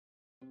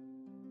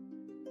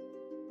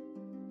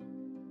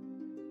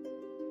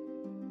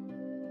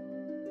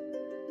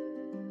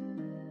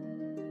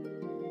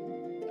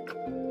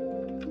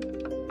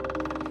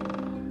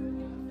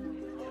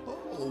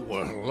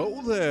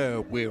Hello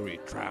there, weary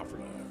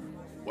traveler.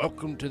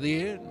 Welcome to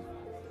the inn.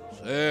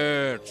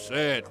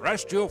 Sit,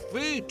 rest your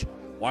feet.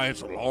 Why,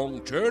 it's a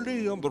long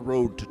journey on the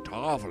road to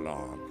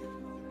Tarvalon.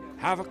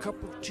 Have a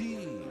cup of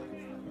tea,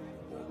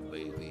 or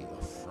maybe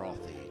a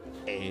frothy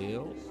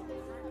ale.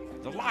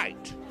 The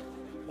light.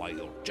 Why,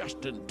 you're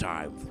just in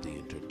time for the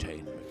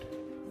entertainment.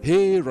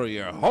 Here are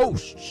your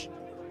hosts,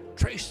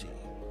 Tracy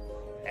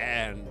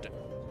and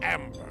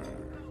Amber.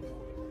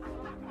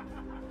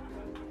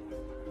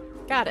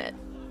 Got it.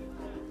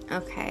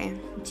 Okay.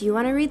 Do you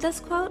want to read this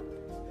quote?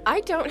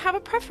 I don't have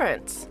a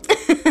preference.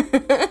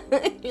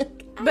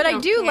 But I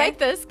do like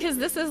this because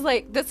this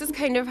is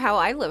kind of how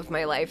I live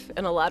my life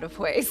in a lot of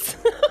ways.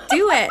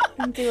 Do it.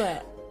 Do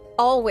it.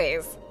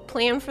 Always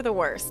plan for the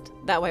worst.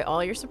 That way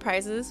all your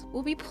surprises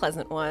will be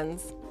pleasant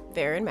ones.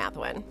 Varen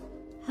Mathwin.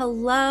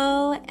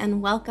 Hello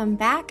and welcome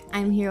back.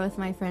 I'm here with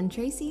my friend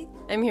Tracy.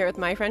 I'm here with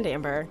my friend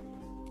Amber.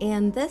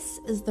 And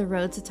this is The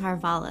Road to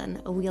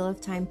Tarvalon, a Wheel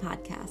of Time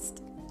podcast.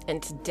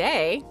 And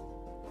today,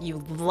 you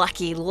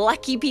lucky,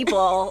 lucky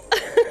people,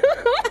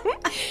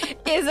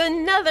 is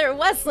another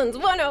Westlands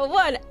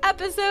 101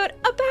 episode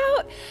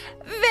about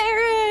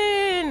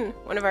Varen!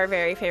 One of our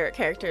very favorite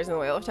characters in the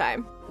Wheel of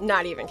Time.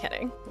 Not even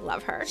kidding.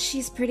 Love her.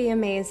 She's pretty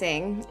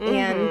amazing.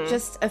 And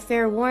just a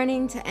fair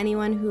warning to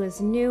anyone who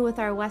is new with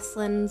our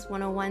Westlands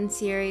 101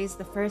 series,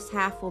 the first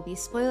half will be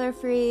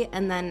spoiler-free,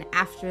 and then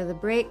after the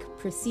break,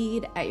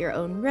 proceed at your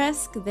own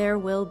risk. There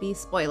will be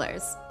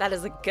spoilers. That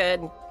is a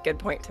good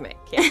point to make.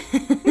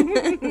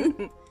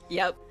 Yeah.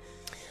 Yep.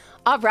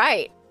 All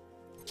right.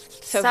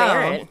 So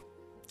Varen.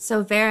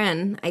 So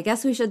Varen, I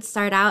guess we should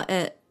start out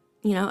at,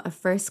 a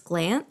first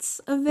glance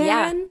of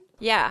Varen.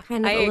 Yeah.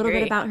 Kind of a little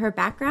bit about her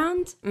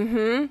background.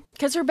 Mm-hmm.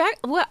 Because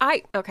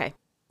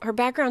her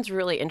background's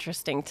really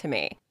interesting to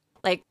me.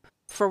 Like,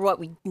 for what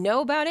we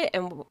know about it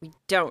and what we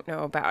don't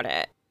know about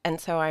it. And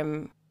so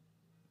I'm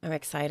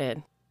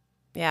excited.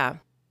 Yeah.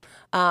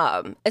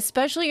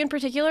 Especially in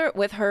particular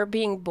with her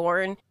being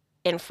born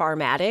in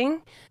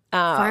Farmadding.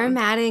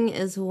 Farmadding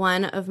is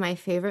one of my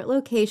favorite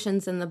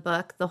locations in the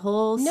book. The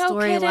whole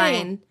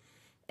storyline.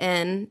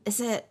 And is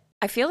it?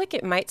 I feel like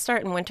it might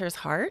start in Winter's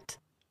Heart.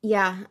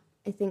 Yeah,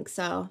 I think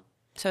so.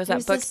 So is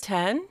that book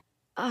 10?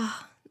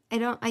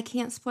 I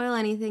can't spoil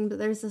anything, but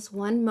there's this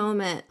one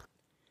moment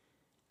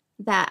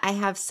that I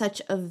have such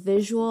a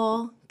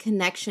visual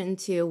connection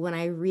to when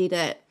I read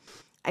it.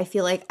 I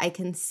feel like I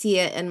can see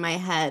it in my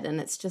head, and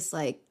it's just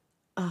like,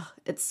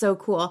 it's so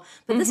cool.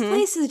 But this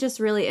place is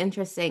just really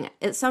interesting.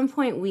 At some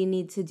point, we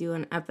need to do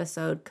an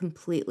episode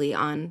completely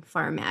on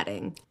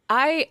Farmadding.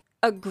 I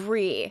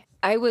agree.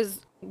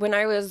 When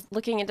I was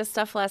looking into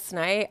stuff last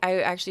night,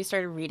 I actually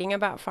started reading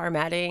about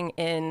Farmadding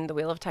in the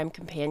Wheel of Time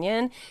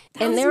Companion.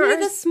 That was me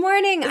this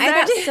morning. I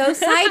got so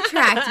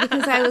sidetracked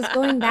because I was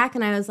going back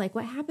and I was like,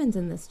 what happens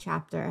in this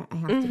chapter? I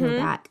have to go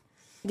back.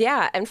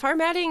 Yeah, and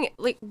Farmadding,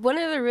 like, one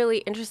of the really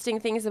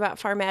interesting things about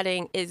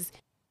Farmadding is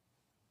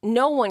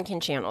no one can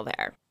channel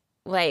there.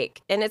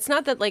 Like, and it's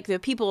not that, like, the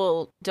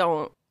people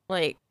don't,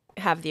 like,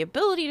 have the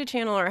ability to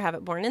channel or have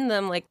it born in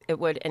them like it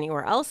would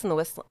anywhere else in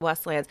the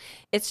Westlands.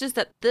 It's just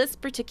that this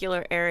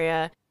particular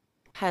area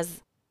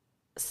has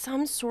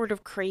some sort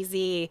of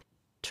crazy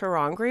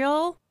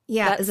terangrial.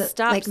 Yeah, is it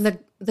like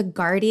the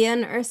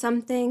Guardian or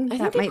something?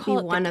 That might be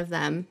one of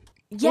them.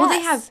 Yes. Well,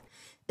 they have,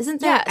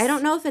 isn't there, I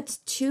don't know if it's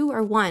 2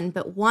 or 1,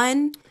 but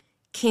 1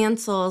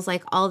 cancels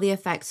like all the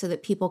effects so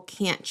that people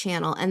can't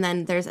channel. And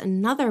then there's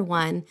another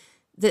one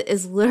that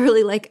is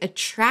literally like a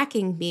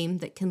tracking beam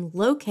that can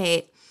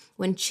locate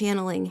when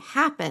channeling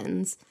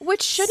happens.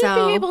 Which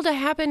shouldn't be able to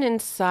happen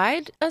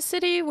inside a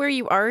city where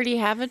you already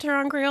have a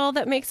terangrial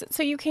that makes it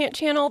so you can't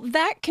channel.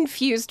 That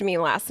confused me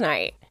last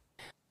night.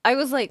 I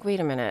was like, wait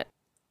a minute.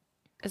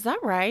 Is that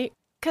right?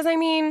 Because, I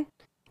mean,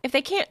 if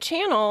they can't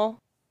channel,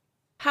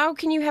 how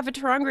can you have a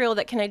terangrial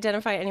that can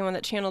identify anyone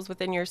that channels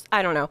within your...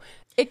 I don't know.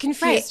 It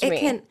confused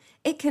me.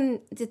 It can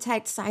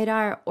detect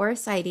Sidar or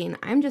Sidene.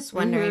 I'm just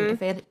wondering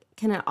if it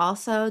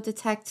also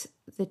detect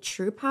the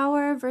true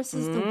power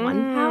versus the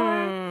one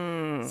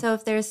power. So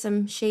if there's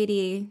some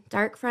shady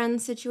dark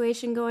friend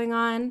situation going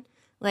on,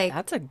 like...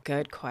 That's a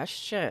good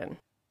question.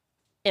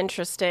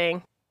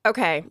 Interesting.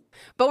 Okay.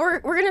 But we're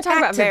going to talk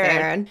about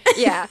Varen.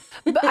 Yeah.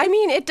 But I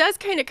mean, it does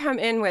kind of come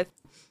in with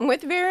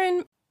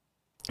Varen.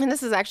 And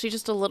this is actually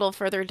just a little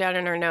further down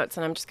in our notes,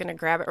 and I'm just going to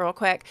grab it real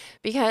quick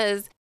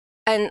because...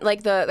 And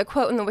like the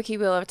quote in the Wiki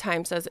Wheel of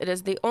Time says, it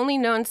is the only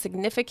known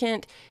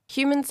significant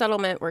human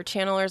settlement where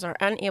channelers are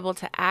unable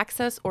to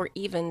access or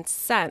even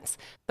sense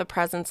the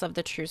presence of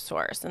the true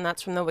source. And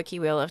that's from the Wiki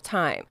Wheel of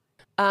Time.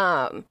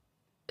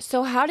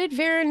 So how did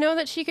Varen know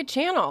that she could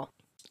channel?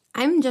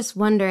 I'm just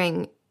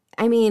wondering,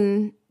 I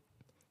mean,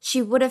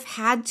 she would have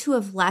had to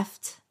have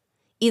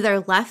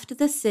either left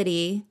the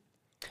city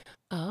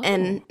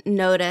and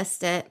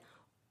noticed it,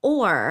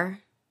 or...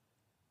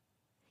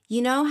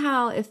 You know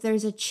how if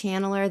there's a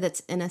channeler that's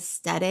in a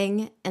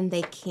steading and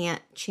they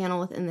can't channel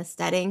within the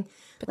steading,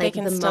 but like they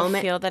can still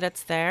feel that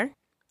it's there?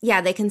 Yeah,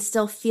 they can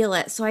still feel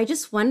it. So I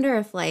just wonder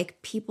if like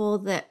people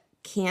that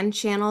can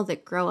channel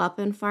that grow up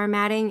in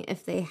Farmatting,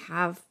 if they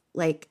have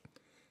like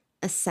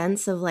a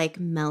sense of like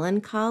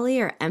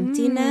melancholy or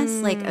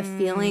emptiness, like a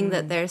feeling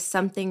that there's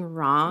something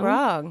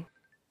wrong.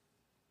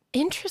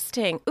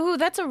 Interesting. Ooh,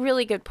 that's a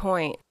really good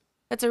point.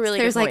 That's a really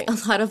There's good point.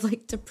 like a lot of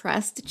like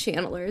depressed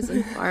channelers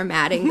in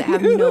Farmatting that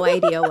have no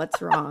idea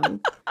what's wrong.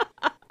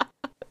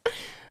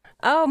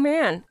 Oh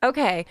man.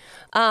 Okay.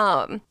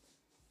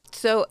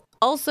 So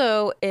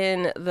also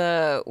in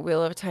the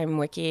Wheel of Time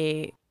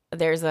wiki,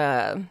 there's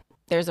a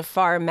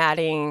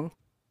Farmatting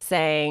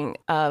saying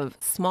of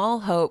small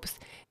hopes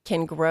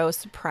can grow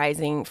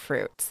surprising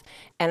fruits.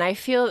 And I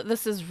feel that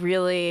this is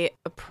really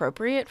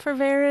appropriate for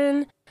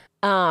Varen,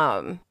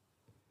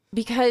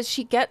 because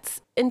she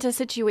gets into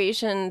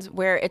situations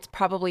where it's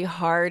probably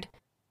hard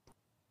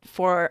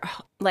for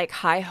like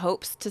high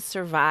hopes to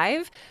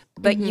survive,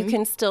 but you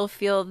can still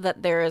feel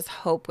that there is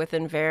hope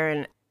within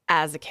Varen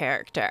as a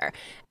character.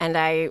 And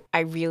I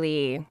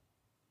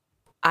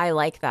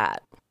like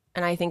that.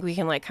 And I think we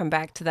can like come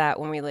back to that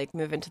when we like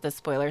move into the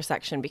spoiler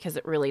section, because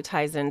it really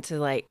ties into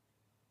like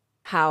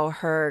how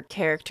her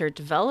character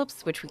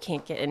develops, which we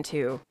can't get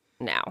into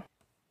now.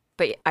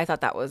 But I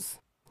thought that was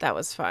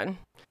fun.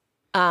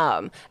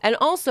 And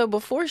also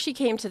before she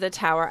came to the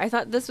tower, I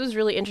thought this was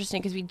really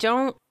interesting because we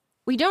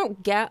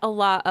don't get a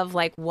lot of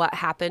like what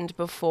happened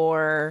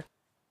before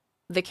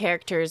the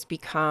characters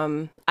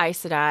become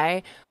Aes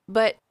Sedai,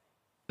 but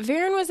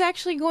Varen was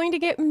actually going to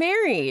get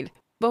married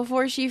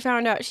before she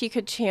found out she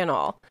could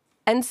channel.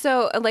 And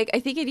so like I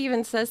think it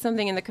even says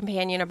something in the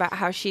companion about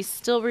how she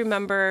still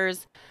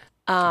remembers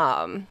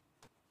the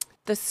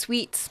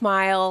sweet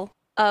smile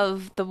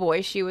of the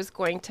boy she was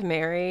going to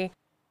marry.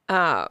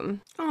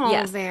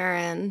 Yes.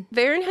 Varen.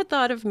 Varen had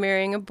thought of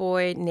marrying a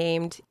boy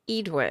named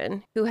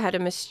Edwin, who had a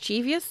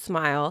mischievous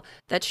smile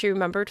that she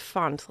remembered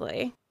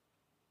fondly.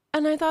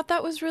 And I thought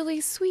that was really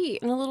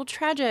sweet and a little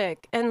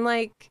tragic. And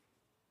like,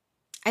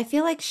 I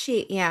feel like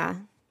she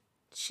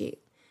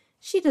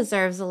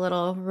deserves a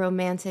little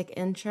romantic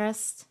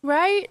interest.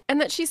 right? And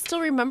that she still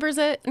remembers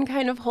it and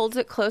kind of holds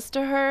it close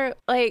to her.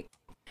 Like,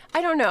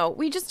 I don't know.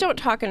 We just don't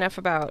talk enough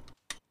about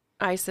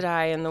Aes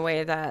Sedai in the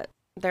way that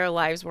their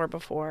lives were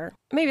before.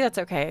 Maybe that's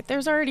okay.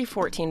 There's already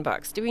 14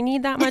 books. Do we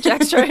need that much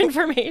extra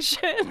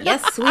information?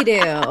 Yes, we do.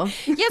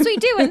 Yes, we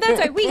do. And that's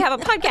why we have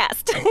a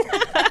podcast.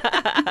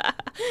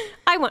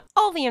 I want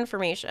all the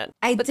information.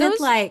 I did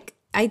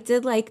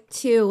like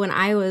too, when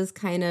I was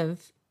kind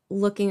of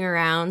looking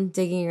around,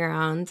 digging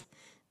around,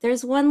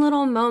 there's one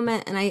little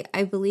moment, and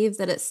I believe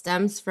that it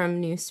stems from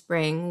New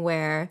Spring,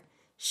 where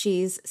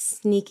she's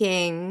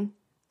sneaking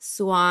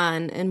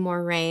Siuan and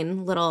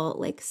Moiraine little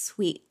like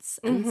sweets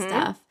and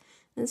stuff.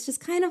 And it's just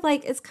kind of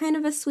like, it's kind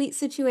of a sweet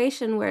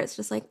situation where it's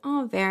just like,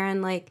 oh,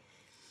 Varen, like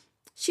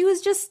she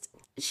was just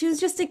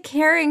a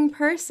caring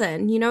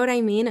person. You know what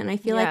I mean? And I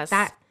feel like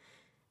that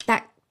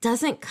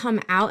doesn't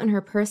come out in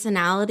her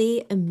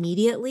personality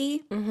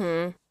immediately.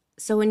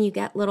 So when you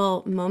get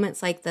little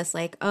moments like this,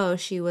 like, oh,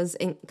 she was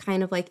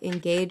kind of like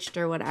engaged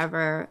or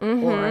whatever,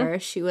 or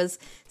she was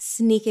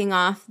sneaking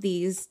off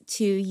these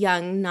two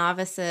young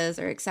novices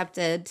or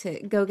accepted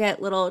to go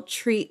get little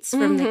treats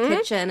from the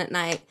kitchen at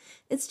night.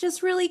 It's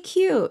just really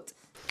cute.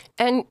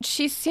 And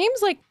she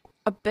seems like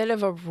a bit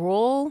of a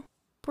rule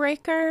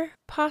breaker,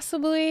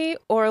 possibly,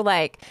 or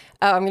like,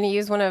 oh, I'm going to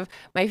use one of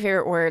my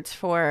favorite words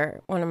for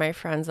one of my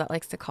friends that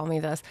likes to call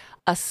me this,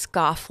 a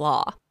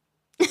scofflaw.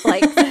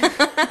 Like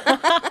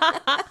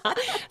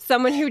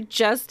someone who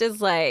just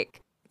is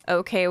like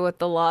okay with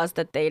the laws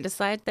that they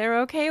decide they're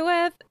okay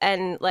with,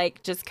 and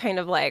like just kind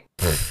of like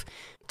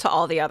to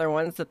all the other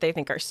ones that they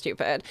think are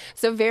stupid.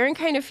 So Varen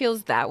kind of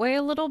feels that way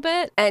a little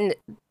bit, and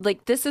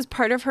like this is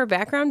part of her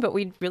background, but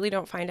we really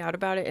don't find out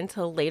about it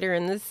until later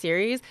in this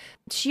series.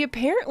 She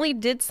apparently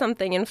did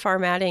something in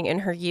Farmatting in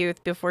her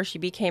youth before she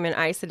became an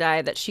Aes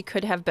Sedai that she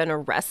could have been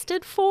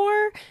arrested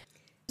for.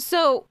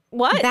 So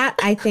what? That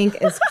I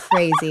think is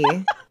crazy.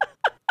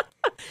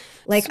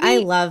 Like, Sweet, I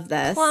love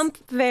this. Plump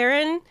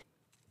Varen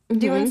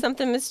doing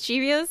something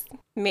mischievous,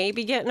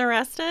 maybe getting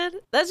arrested.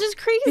 That's just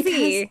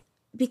crazy.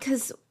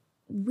 Because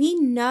we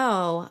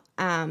know,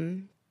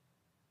 I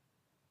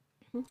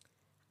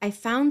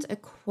found a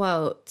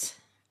quote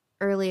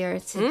earlier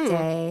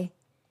today.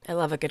 I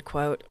love a good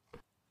quote.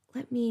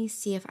 Let me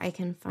see if I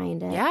can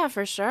find it. Yeah,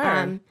 for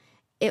sure.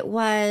 It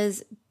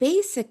was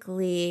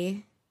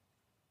basically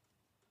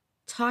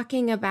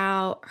talking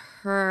about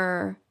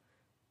her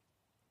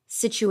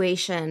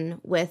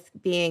situation with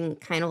being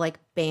kind of like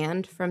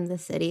banned from the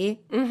city.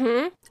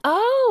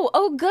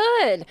 Oh,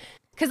 good.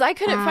 Because I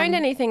couldn't find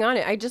anything on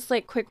it. I just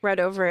like quick read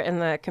over it in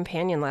the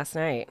companion last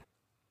night.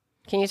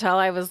 Can you tell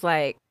I was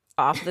like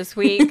off this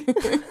week?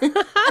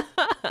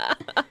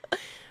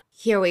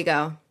 Here we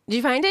go. Did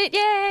you find it?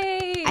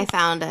 Yay! I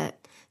found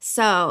it.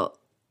 So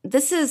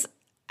this is,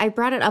 I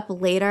brought it up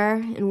later,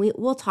 and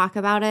we'll talk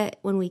about it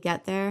when we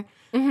get there.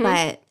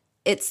 But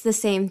it's the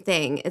same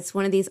thing. It's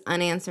one of these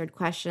unanswered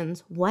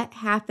questions. What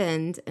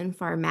happened in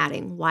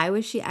Farmatting? Why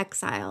was she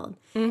exiled?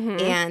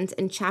 And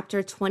in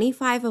chapter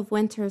 25 of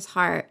Winter's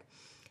Heart,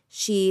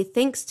 she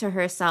thinks to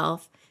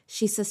herself,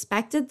 she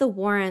suspected the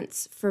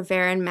warrants for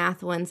Varen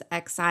Mathwin's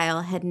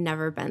exile had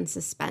never been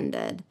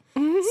suspended.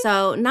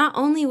 So not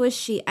only was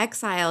she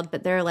exiled,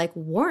 but there are like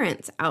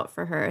warrants out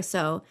for her.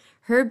 So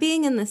her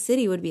being in the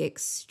city would be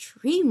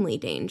extremely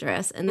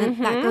dangerous. And then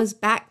that goes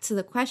back to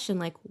the question,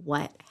 like,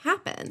 what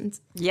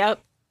happened?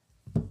 Yep.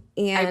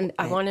 And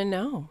I want to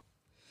know.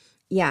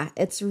 Yeah,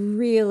 it's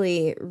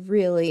really,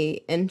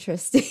 really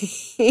interesting.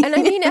 And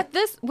I mean,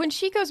 when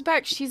she goes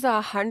back, she's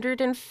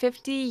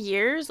 150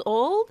 years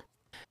old.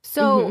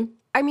 So,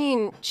 I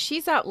mean,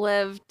 she's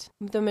outlived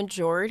the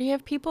majority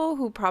of people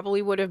who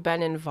probably would have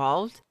been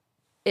involved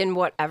in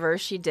whatever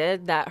she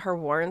did that her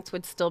warrants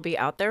would still be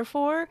out there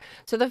for.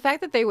 So the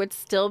fact that they would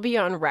still be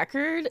on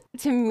record,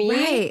 to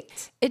me,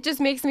 it just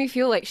makes me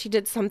feel like she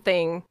did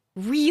something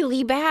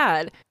really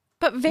bad.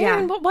 But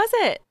Varen, what was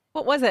it?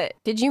 What was it?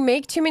 Did you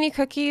make too many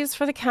cookies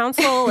for the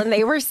council and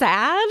they were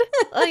sad?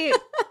 Like,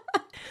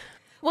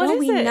 what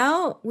is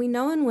it? We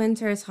know in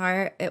Winter's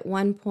Heart at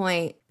one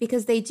point,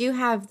 because they do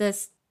have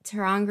this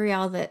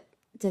ter'angreal that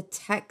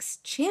detects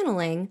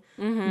channeling,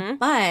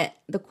 but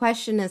the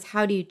question is,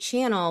 how do you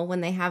channel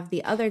when they have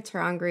the other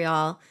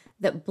ter'angreal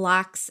that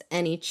blocks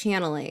any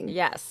channeling?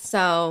 Yes.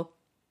 So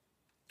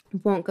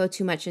won't go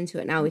too much into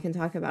it now. We can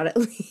talk about it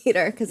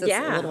later because it's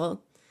a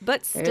little...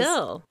 But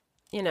still,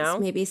 you know.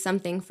 It's maybe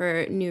something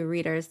for new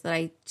readers that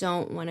I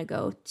don't want to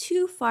go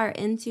too far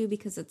into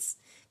because it's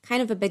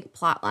kind of a big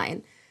plot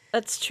line.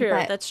 That's true.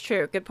 That's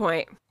true. Good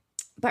point.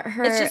 But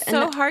it's just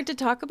so hard to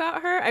talk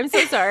about her. I'm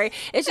so sorry.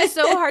 It's just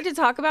so hard to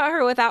talk about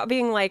her without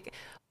being like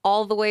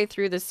all the way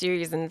through the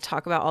series and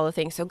talk about all the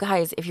things. So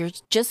guys, if you're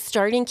just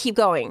starting, keep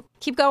going.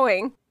 Keep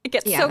going. It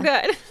gets so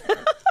good.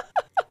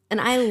 And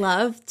I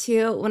love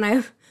too, when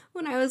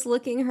I was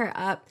looking her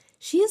up,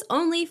 she is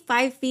only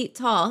 5 feet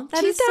tall.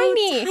 She's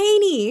tiny. So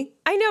tiny.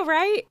 I know,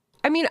 right?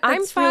 I mean,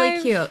 That's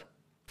really cute.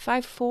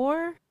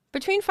 5'4",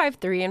 between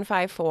 5'3" and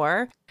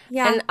 5'4".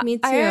 Yeah, and me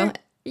too.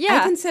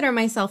 I consider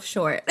myself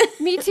short.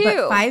 Me too.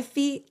 But 5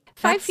 feet.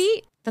 5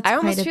 feet. That's I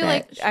almost feel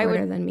like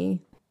shorter than me.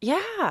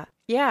 Yeah,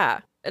 yeah.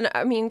 And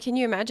I mean, can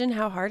you imagine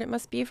how hard it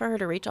must be for her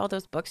to reach all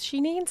those books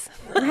she needs?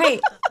 Right.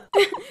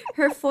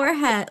 Her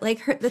forehead,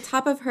 like the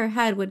top of her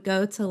head would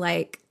go to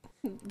like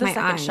the my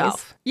second eyes.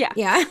 Shelf. Yeah.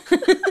 Yeah.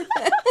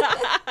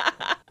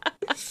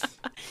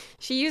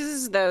 She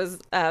uses those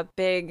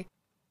big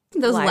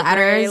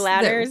ladders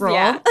that roll.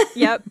 Yeah.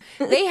 Yep.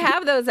 They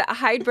have those at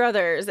Hyde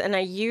Brothers, and I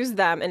use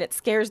them, and it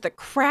scares the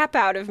crap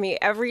out of me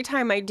every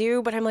time I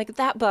do. But I'm like,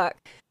 that book.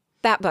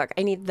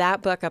 I need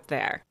that book up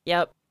there.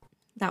 Yep.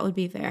 That would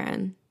be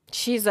Varen.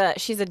 She's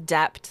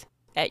adept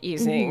at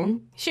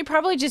using. She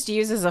probably just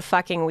uses a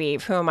fucking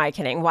weave. Who am I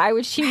kidding? Why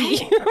would she?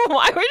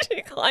 Why would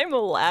she climb a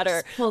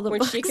ladder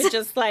when she could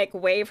just like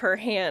wave her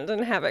hand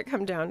and have it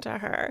come down to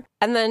her?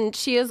 And then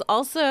she is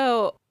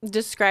also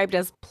described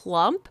as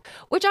plump,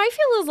 which I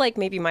feel is like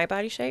maybe my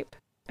body shape.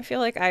 I feel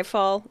like I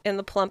fall in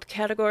the plump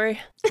category.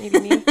 Maybe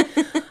me.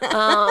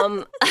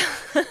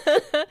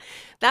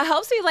 That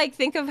helps me like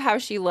think of how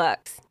she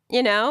looks.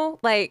 You know,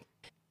 like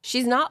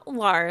she's not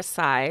Lara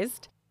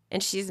sized,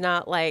 and she's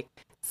not like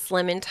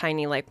slim and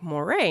tiny like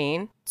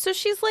Moraine. So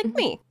she's like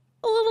me,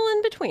 a little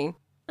in between.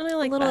 And I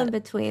like a little that. in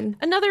between.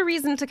 Another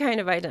reason to kind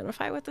of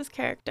identify with this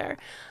character.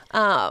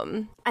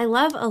 I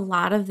love a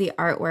lot of the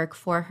artwork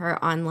for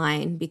her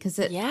online because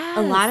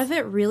a lot of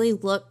it really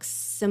looks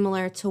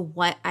similar to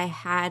what I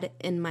had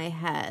in my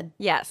head.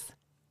 Yes.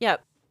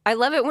 Yep. I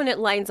love it when it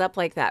lines up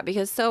like that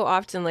because so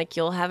often like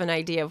you'll have an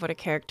idea of what a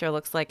character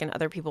looks like and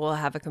other people will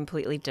have a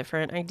completely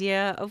different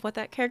idea of what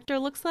that character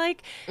looks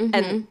like.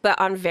 But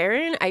on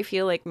Varen, I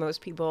feel like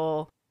most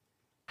people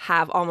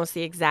have almost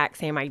the exact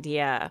same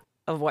idea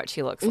of what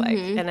she looks like.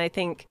 And I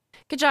think,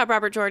 good job,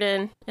 Robert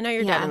Jordan. I know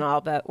you're dead and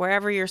all, but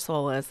wherever your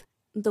soul is.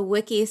 The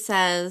wiki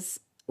says,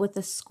 with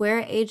a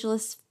square,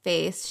 ageless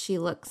face, she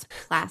looks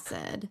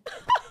placid.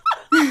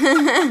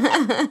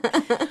 I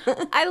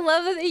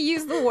love that they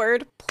use the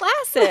word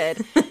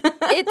placid.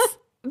 It's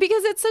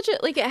because it's such a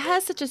like it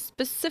has such a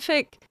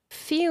specific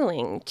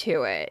feeling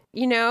to it,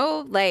 you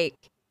know? Like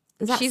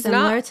is that she's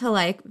similar to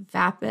like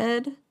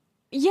vapid?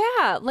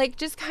 Yeah, like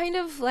just kind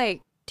of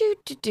like do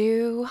do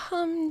do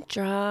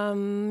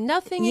humdrum.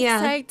 Nothing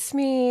excites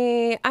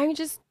me. I'm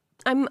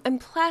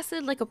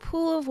placid like a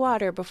pool of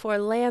water before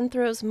land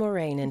throws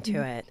Moraine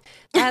into it.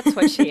 That's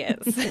what she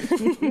is.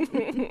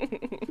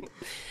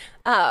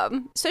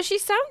 So she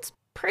sounds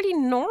pretty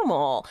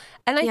normal.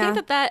 And I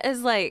think that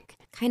is like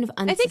kind of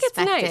unsuspecting. I think it's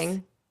nice.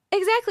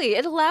 Exactly.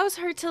 It allows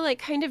her to like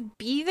kind of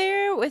be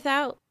there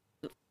without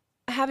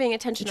having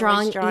attention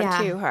drawn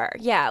to her.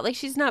 Yeah, like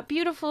she's not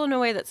beautiful in a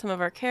way that some of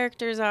our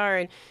characters are,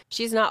 and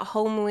she's not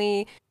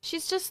homely.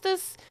 She's just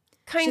this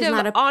kind of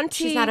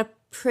auntie. She's not a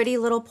pretty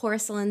little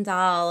porcelain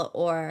doll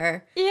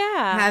or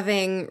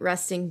having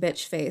resting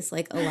bitch face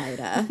like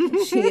Elida.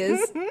 She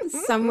is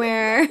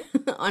somewhere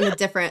on a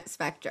different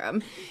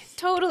spectrum.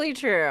 Totally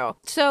true.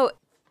 So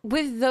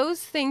with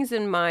those things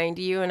in mind,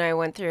 you and I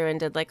went through and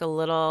did like a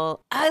little...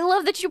 I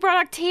love that you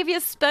brought Octavia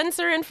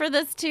Spencer in for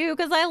this too,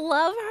 because I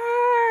love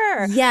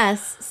her.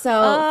 Yes.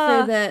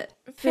 So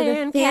For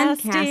the fan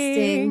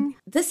casting,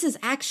 this is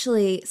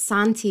actually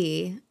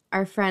Santi,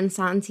 our friend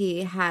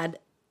Santi, had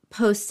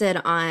posted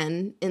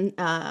on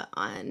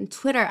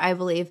Twitter, I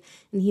believe,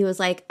 and he was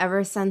like,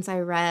 ever since I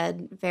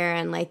read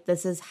Varen, like,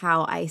 this is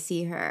how I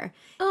see her.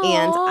 Aww.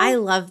 And I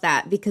love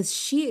that because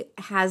she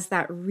has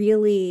that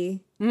really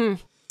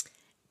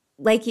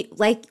like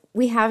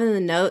we have in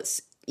the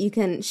notes,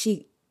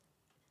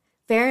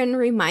 Varen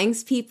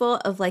reminds people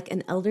of like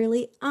an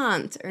elderly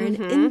aunt or an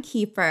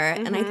innkeeper,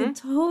 and I can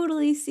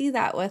totally see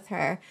that with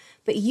her.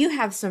 But you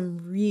have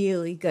some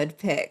really good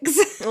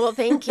picks. Well,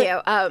 thank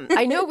you.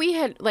 I know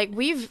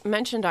we've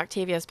mentioned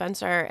Octavia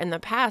Spencer in the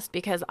past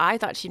because I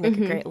thought she'd make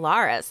a great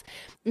Laris.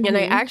 And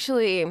I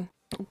actually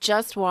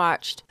just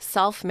watched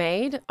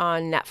Self-Made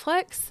on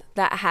Netflix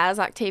that has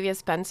Octavia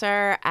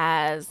Spencer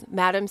as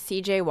Madam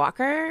C.J.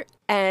 Walker,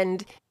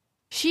 and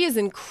she is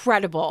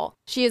incredible.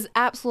 She is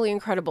absolutely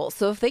incredible.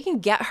 So if they can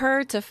get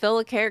her to fill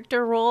a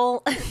character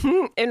role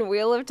in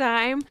Wheel of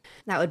Time,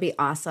 that would be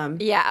awesome.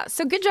 Yeah.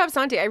 So good job,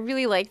 Santi. I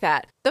really like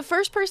that. The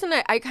first person,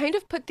 I kind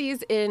of put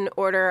these in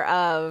order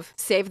of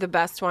save the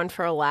best one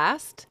for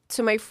last.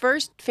 So my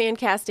first fan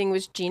casting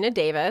was Gina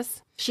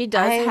Davis. She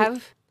does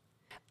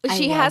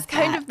she has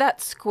kind of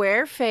that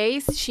square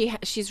face.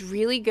 She's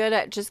really good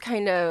at just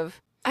kind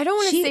of, I don't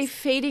want to say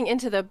fading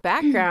into the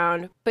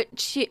background, but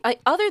she,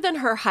 other than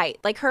her height,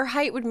 like her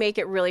height would make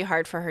it really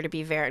hard for her to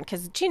be Varen,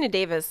 because Gina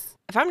Davis,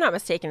 if I'm not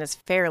mistaken, is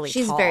fairly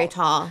tall. She's very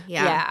tall,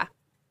 yeah.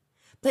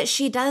 But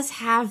she does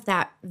have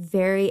that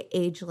very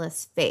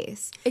ageless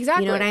face.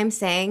 Exactly. You know what I'm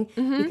saying?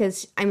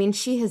 Because, I mean,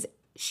 she has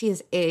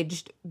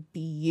aged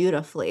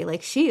beautifully.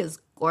 Like, she is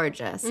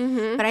gorgeous.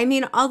 But, I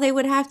mean, all they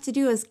would have to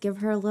do is give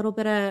her a little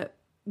bit of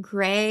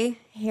gray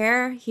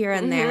hair here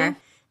and there, and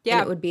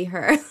it would be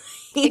her.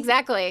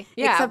 Exactly.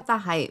 Yeah. Except the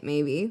height,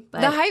 maybe.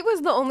 But the height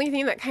was the only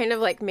thing that kind of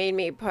like made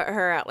me put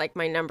her at like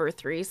my number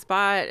 3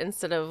 spot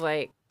instead of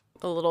like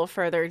a little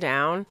further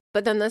down.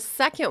 But then the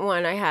second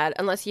one I had,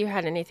 unless you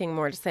had anything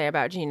more to say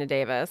about Gina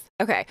Davis.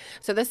 Okay.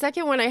 So the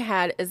second one I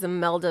had is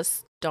Imelda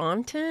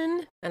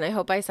Staunton, and I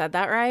hope I said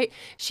that right.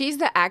 She's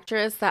the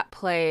actress that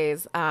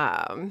plays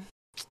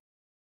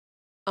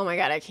oh my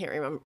God, I can't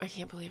remember. I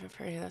can't believe I'm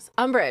forgetting this.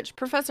 Umbridge,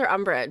 Professor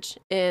Umbridge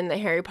in the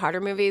Harry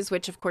Potter movies,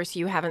 which of course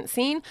you haven't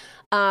seen.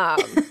 I'm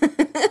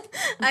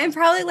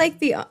probably like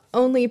the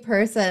only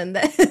person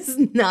that has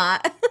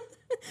not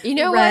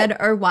read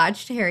or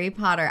watched Harry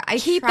Potter. I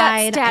keep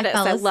tried, that status.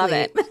 I love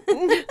it.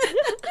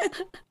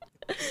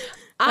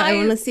 I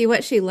want to see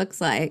what she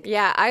looks like.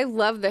 Yeah, I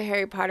love the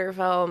Harry Potter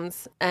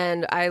films,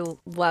 and I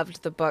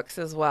loved the books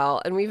as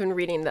well. And we've been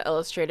reading the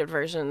illustrated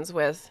versions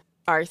with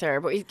Arthur,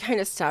 but we kind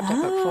of stopped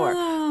at book 4,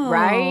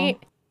 right?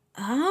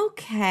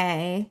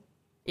 Okay.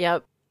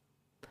 Yep.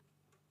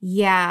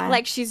 Yeah.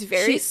 Like she's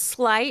very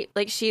slight.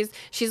 Like she's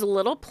a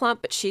little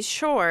plump, but she's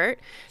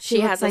short. She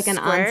has like a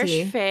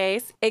squarish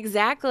face.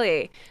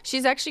 Exactly.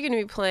 She's actually going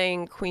to be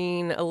playing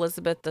Queen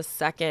Elizabeth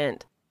II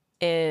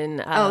in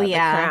The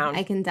Crown.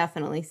 I can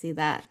definitely see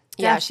that.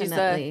 Yeah,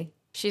 definitely.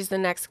 she's the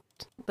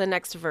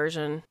next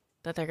version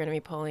that they're going to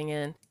be pulling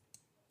in.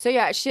 So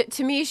yeah,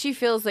 to me, she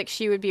feels like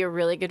she would be a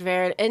really good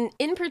Varen. And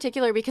in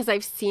particular, because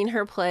I've seen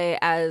her play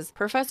as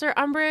Professor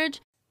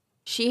Umbridge,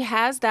 she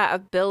has that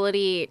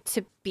ability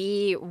to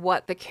be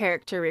what the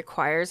character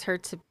requires her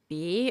to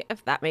be,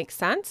 if that makes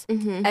sense.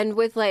 And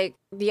with like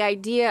the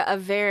idea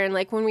of Varen,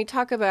 like when we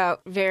talk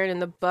about Varen in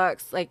the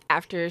books, like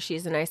after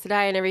she's an Aes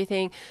Sedai and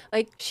everything,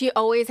 like she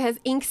always has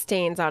ink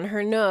stains on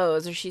her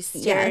nose, or she's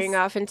staring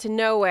off into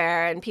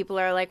nowhere, and people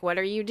are like, what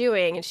are you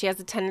doing? And she has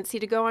a tendency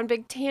to go on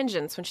big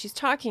tangents when she's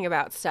talking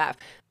about stuff.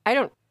 I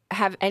don't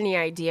have any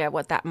idea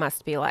what that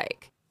must be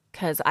like,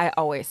 because I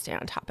always stay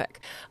on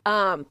topic.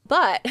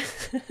 But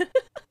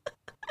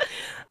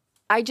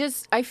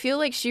I feel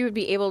like she would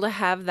be able to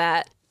have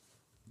that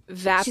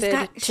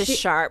vapid to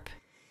sharp.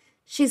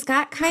 She's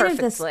got kind of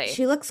this,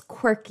 she looks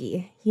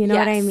quirky. You know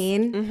what I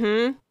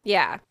mean?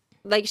 Yeah.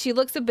 Like she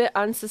looks a bit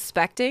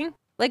unsuspecting.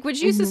 Like, would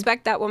you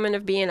suspect that woman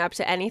of being up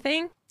to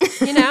anything?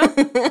 You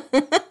know?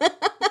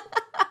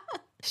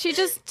 She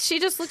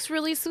just looks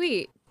really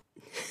sweet.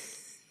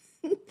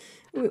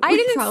 I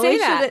didn't say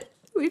that.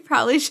 We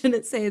probably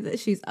shouldn't say that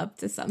she's up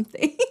to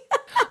something.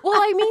 Well,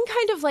 I mean,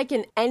 kind of like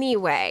in any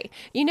way,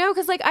 you know,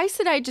 because like Aes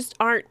Sedai just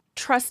aren't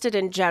trusted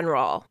in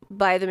general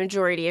by the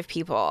majority of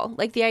people.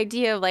 Like the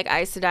idea of like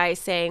Aes Sedai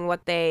saying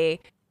what they,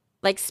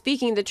 like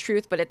speaking the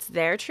truth, but it's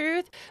their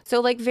truth.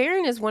 So like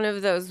Varen is one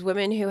of those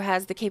women who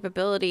has the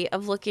capability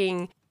of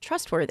looking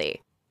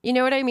trustworthy. You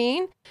know what I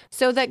mean?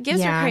 So that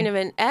gives her kind of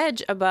an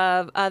edge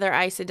above other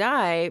Aes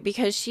Sedai,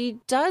 because she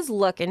does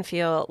look and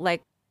feel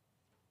like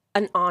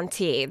an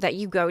auntie that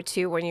you go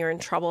to when you're in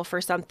trouble for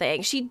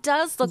something. She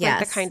does look like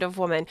the kind of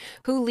woman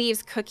who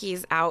leaves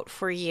cookies out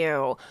for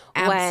you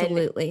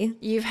when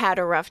you've had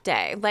a rough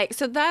day. Like,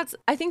 so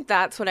I think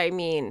that's what I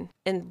mean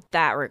in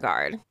that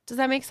regard. Does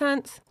that make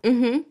sense?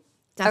 Definitely.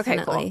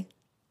 Okay, cool.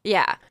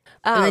 Yeah.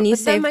 And then you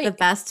saved the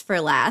best for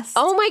last.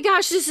 Oh my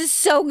gosh, this is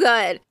so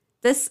good.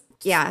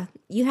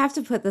 You have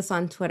to put this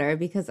on Twitter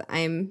because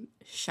I'm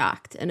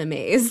shocked and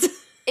amazed.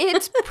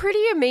 It's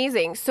pretty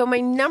amazing. So my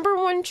number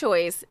one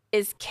choice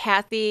is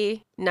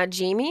Kathy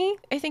Najimy,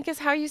 I think is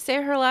how you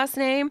say her last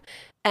name.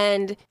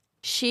 And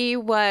she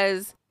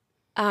was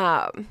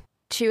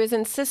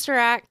in Sister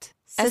Act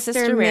as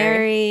Sister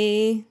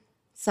Mary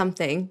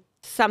something.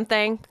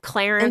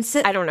 Clarence.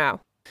 I don't know.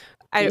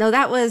 No,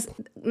 that was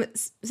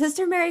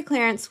Sister Mary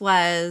Clarence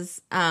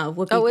was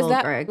Whoopi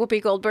Goldberg. That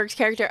Whoopi Goldberg's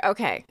character?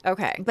 Okay.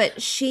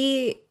 But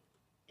she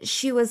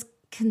was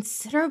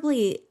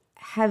considerably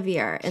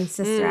heavier in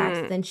Sister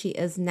Act than she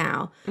is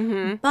now.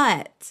 Mm-hmm.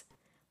 But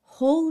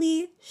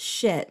holy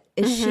shit,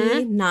 is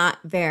she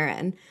not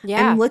Varen?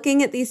 Yeah. I'm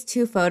looking at these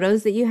two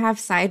photos that you have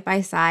side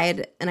by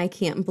side, and I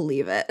can't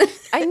believe it.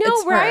 I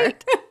know,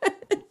 right?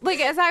 Like,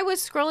 as I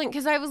was scrolling,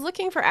 because I was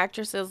looking for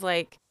actresses,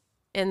 like,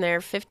 in their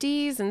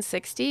 50s and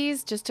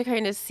 60s, just to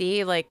kind of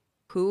see, like,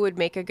 who would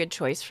make a good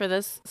choice for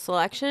this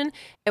selection.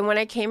 And when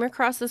I came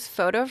across this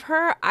photo of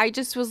her, I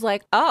just was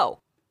like, oh,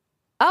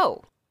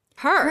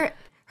 her.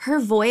 Her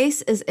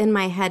voice is in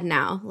my head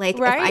now. Like,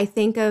 right? If I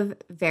think of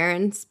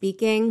Varen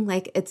speaking,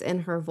 like, it's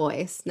in her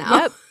voice now.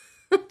 Yep.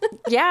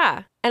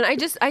 Yeah. And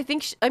I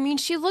think,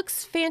 she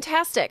looks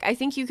fantastic. I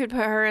think you could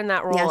put her in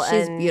that role. Yeah,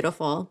 she's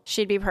beautiful.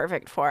 She'd be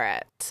perfect for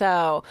it.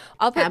 So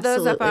I'll put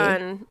those up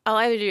on,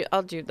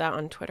 I'll do that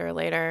on Twitter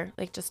later,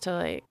 like, just to,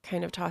 like,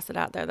 kind of toss it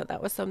out there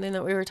that was something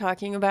that we were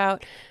talking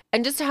about,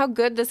 and just how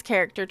good this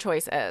character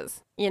choice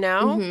is, you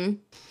know? Mm-hmm.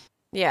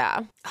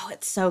 Yeah. Oh,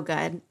 it's so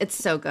good. It's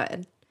so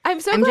good. I'm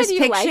so glad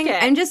you like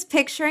it. I'm just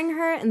picturing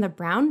her in the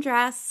brown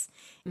dress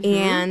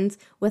and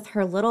with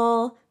her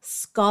little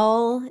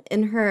skull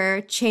in her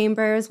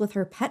chambers with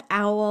her pet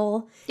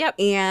owl. Yep.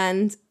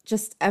 And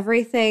just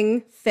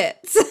everything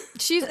fits.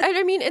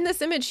 In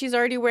this image, she's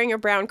already wearing a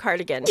brown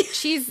cardigan.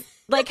 She's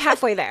like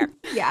halfway there.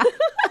 Yeah.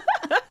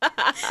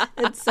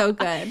 It's so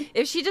good.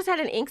 If she just had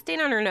an ink stain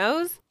on her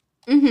nose,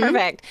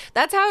 perfect.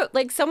 That's how,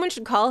 like, someone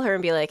should call her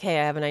and be like, hey,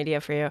 I have an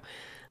idea for you.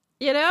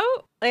 You know?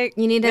 Like,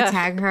 you need to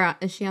tag her.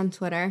 Is she on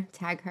Twitter?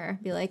 Tag her.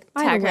 Be like,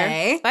 by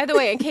the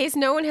way, in case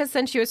no one has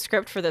sent you a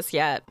script for this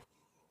yet,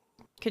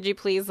 could you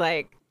please,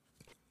 like,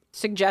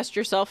 suggest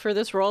yourself for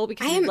this role?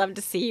 Because I'd love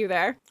to see you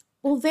there.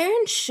 Well,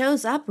 Varen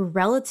shows up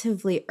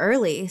relatively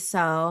early,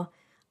 so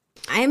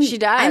she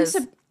does.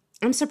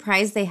 I'm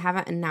surprised they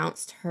haven't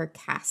announced her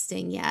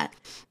casting yet.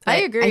 I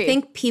agree. I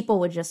think people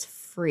would just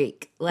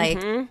freak.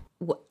 Like,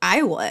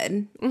 I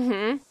would.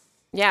 Mm-hmm.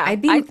 Yeah,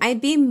 I'd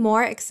be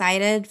more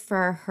excited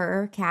for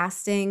her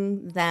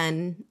casting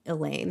than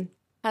Elaine.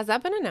 Has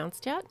that been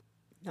announced yet?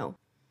 No.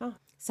 Oh.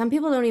 Some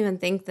people don't even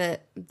think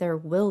that there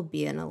will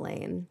be an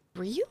Elaine.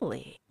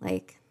 Really?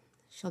 Like,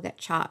 she'll get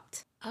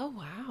chopped. Oh,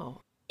 wow.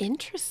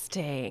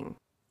 Interesting.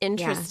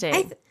 Yeah.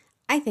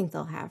 I think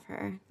they'll have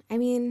her. I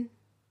mean,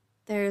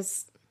 I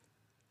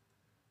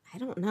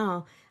don't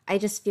know. I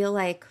just feel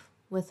like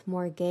with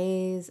more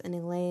gays and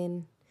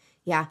Elaine...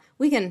 Yeah,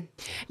 we could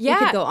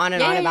go on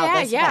and on about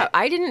this. Yeah,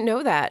 I didn't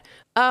know that.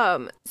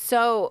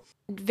 So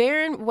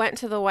Varen went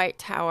to the White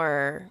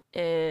Tower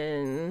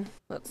in,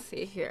 let's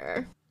see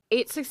here,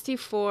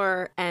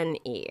 864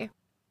 NE.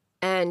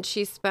 And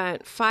she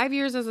spent 5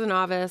 years as a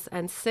novice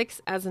and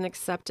 6 as an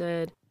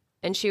accepted.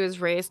 And she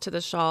was raised to the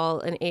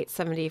Shawl in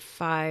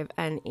 875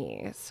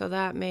 NE. So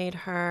that made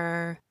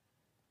her...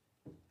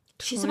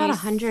 She's about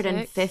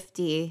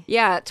 150.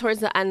 Yeah, towards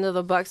the end of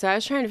the book. So I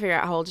was trying to figure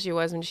out how old she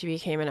was when she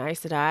became an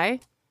Aes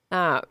Sedai.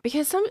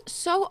 Because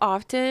so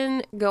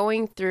often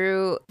going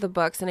through the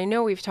books, and I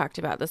know we've talked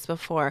about this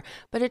before,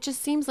 but it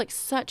just seems like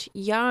such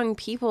young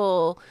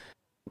people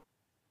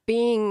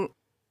being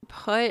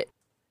put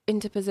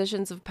into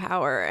positions of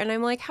power. And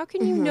I'm like, how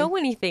can you know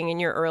anything in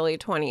your early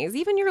 20s?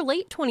 Even your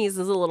late 20s is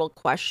a little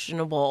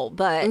questionable.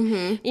 But,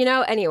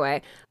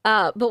 anyway.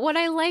 But what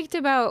I liked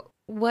about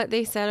what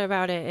they said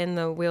about it in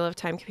the Wheel of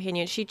Time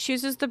companion, she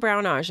chooses the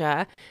Brown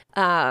Aja,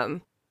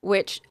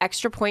 which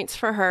extra points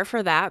for her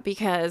for that,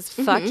 because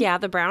fuck yeah,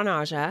 the Brown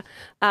Aja.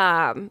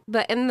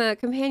 But in the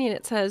companion,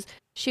 it says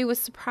she was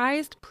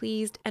surprised,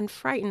 pleased, and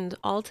frightened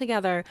all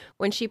together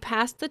when she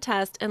passed the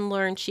test and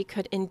learned she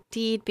could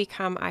indeed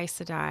become Aes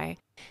Sedai.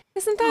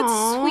 Isn't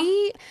that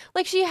sweet?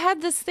 Like, she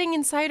had this thing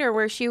inside her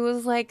where she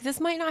was like,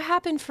 this might not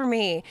happen for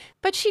me,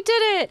 but she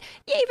did it.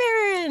 Yay,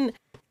 Varen!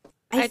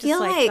 I feel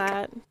just like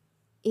that.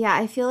 Yeah,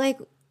 I feel like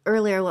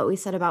earlier what we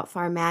said about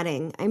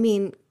Farmatting, I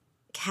mean,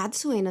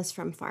 Cadsuane is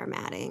from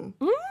Farmatting.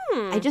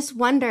 I just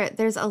wonder,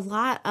 there's a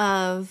lot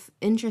of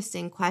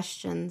interesting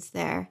questions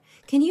there.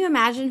 Can you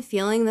imagine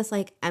feeling this,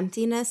 like,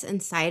 emptiness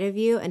inside of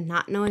you and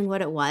not knowing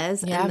what it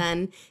was? Yeah. And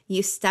then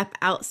you step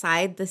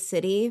outside the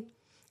city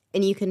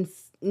and you can,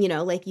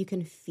 you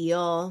can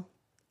feel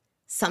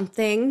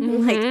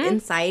something, like,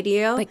 inside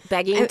you. Like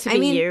begging to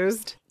be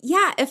used.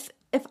 Yeah, if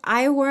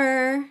I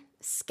were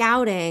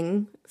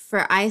scouting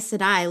for Aes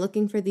Sedai,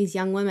 looking for these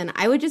young women,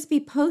 I would just be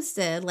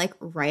posted, like,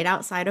 right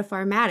outside of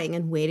Farmatting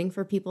and waiting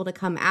for people to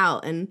come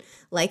out and,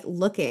 like,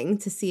 looking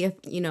to see if,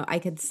 I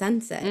could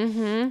sense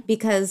it.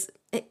 Because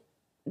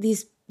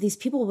these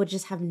people would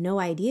just have no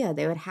idea.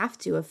 They would have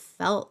to have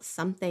felt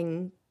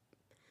something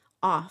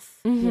off,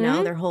 you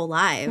know, their whole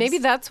lives. Maybe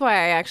that's why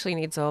I actually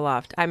need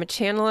Zoloft. I'm a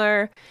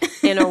channeler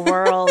in a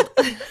world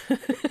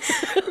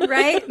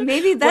right?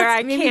 Maybe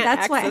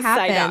that's what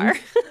happened. Sidar.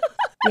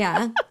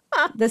 Yeah.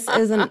 This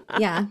isn't,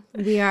 I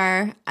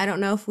don't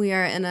know if we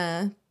are in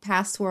a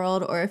past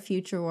world or a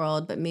future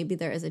world, but maybe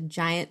there is a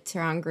giant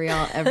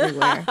ter'angreal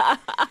everywhere.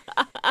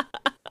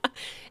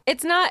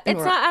 It's not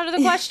out of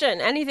the question.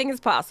 Anything is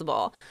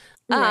possible.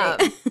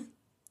 Right.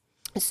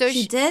 So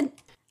she did.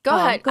 Go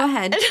ahead. Go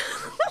ahead.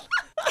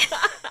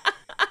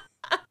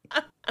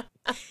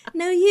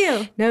 No,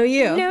 you.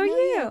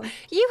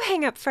 You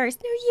hang up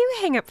first. No, you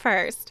hang up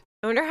first.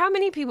 I wonder how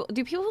many people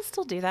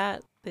still do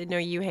that? The no,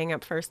 you hang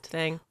up first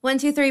thing. 1,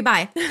 2, 3,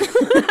 bye.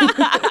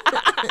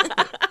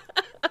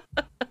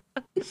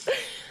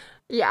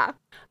 Yeah.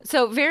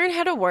 So Varen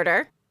had a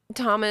warder.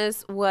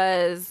 Thomas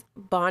was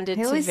bonded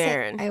to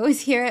Varen. I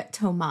always hear it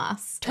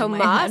Tomas. In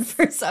my head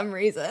for some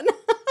reason.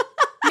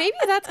 Maybe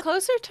that's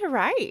closer to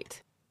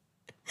right.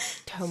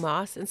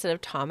 Tomas instead of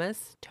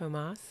Thomas.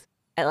 Tomas.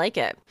 I like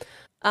it.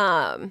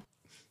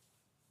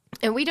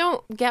 And we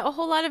don't get a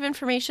whole lot of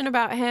information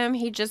about him.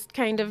 He just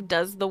kind of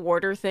does the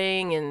warder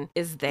thing and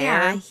is there.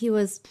 Yeah, he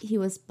was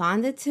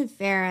bonded to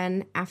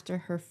Varen after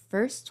her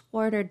first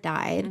warder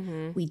died.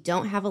 Mm-hmm. We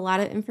don't have a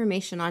lot of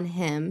information on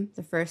him,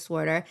 the first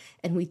warder,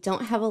 and we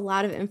don't have a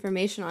lot of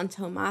information on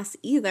Tomas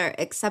either,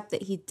 except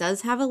that he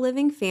does have a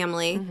living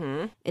family,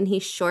 and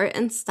he's short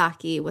and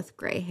stocky with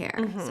gray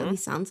hair. So he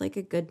sounds like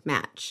a good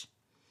match.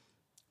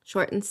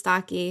 Short and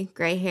stocky,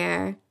 gray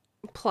hair.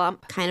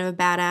 Plump, kind of a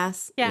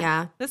badass.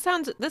 Yeah. This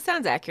sounds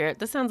accurate.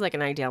 This sounds like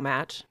an ideal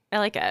match. I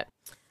like it.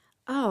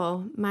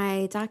 Oh,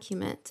 my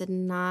document did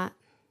not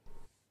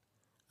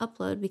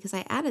upload because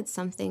I added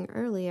something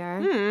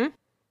earlier.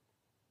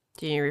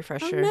 Do you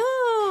refresh your?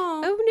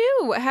 Oh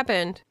no! What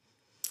happened?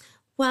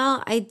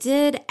 Well, I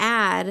did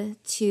add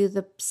to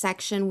the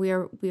section we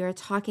were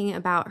talking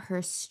about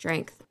her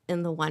strength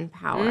in the one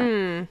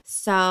power.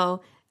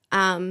 So,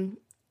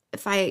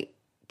 if I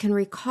can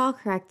recall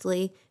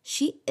correctly,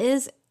 she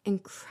is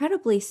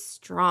incredibly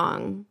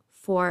strong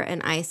for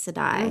an Aes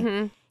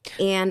Sedai.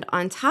 And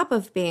on top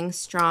of being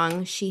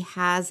strong, she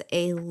has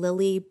a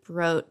lily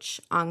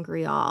brooch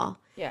Angreal.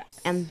 Yes.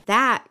 And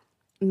that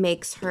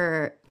makes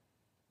her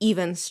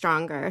even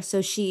stronger.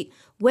 So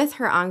with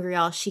her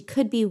Angreal, she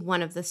could be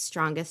one of the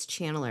strongest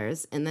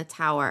channelers in the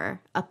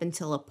tower up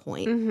until a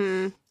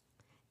point.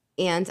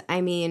 And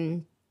I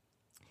mean,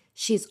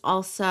 she's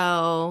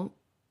also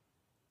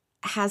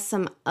has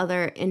some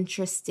other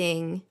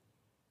interesting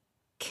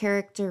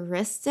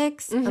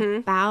characteristics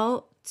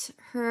about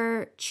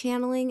her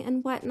channeling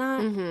and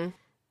whatnot.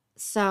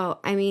 So,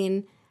 I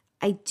mean,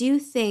 I do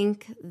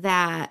think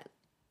that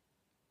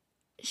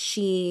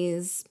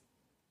she's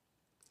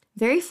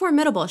very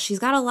formidable. She's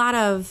got a lot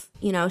of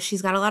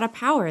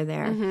power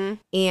there.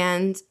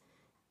 And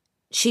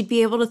she'd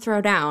be able to throw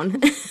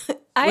down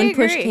when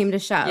push came to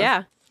shove.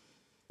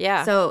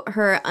 Yeah. So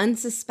her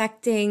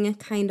unsuspecting,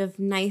 kind of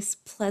nice,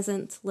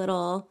 pleasant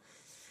little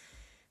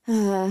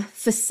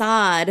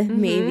facade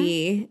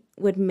maybe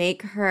would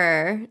make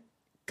her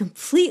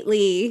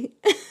completely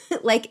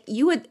like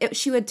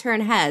she would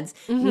turn heads.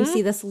 You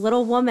see this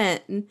little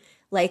woman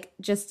like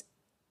just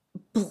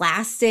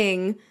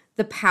blasting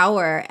the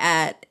power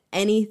at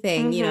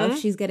anything, you know, if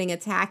she's getting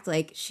attacked,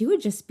 like she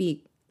would just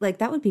be like,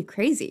 that would be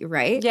crazy,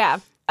 right? Yeah.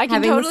 I can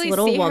having totally this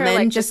little see woman her,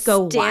 like, just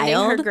go standing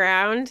wild her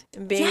ground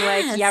and being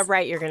like, yeah,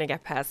 right, you're going to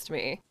get past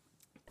me.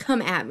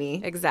 Come at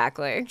me.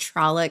 Exactly.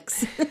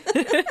 Trollocs.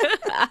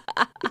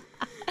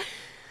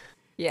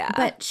 Yeah.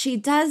 But she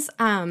does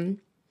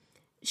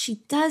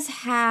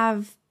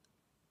have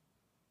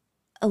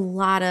a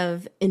lot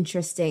of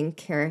interesting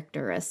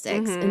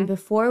characteristics. And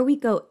before we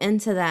go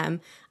into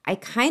them, I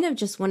kind of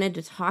just wanted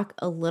to talk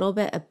a little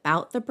bit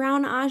about the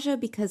Brown Aja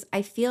because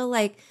I feel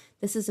like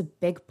this is a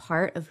big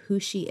part of who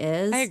she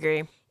is. I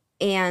agree.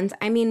 And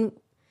I mean,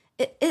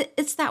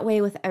 it's that way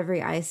with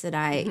every Aes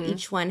Sedai.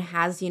 Each one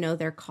has, you know,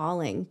 their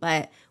calling.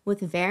 But with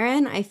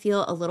Varen, I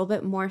feel a little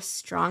bit more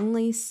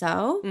strongly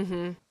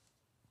so.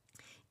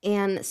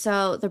 And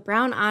so the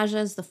Brown Aja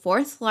is the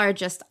fourth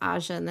largest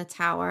Aja in the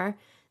tower.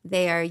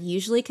 They are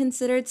usually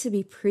considered to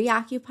be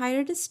preoccupied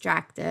or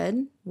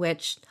distracted,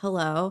 which,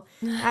 hello,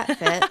 that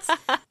fits.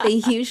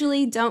 They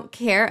usually don't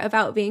care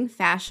about being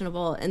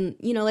fashionable and,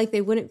 you know, like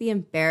they wouldn't be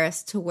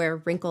embarrassed to wear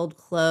wrinkled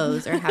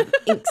clothes or have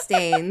ink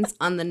stains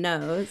on the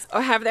nose.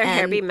 Or have their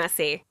hair be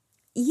messy.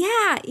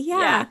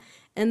 Yeah.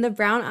 And the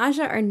Brown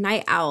Aja are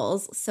night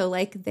owls. So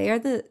like they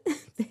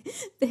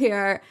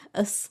are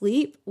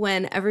asleep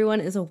when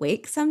everyone is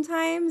awake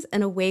sometimes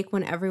and awake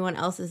when everyone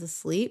else is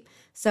asleep.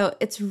 So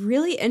it's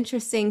really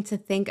interesting to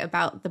think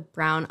about the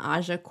Brown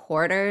Aja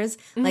quarters,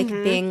 like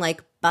being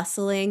like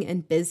bustling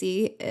and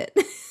busy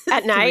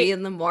at night 3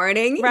 in the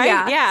morning. Right?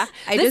 Yeah.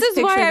 This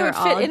is why I would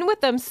fit in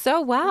with them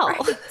so well.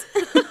 Right.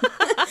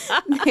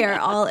 They're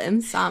all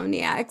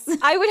insomniacs.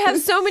 I would have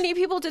so many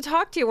people to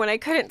talk to when I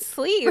couldn't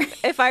sleep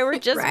if I were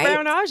just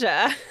Brown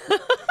Aja.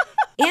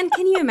 And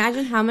can you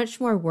imagine how much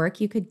more work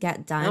you could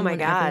get done when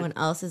God. everyone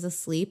else is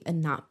asleep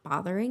and not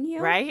bothering you?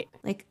 Right?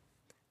 Like,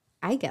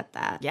 I get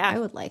that. Yeah. I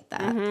would like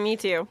that. Me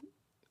too.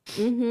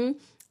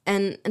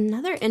 And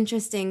another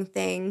interesting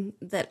thing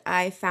that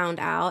I found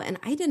out, and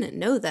I didn't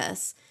know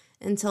this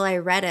until I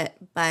read it,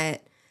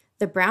 but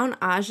the Brown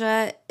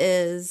Aja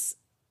is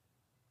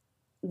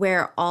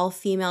where all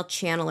female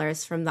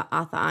channelers from the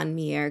Atha'an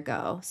Mier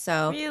go.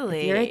 So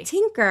if you're a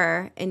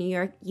tinker and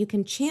you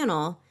can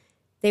channel,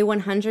 they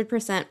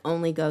 100%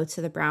 only go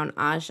to the Brown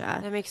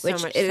Aja. That makes so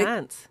much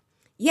sense.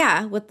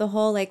 Yeah, with the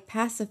whole like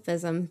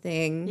pacifism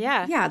thing.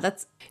 Yeah,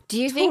 that's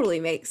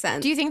totally makes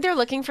sense. Do you think they're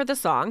looking for the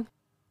song?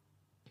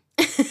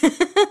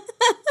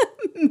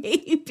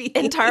 Maybe.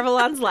 In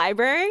Tar-Valon's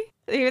library?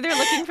 Maybe they're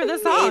looking for the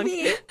song.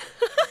 Maybe.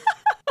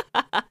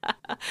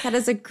 That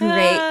is a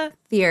great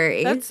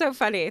theory. That's so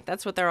funny.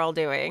 That's what they're all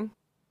doing.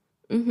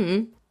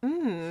 I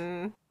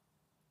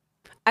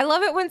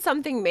love it when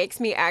something makes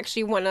me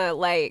actually want to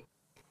like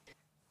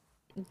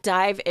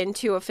dive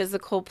into a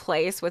physical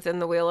place within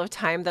the Wheel of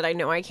Time that I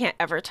know I can't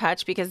ever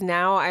touch, because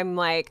now I'm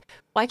like,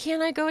 why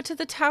can't I go to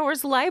the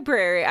Tower's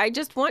library? I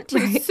just want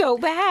to so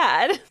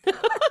bad.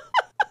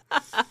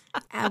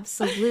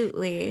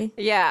 Absolutely.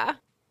 Yeah.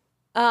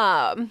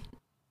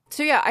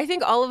 So yeah, I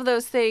think all of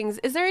those things.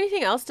 Is there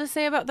anything else to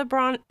say about the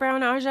Brown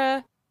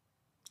Aja?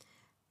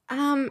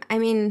 I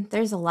mean,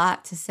 there's a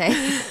lot to say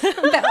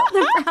about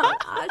the Brown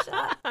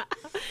Aja.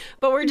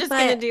 But we're just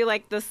gonna do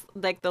like this,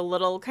 like the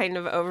little kind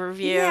of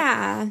overview,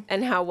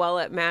 and how well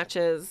it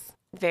matches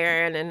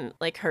Verin and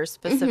like her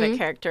specific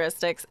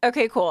characteristics.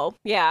 Okay, cool.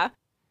 Yeah,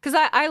 because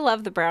I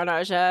love the Brown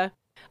Aja.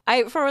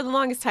 For the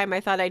longest time I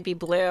thought I'd be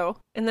blue,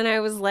 and then I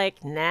was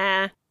like,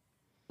 nah.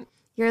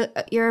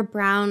 You're a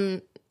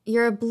brown.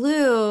 You're a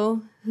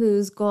blue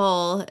whose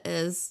goal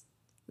is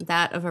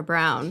that of a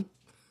brown.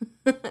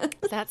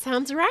 That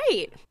sounds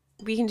right.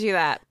 We can do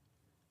that.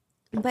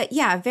 But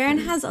yeah,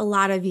 Verin has a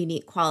lot of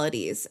unique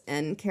qualities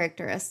and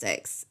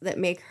characteristics that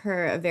make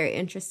her a very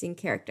interesting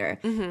character.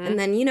 And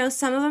then, you know,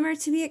 some of them are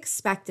to be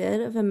expected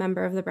of a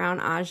member of the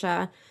Brown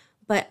Aja,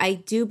 but I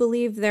do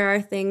believe there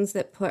are things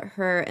that put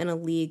her in a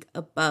league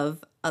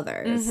above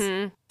others.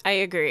 I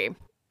agree.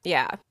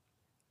 Yeah.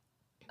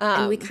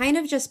 And we kind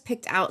of just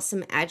picked out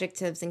some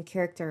adjectives and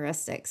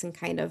characteristics and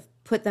kind of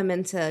put them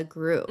into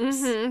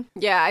groups.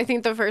 Yeah, I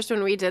think the first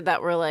one we did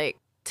that were like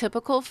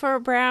typical for a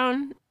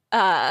brown,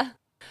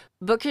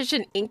 bookish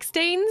and ink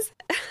stains.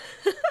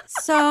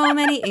 So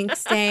many ink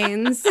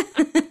stains.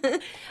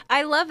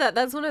 I love that.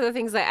 That's one of the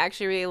things I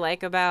actually really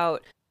like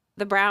about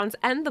the Browns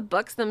and the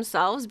books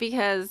themselves,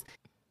 because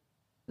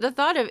the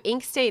thought of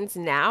ink stains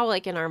now,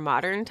 like in our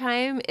modern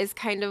time, is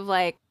kind of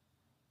like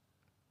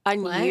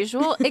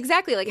unusual.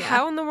 Exactly. Like,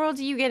 how in the world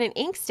do you get an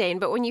ink stain?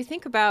 But when you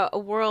think about a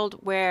world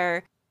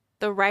where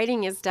the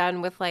writing is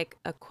done with like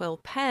a quill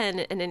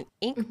pen and an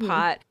ink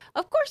pot,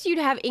 of course you'd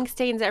have ink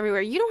stains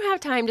everywhere. You don't have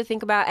time to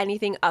think about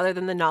anything other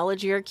than the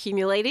knowledge you're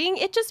accumulating.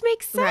 It just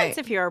makes sense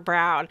if you're a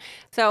brown.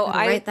 So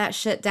I write that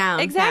shit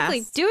down.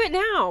 Exactly. Fast. Do it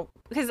now,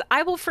 because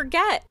I will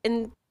forget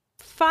in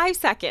 5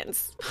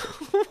 seconds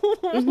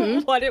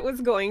what it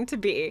was going to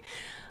be.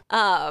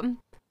 And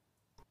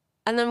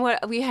then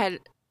what we had: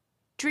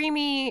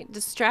 dreamy,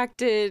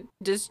 distracted,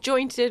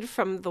 disjointed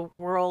from the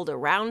world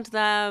around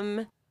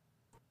them,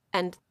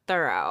 and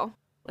thorough.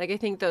 Like, I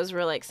think those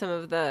were like some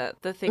of the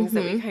things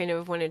that we kind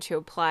of wanted to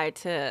apply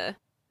to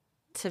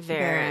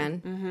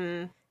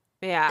Verin.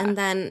 Yeah. And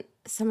then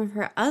some of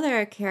her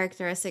other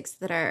characteristics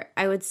that are,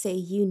 I would say,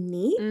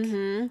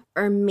 unique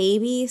or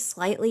maybe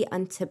slightly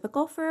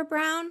untypical for a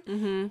brown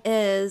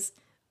is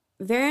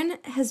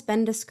Verin has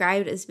been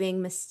described as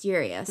being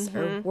mysterious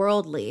or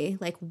worldly,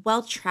 like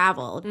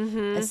well-traveled,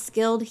 a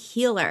skilled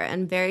healer,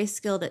 and very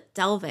skilled at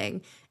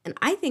delving. And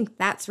I think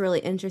that's really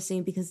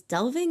interesting because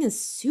delving is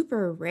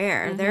super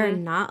rare. There are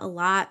not a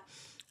lot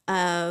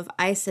of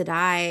Aes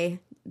Sedai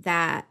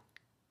that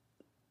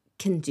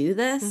can do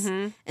this.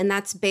 And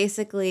that's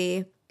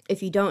basically,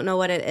 if you don't know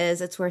what it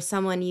is, it's where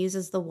someone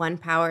uses the one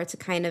power to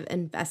kind of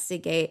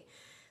investigate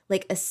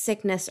like a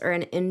sickness or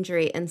an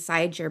injury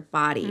inside your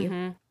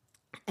body.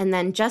 And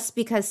then just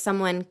because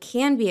someone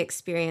can be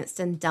experienced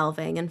in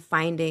delving and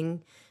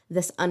finding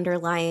this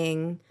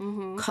underlying,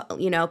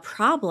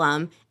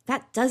 problem,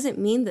 that doesn't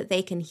mean that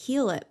they can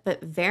heal it.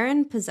 But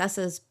Verin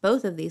possesses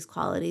both of these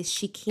qualities.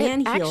 She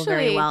can heal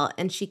very well,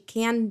 and she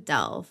can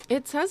delve.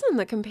 It says in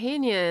the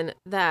companion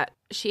that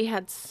she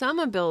had some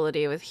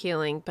ability with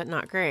healing, but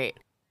not great.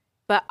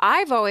 But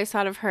I've always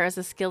thought of her as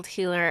a skilled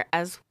healer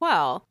as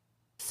well.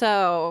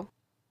 So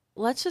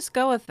let's just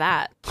go with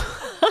that.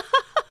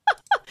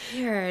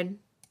 Weird.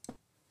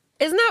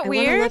 Isn't that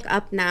weird? I want to look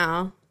up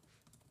now.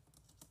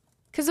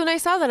 Because when I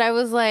saw that, I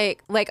was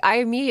like I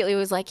immediately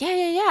was like,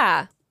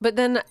 yeah. But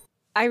then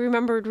I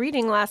remembered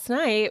reading last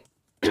night.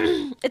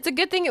 It's a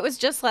good thing it was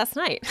just last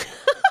night.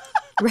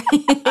 Right.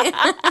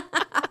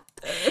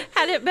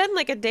 Had it been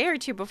like a day or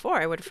two before,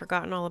 I would have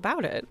forgotten all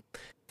about it.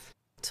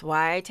 That's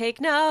why I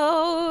take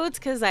notes,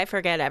 because I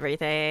forget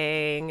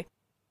everything.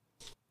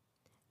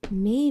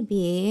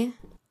 Maybe.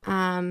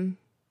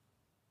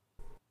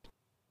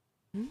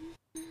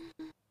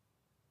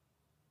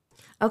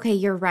 Okay,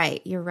 you're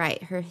right. You're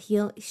right. Her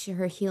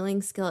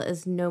healing skill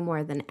is no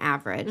more than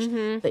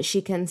average, but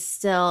she can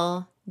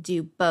still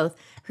do both.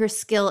 Her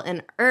skill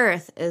in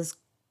earth is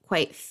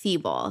quite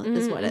feeble,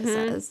 is what it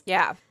says.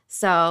 Yeah.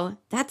 So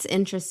that's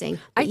interesting.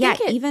 But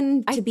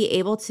even to be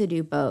able to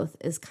do both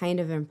is kind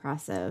of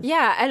impressive.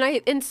 Yeah,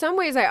 and in some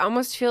ways, I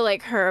almost feel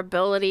like her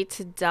ability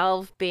to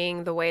delve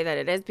being the way that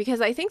it is, because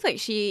I think like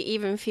she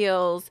even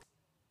feels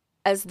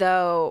as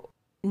though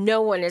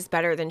no one is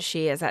better than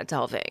she is at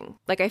delving.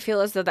 Like, I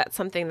feel as though that's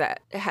something that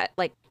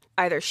like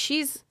either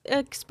she's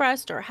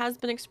expressed or has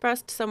been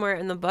expressed somewhere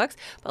in the books,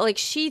 but like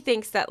she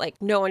thinks that like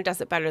no one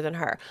does it better than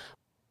her.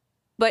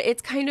 But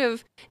it's kind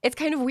of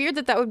weird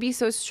that would be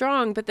so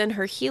strong, but then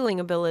her healing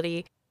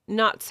ability,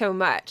 not so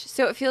much.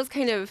 So it feels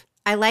kind of...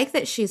 I like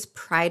that she's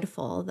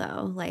prideful,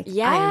 though. Like,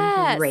 yes.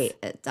 I'm great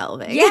at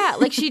delving. Yeah,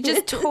 like she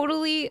just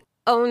totally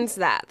owns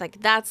that. Like,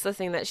 that's the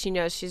thing that she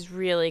knows she's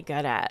really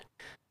good at.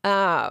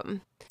 I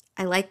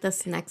like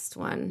this next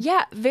one.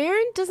 Yeah,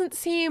 Varen doesn't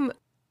seem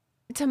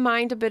to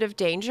mind a bit of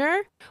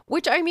danger,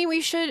 which, I mean,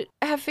 we should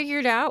have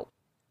figured out,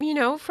 you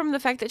know, from the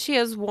fact that she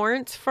has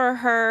warrants for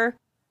her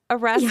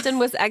arrest and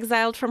was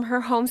exiled from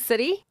her home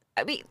city.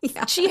 I mean,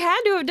 she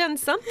had to have done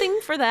something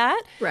for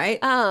that. Right.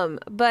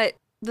 But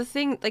the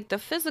thing, like the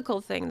physical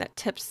thing that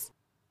tips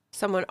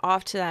someone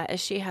off to that is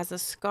she has a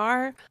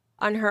scar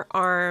on her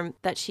arm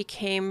that she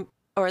claimed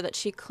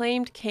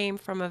came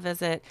from a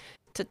visit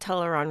to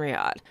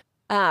Tel'aran'rhiod.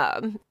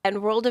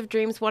 And World of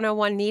Dreams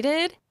 101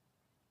 needed.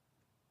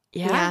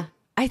 Yeah.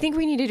 I think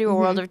we need to do a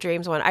World of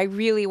Dreams one. I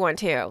really want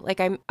to. Like,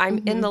 I'm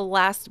in the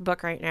last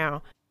book right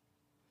now.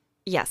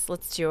 Yes,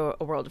 let's do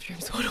a World of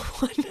Dreams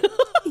 101.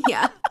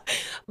 Yeah.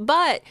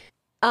 But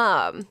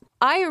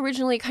I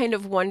originally kind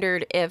of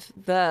wondered if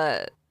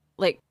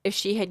if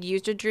she had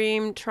used a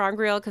dream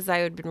Ter'angreal, because I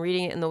had been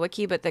reading it in the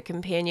wiki, but the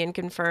companion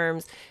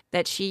confirms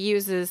that she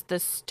uses the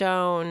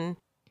stone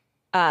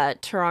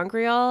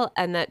Ter'angreal,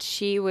 and that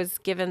she was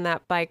given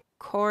that by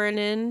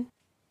Corran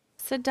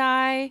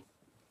Sedai.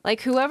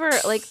 Like, whoever,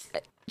 like,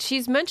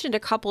 she's mentioned a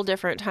couple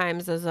different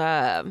times as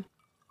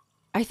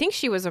I think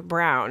she was a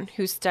Brown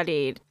who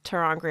studied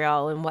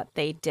Ter'angreal and what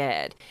they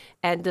did.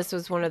 And this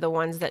was one of the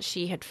ones that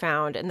she had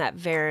found and that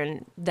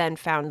Varen then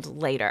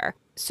found later.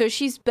 So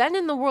she's been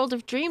in the World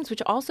of Dreams,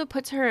 which also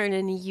puts her in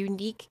a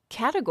unique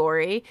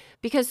category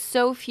because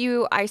so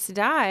few Aes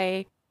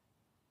Sedai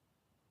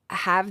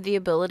have the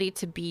ability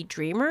to be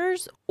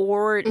dreamers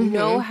or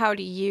know how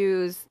to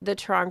use the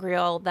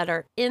Ter'angreal that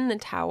are in the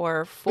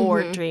tower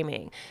for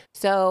dreaming.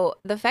 So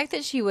the fact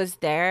that she was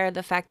there,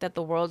 the fact that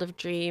the World of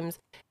Dreams,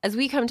 as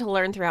we come to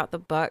learn throughout the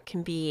book,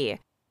 can be,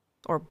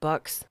 or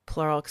books,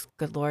 plural,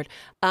 good Lord.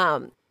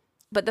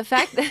 But the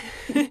fact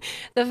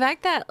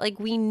that like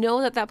we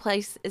know that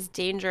place is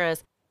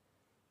dangerous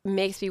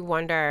makes me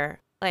wonder,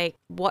 like,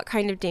 what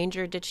kind of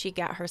danger did she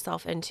get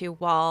herself into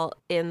while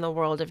in the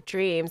World of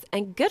Dreams?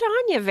 And good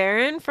on you,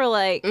 Varen, for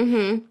like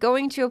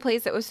going to a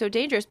place that was so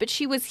dangerous. But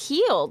she was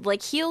healed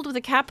with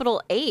a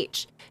capital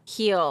H,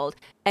 healed,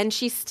 and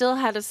she still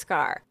had a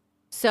scar.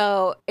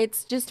 So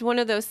it's just one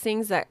of those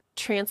things that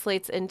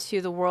translates into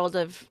the World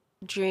of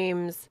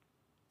Dreams,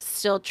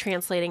 still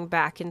translating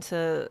back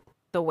into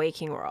the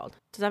waking world.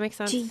 Does that make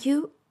sense?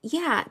 Do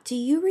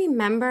you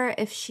remember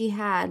if she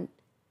had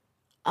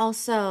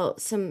also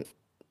some...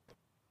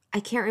 I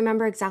can't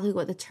remember exactly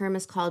what the term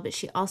is called, but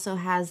she also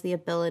has the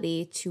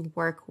ability to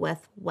work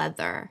with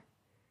weather.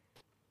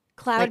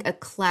 Cloud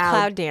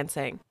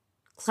dancing.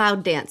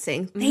 Cloud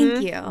dancing.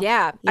 Thank you.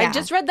 Yeah. I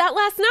just read that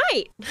last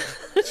night.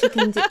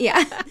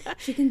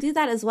 She can do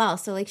that as well.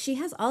 So like she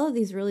has all of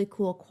these really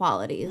cool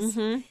qualities.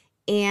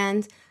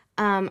 And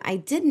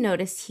I did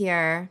notice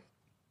here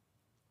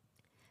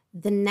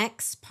the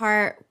next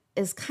part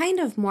is kind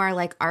of more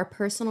like our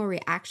personal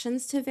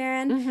reactions to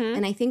Varen.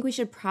 And I think we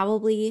should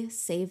probably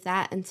save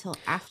that until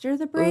after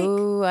the break.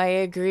 Ooh, I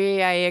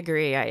agree.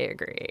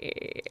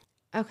 Okay.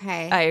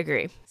 I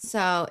agree.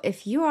 So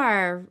if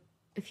you're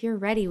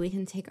ready, we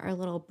can take our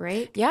little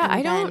break. Yeah,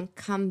 and then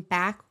come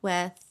back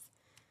with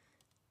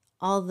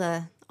all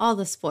the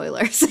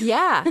spoilers.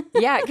 Yeah.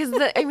 Because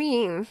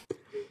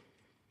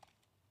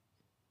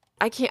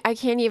I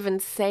can't even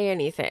say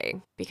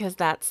anything because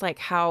that's like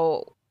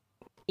how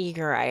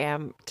eager I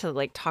am to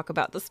like talk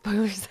about the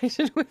spoiler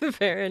section with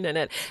Varen in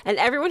it. And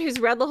everyone who's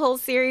read the whole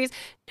series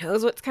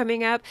knows what's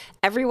coming up.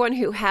 Everyone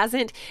who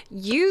hasn't,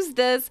 use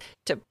this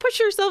to push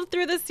yourself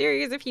through the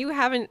series if you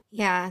haven't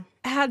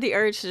had the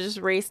urge to just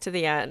race to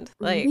the end.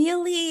 Like,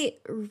 really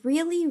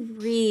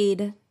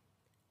read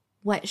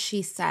what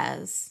she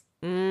says.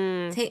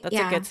 That's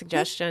a good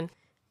suggestion.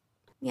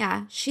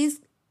 She's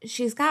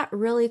got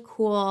really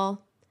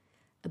cool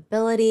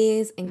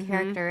abilities and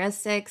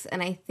characteristics,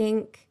 and I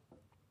think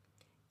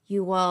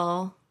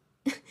you'll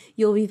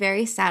be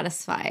very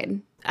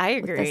satisfied. I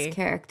agree. With this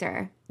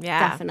character.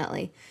 Yeah.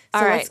 Definitely. So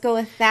let's go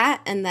with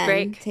that and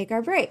then take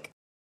our break.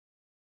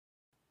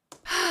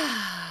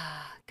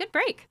 Good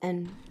break.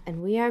 And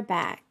we are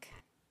back.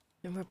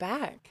 And we're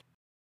back.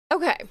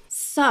 Okay.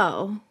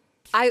 So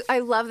I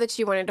love that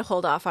you wanted to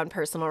hold off on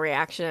personal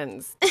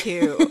reactions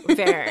to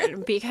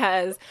Varen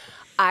because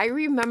I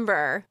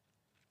remember,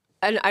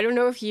 and I don't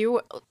know if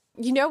you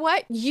know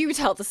what? You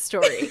tell the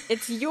story.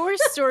 It's your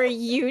story.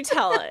 You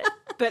tell it.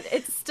 But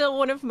it's still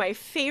one of my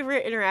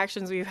favorite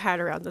interactions we've had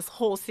around this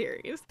whole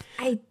series.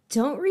 I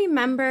don't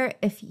remember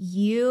if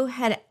you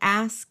had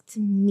asked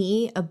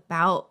me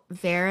about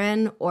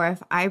Varen or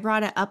if I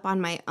brought it up on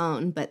my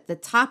own, but the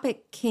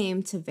topic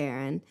came to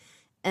Varen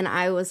and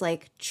I was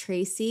like,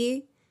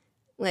 Tracy,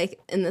 like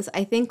in this,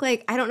 I think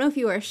like, I don't know if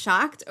you were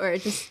shocked or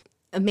just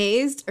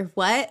amazed or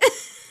what.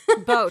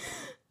 Both.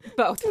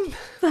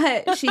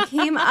 But she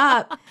came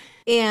up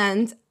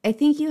and I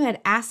think you had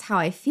asked how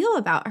I feel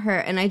about her.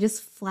 And I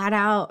just flat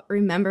out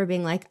remember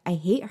being like, I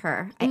hate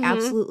her. I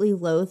absolutely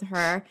loathe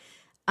her.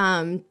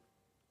 I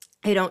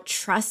don't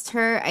trust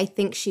her. I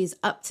think she's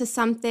up to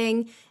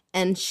something.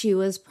 And she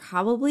was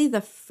probably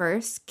the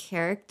first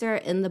character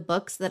in the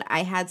books that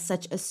I had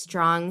such a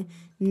strong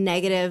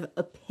negative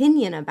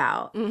opinion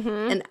about.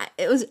 And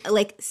it was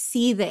like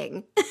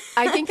seething.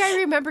 I think I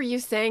remember you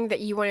saying that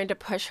you wanted to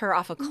push her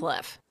off a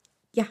cliff.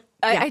 Yeah.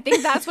 I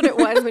think that's what it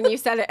was when you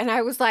said it. And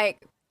I was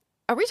like,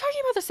 are we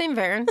talking about the same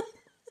Varen?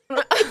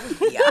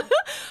 Yeah.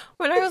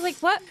 When I was like,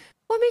 what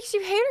makes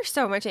you hate her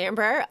so much,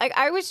 Amber? Like,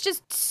 I was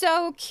just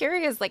so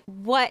curious, like,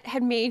 what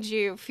had made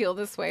you feel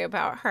this way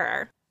about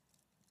her?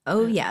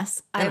 Oh,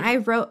 yes. And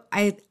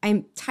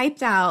I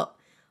typed out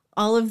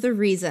all of the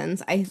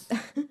reasons.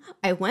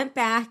 I went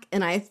back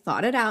and I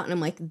thought it out and I'm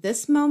like,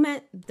 this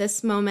moment,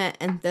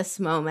 and this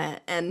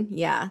moment. And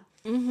yeah,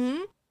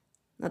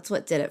 that's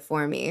what did it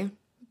for me.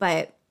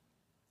 But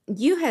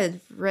you had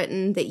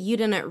written that you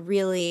didn't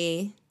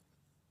really,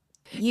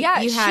 you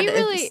had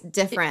it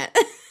different.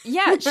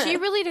 Yeah, she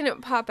really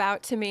didn't pop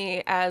out to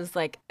me as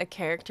like a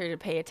character to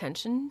pay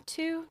attention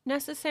to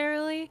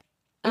necessarily.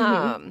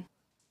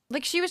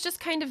 Like she was just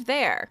kind of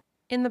there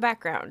in the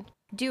background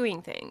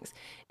doing things.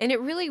 And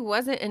it really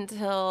wasn't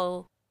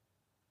until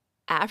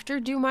after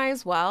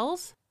Dumai's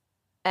Wells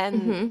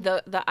and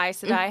the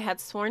Aes Sedai had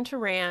sworn to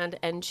Rand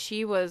and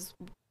she was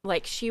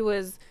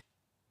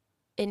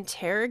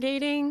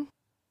interrogating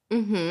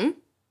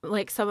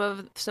like some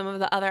of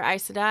the other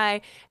Aes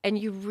Sedai, and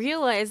you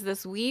realize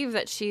this weave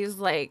that she's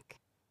like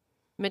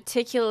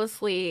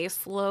meticulously,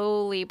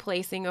 slowly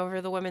placing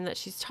over the women that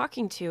she's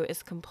talking to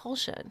is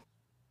compulsion.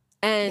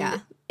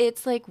 And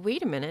it's like,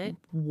 wait a minute.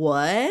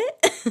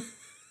 What?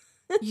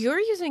 You're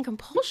using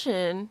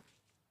compulsion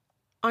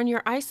on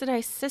your Aes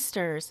Sedai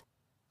sisters.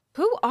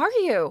 Who are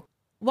you?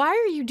 Why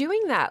are you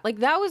doing that? Like,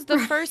 that was the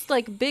first,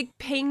 like, big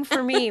ping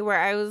for me where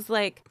I was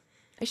like,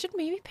 I should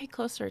maybe pay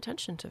closer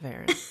attention to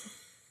Varen.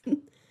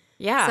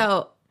 Yeah.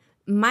 So,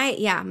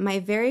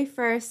 my very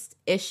first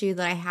issue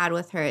that I had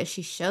with her is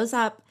she shows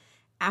up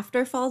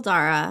after Fal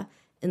Dara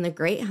in the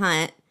Great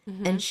Hunt,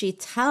 and she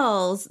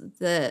tells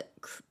the,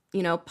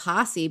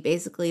 posse,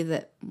 basically,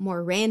 that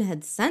Moiraine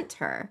had sent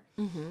her.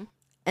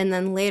 And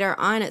then later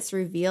on, it's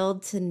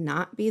revealed to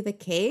not be the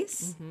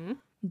case.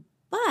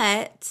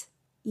 But,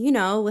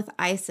 with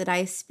Aes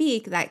Sedai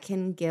speak, that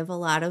can give a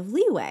lot of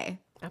leeway.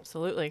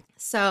 Absolutely.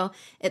 So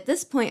at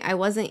this point, I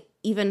wasn't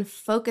even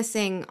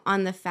focusing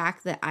on the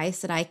fact that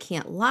Aes Sedai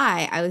can't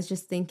lie. I was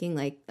just thinking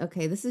like,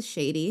 okay, this is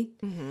shady.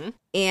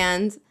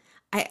 And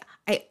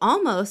I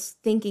almost,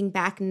 thinking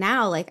back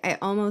now, like I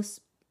almost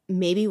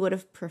maybe would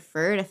have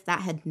preferred if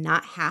that had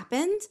not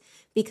happened,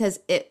 because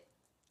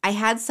I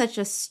had such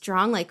a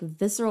strong, like,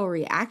 visceral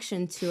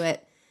reaction to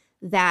it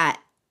that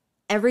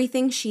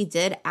everything she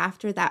did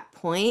after that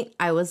point,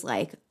 I was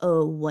like,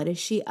 oh, what is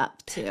she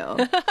up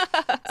to?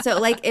 So,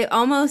 like, it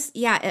almost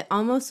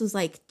was,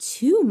 like,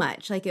 too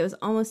much. Like, it was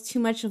almost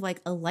too much of,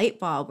 like, a light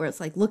bulb where it's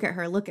like, look at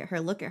her.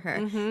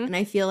 And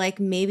I feel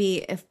like maybe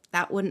if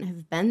that wouldn't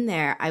have been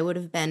there, I would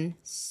have been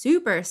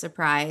super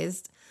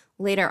surprised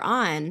later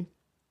on.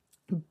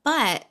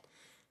 But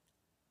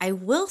I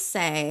will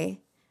say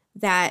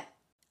that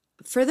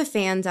for the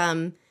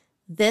fandom,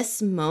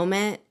 this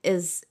moment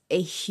is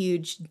a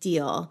huge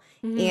deal.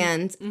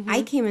 And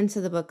I came into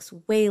the books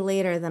way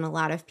later than a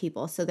lot of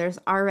people. So there's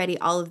already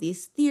all of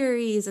these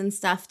theories and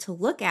stuff to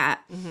look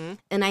at.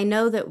 And I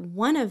know that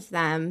one of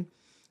them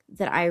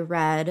that I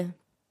read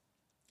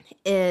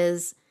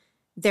is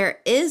there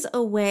is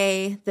a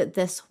way that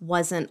this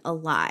wasn't a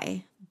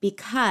lie,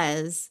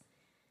 because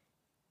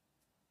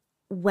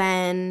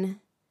when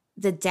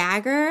the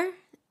dagger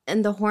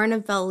and the Horn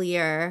of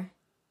Valir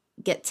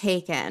get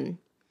taken,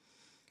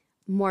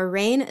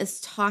 Moiraine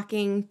is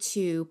talking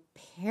to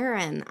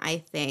Perrin, I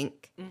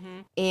think,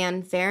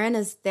 and Varen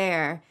is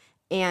there,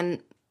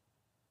 and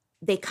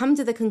they come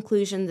to the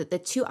conclusion that the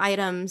two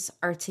items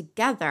are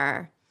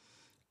together,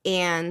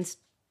 and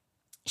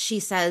she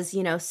says,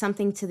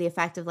 something to the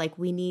effect of like,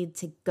 we need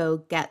to go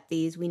get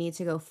these, we need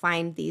to go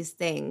find these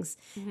things,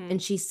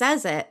 and she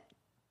says it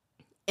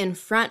in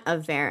front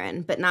of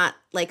Varen, but not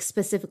like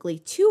specifically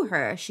to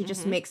her. She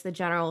just makes the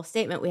general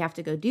statement, we have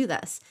to go do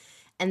this.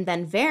 And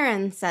then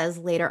Varen says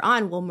later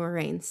on, well,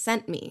 Moiraine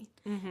sent me.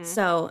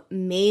 So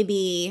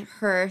maybe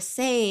her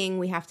saying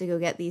we have to go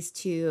get these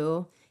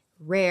two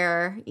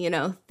rare,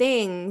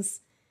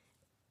 things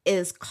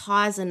is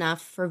cause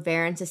enough for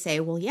Varen to say,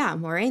 well, yeah,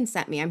 Moiraine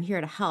sent me. I'm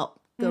here to help.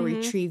 Go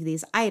retrieve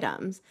these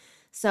items.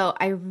 So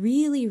I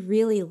really,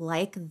 really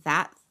like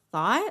that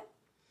thought.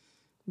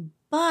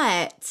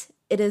 But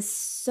it is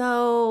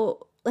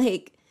so,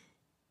 like,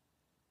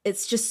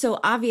 it's just so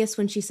obvious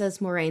when she says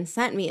Moiraine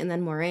sent me, and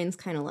then Moraine's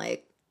kind of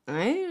like,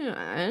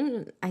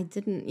 I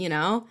didn't,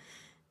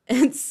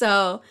 And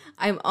so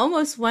I'm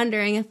almost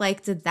wondering if,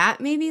 like, did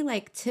that maybe,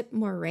 like, tip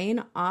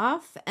Moiraine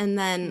off? And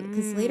then,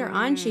 because later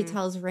on she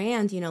tells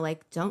Rand,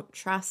 like, don't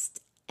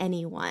trust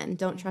anyone.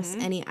 Don't trust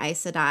any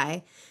Aes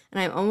Sedai. And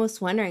I'm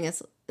almost wondering,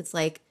 it's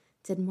like,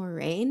 did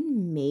Moiraine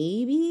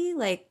maybe,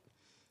 like...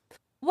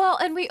 Well,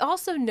 and we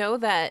also know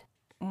that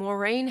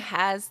Moiraine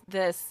has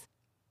this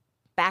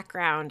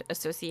background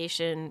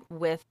association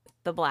with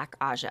the Black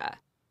Aja.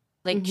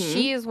 Like,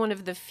 she is one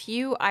of the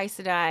few Aes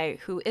Sedai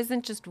who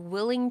isn't just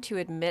willing to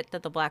admit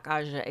that the Black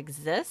Aja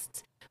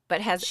exists,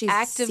 but has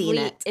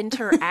actively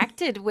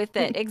interacted with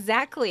it.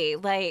 Exactly.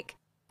 Like,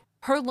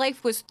 her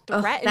life was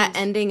threatened. That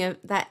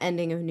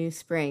ending of New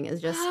Spring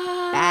is just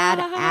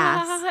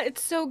badass.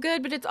 It's so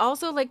good, but it's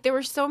also like there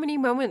were so many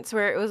moments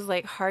where it was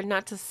like hard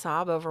not to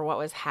sob over what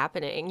was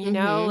happening, you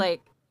know?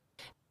 Like,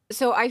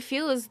 so I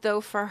feel as though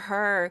for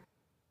her,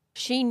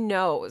 she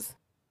knows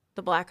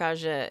the Black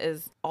Aja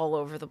is all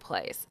over the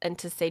place. And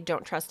to say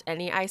don't trust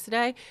any Aes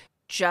Sedai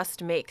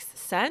just makes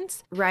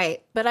sense.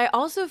 Right. But I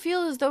also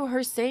feel as though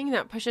her saying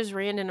that pushes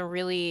Rand in a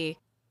really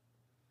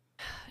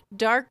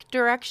dark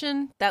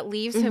direction that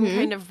leaves him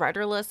kind of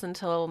rudderless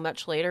until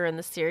much later in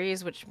the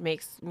series, which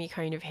makes me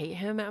kind of hate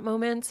him at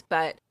moments.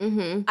 But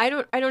I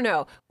don't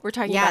know. We're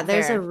talking about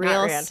there's Varen, a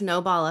real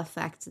snowball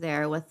effect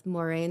there with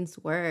Moraine's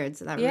words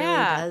that really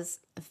does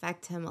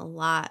affect him a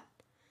lot.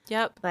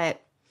 Yep.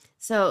 But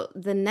so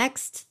the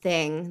next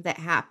thing that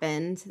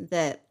happened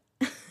that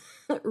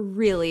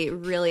really,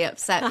 really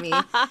upset me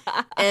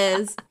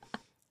is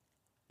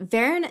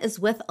Varen is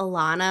with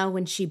Alana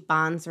when she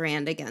bonds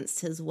Rand against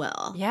his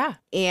will. Yeah.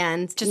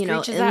 And, just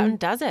reaches out and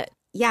does it.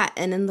 Yeah.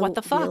 And in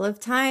the fuck? Wheel of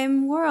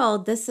Time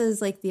world, this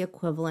is like the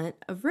equivalent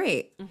of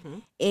rape.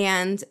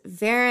 And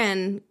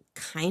Varen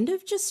kind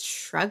of just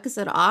shrugs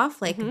it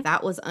off like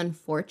that was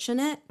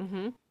unfortunate.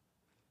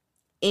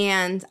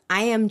 And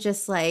I am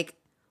just like,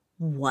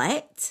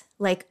 what?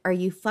 Like, are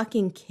you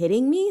fucking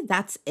kidding me?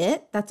 That's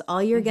it? That's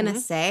all you're going to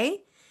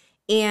say?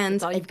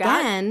 And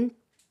again,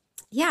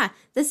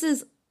 this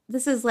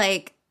is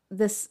like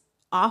this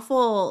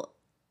awful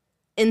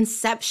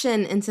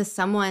inception into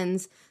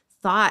someone's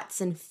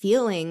thoughts and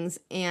feelings,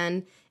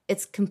 and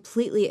it's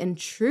completely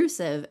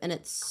intrusive and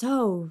it's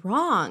so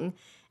wrong.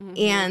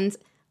 And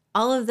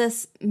all of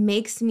this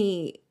makes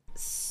me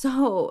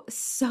so,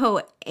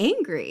 so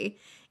angry.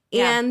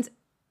 And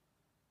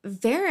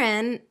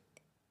Varen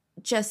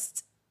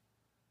just,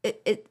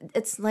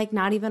 it's like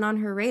not even on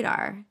her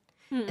radar.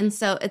 And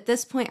so at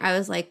this point, I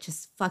was like,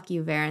 just fuck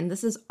you, Varen.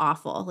 This is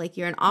awful. Like,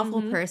 you're an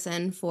awful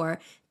person for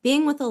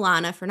being with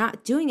Alana, for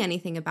not doing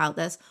anything about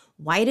this.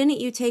 Why didn't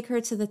you take her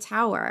to the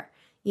tower?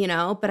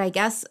 But I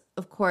guess,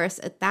 of course,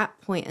 at that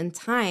point in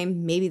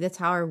time, maybe the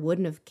tower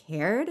wouldn't have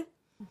cared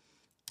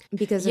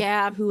because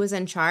of who was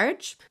in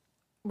charge.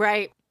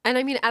 Right. And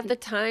I mean, at the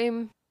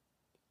time,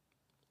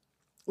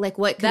 like,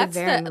 what could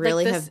Varen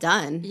really have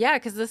done? Yeah,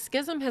 because the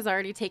schism has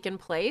already taken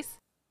place.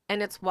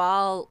 And it's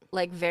while,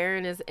 like,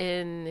 Varen is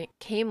in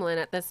Caemlyn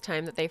at this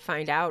time that they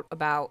find out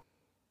about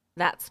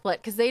that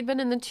split. Because they'd been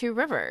in the Two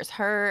Rivers.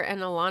 Her and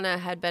Alana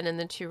had been in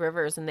the Two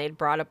Rivers, and they'd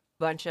brought a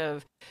bunch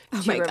of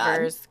Two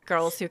Rivers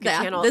girls who could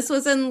channel. This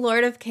was in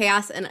Lord of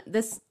Chaos, and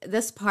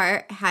this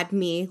part had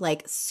me,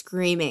 like,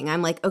 screaming.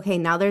 I'm like, okay,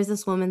 now there's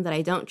this woman that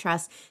I don't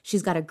trust.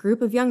 She's got a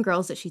group of young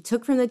girls that she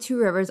took from the Two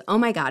Rivers. Oh,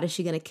 my God, is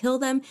she going to kill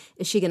them?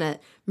 Is she going to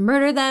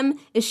murder them?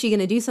 Is she going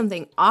to do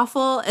something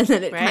awful? And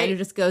then it kind of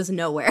just goes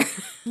nowhere.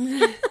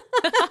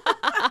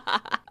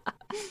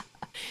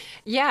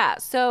 Yeah,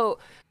 so,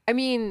 I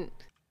mean,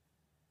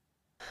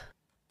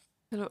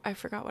 I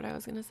forgot what I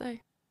was going to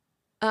say.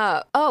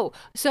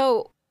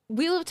 So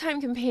Wheel of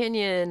Time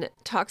Companion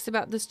talks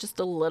about this just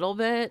a little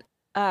bit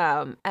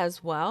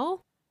as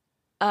well.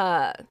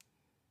 And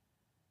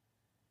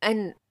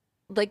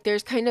like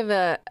there's kind of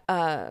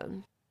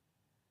an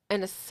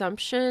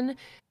assumption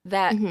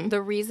that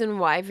the reason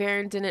why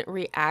Varen didn't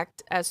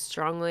react as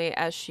strongly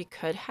as she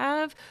could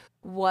have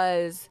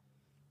was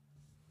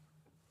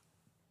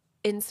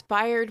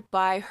inspired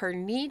by her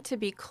need to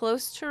be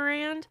close to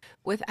Rand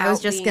without I was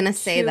just being gonna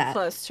say too that.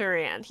 close to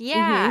Rand.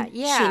 Yeah,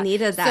 yeah. She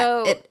needed that.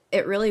 So,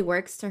 it really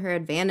works to her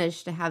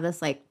advantage to have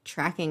this like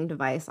tracking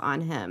device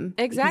on him.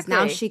 Exactly.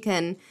 Because now she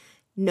can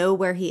know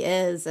where he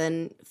is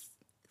and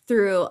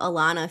through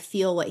Alana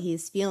feel what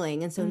he's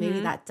feeling. And so maybe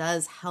that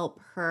does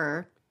help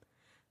her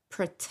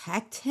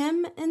protect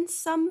him in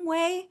some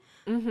way.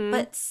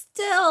 But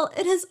still,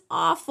 it is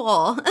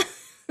awful.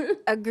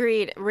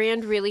 Agreed.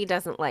 Rand really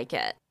doesn't like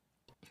it.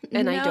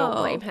 And I don't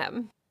blame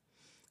him.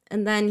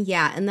 And then,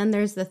 and then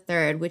there's the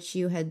third, which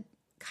you had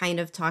kind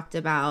of talked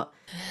about.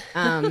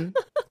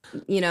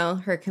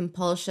 her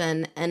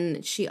compulsion.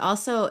 And she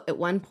also at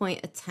one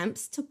point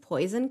attempts to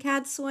poison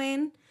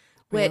Cadsuane.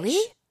 Really?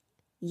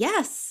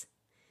 Yes.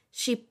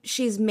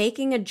 She's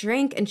making a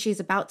drink and she's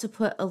about to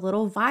put a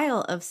little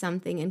vial of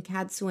something in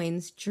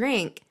Cadsuane's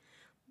drink,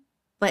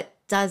 but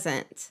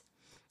doesn't.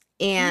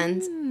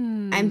 And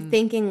I'm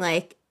thinking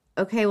like,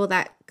 okay, well,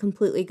 that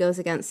completely goes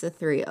against the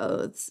 3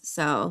 oaths.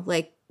 So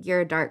like,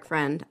 you're a dark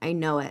friend. I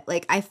know it.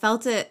 Like, I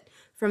felt it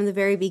from the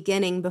very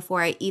beginning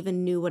before I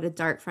even knew what a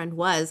dark friend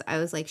was. I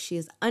was like, she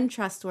is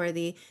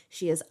untrustworthy.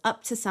 She is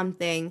up to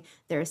something.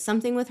 There is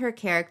something with her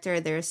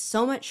character. There's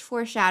so much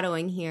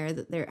foreshadowing here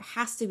that there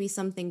has to be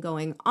something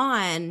going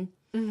on.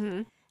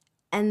 Mm-hmm.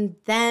 And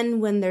then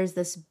when there's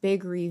this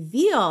big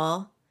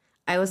reveal,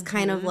 I was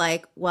kind of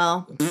like,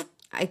 well,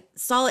 I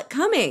saw it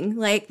coming.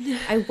 Like,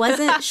 I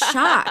wasn't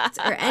shocked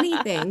or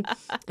anything.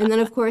 And then,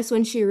 of course,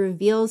 when she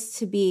reveals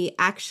to be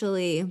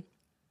actually,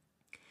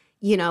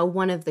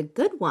 one of the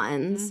good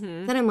ones,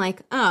 then I'm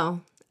like,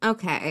 oh,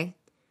 okay.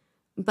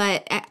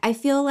 But I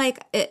feel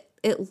like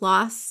it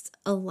lost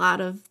a lot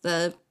of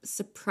the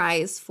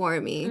surprise for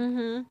me.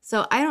 Mm-hmm.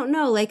 So I don't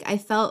know. Like, I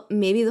felt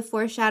maybe the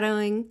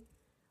foreshadowing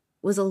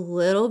was a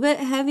little bit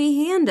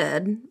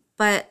heavy-handed,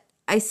 but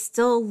I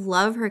still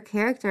love her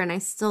character and I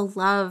still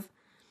love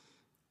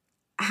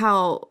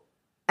how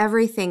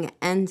everything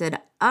ended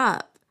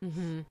up.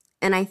 Mm-hmm.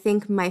 And I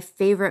think my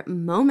favorite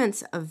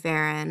moments of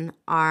Varen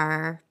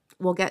are,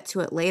 we'll get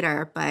to it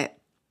later, but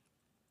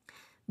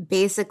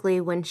basically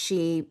when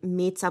she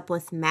meets up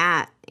with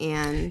Mat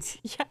and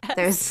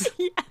there's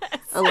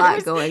a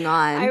lot going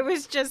on. I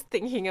was just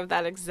thinking of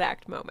that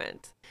exact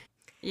moment.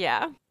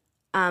 Yeah.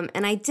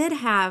 And I did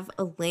have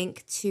a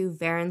link to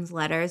Varen's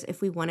letters. If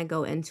we want to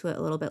go into it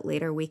a little bit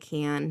later, we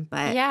can.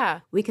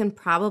 But we can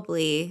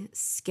probably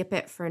skip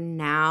it for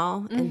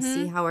now and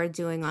see how we're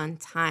doing on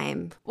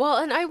time. Well,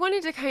 and I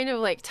wanted to kind of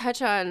like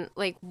touch on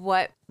like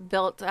what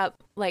built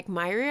up like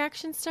my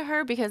reactions to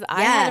her, because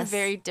I had a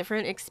very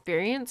different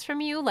experience from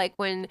you. Like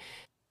when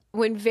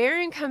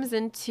Varen comes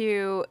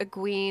into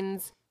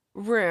Egwene's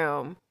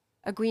room,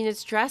 Egwene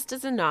is dressed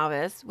as a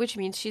novice, which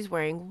means she's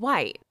wearing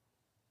white.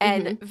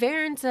 And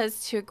Varen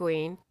says to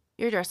Egwene,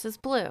 your dress is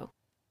blue.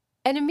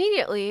 And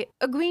immediately,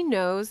 Egwene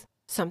knows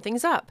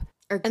something's up.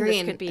 Or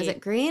green. Is it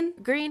green?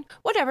 Green.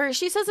 Whatever.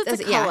 She says it's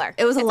a color.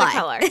 It was a lie.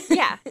 Color.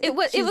 Yeah. It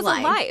was a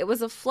lie. It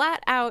was a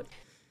flat out,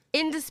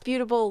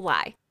 indisputable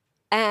lie.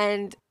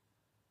 And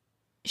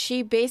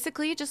she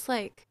basically just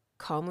like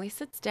calmly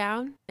sits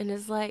down and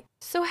is like,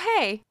 so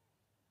hey.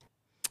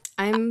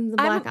 I'm the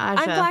Black Aja.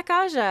 I'm Black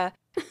Aja.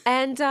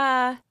 And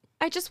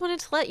I just wanted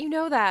to let you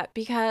know that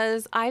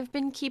because I've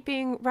been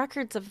keeping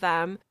records of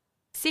them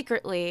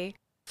secretly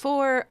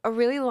for a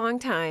really long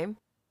time.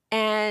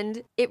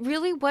 And it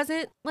really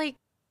wasn't like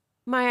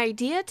my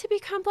idea to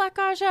become Black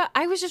Aja.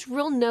 I was just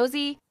real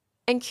nosy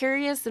and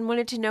curious and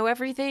wanted to know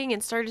everything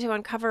and started to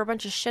uncover a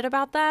bunch of shit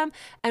about them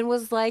and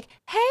was like,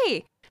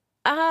 hey,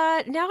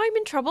 now I'm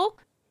in trouble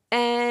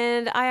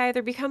and I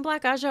either become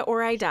Black Aja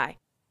or I die.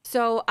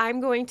 So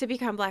I'm going to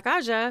become Black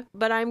Aja,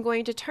 but I'm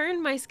going to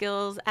turn my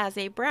skills as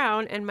a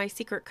brown and my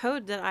secret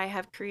code that I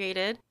have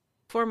created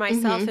for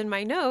myself in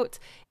my notes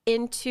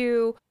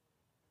into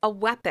a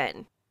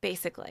weapon,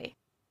 basically.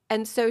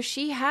 And so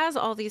she has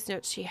all these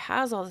notes. She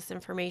has all this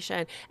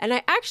information. And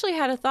I actually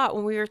had a thought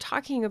when we were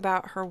talking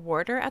about her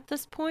warder at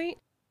this point.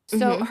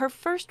 So her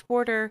first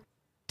warder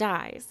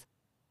dies.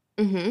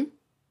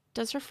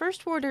 Does her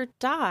first warder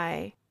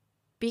die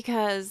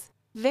because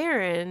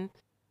Varen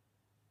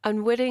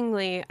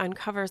unwittingly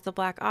uncovers the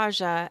Black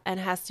Aja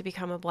and has to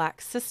become a Black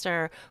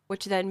Sister,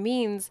 which then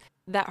means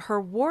that her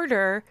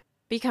warder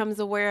becomes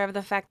aware of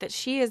the fact that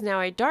she is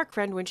now a dark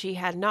friend when she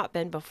had not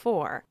been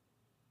before.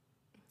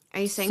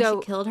 Are you saying she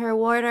killed her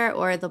warder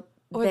or the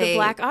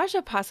Black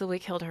Aja possibly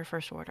killed her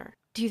first warder?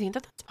 Do you think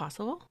that that's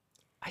possible?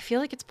 I feel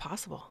like it's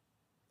possible.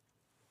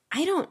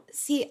 I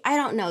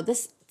don't know.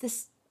 This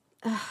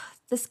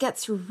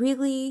gets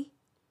really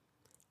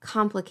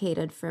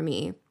complicated for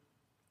me.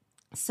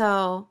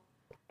 So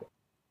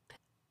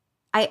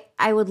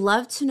I would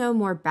love to know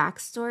more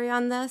backstory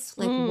on this,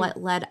 like what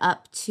led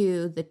up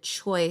to the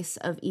choice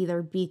of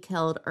either be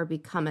killed or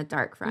become a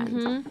dark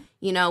friend.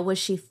 Was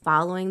she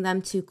following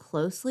them too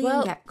closely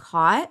and get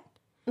caught?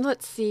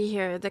 Let's see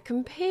here. The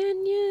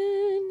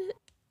companion.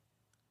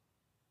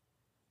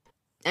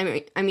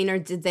 I mean, or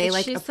did they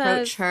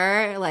approach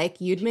her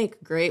like, you'd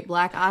make great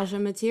Black Aja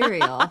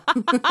material?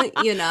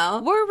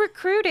 We're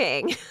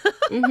recruiting.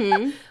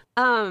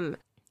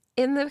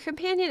 In the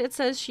companion, it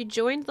says she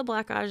joined the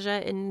Black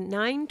Aja in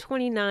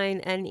 929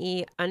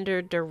 NE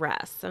under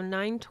duress. So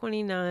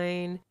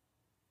 929,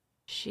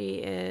 she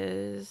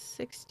is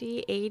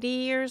 60, 80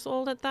 years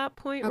old at that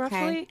point,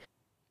 roughly.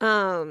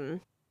 So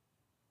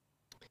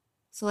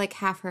like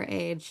half her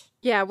age.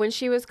 Yeah, when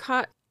she was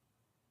caught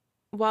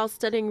while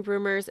studying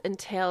rumors and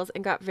tales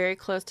and got very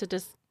close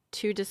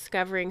to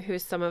discovering who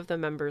some of the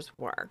members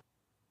were.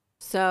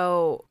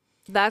 So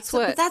that's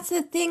But that's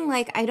the thing.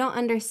 Like, I don't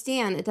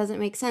understand. It doesn't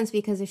make sense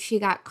because if she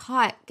got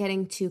caught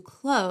getting too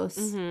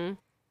close,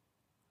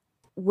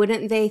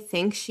 wouldn't they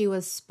think she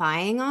was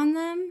spying on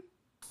them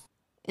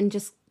and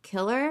just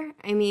kill her?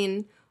 I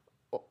mean,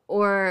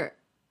 or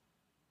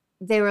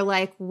they were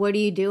like, what are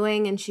you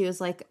doing? And she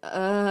was like,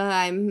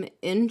 I'm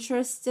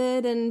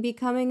interested in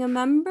becoming a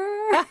member.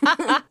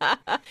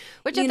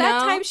 Which at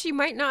that time she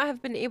might not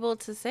have been able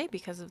to say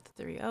because of the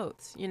 3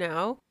 oaths, you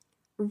know?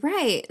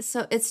 Right.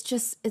 So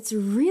it's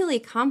really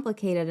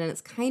complicated, and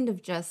it's kind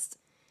of just,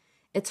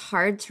 it's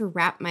hard to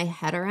wrap my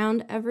head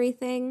around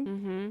everything.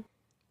 Mm-hmm.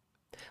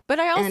 But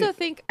I also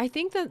think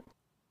that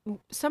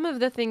some of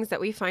the things that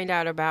we find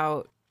out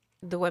about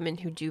the women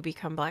who do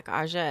become Black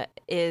Aja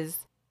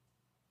is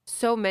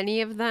so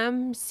many of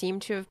them seem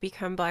to have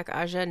become Black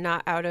Aja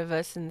not out of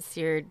a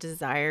sincere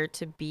desire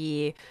to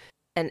be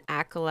an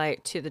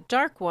acolyte to the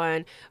Dark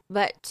One,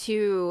 but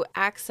to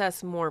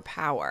access more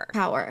power.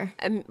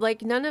 And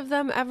like none of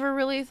them ever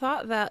really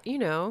thought that, you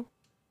know,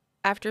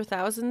 after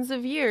thousands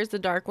of years, the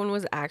Dark One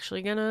was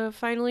actually going to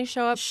finally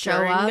show up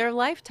during their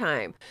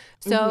lifetime.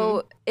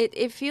 So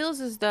it feels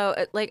as though,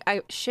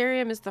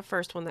 Sheriam is the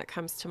first one that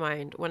comes to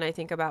mind when I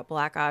think about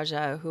Black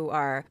Aja, who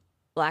are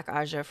Black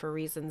Aja for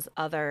reasons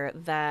other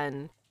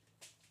than,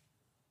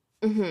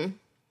 you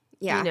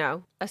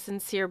know, a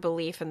sincere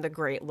belief in the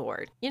Great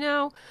Lord, you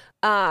know?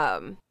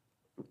 But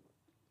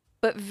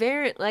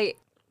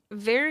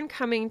Varen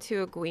coming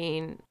to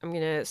Egwene, I'm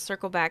going to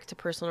circle back to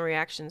personal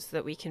reactions so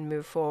that we can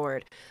move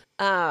forward.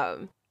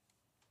 That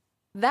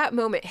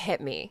moment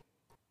hit me.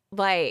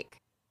 Like,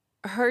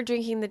 her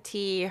drinking the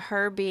tea,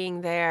 her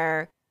being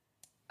there,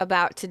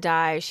 about to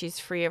die, she's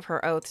free of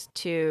her oaths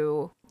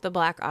to the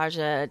Black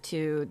Aja,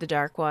 to the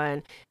Dark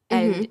One,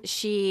 and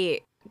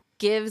she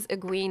gives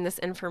Egwene this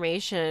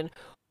information,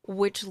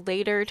 which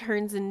later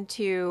turns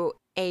into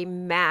a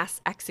mass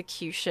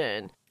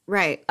execution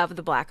of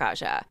the Black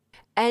Aja.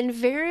 And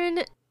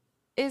Varen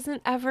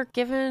isn't ever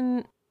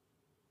given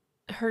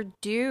her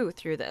due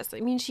through this.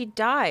 I mean, she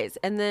dies,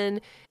 and then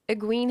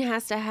Egwene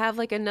has to have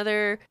like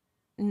another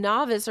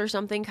novice or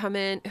something come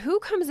in. Who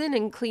comes in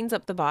and cleans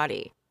up the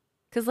body?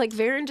 Because like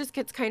Varen just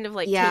gets kind of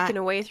like taken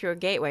away through a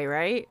gateway,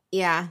 right?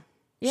 Yeah.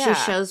 She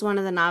shows one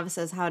of the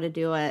novices how to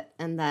do it,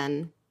 and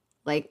then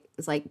like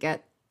it's like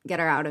get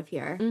her out of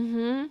here.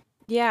 Mm-hmm.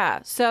 Yeah.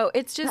 So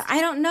it's just,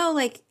 I don't know,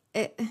 like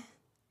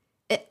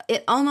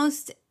it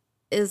almost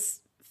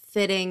is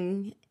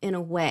fitting in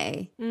a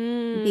way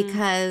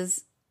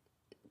because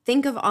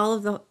think of all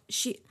of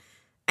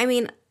I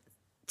mean,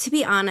 to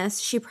be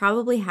honest, she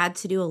probably had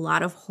to do a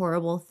lot of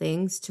horrible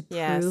things to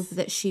prove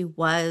that she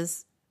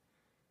was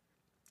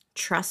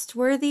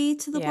trustworthy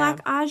to the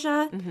Black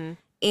Aja.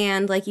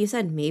 And like you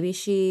said, maybe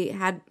she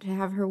had to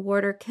have her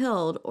warder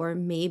killed, or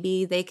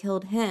maybe they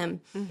killed him.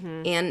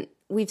 And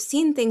we've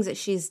seen things that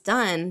she's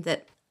done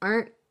that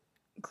aren't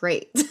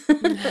great.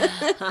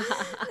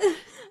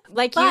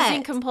 Like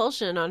using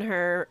compulsion on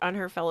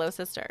her fellow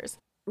sisters.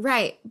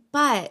 Right.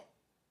 But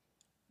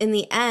in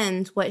the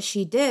end, what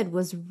she did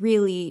was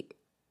really,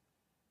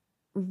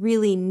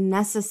 really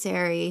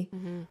necessary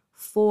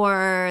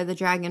for the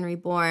Dragon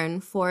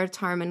Reborn, for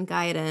Tarmon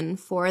Gaiden,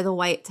 for the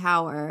White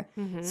Tower.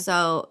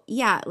 So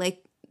yeah,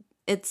 like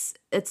it's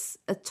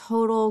a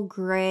total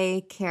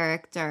gray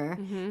character.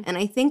 And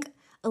I think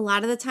a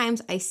lot of the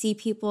times I see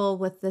people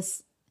with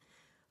this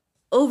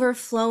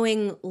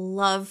overflowing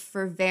love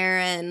for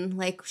Varen,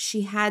 like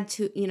she had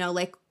to, you know,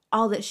 like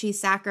all that she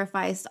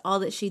sacrificed, all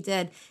that she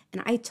did.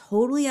 And I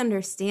totally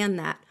understand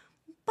that.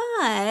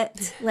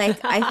 But like,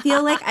 I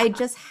feel like I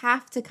just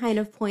have to kind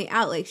of point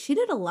out, like, she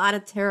did a lot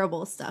of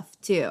terrible stuff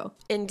too.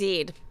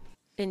 Indeed.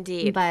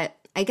 But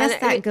I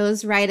guess that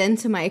goes right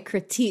into my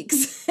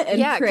critiques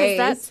and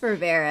praise for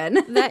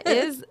Varen. That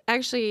is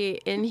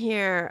actually in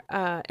here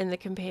in the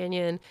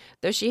companion.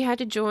 Though she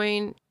had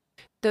joined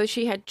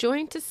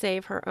to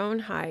save her own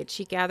hide,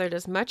 she gathered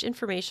as much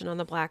information on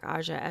the Black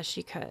Aja as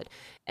she could.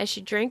 As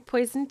she drank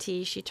poisoned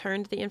tea, she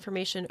turned the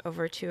information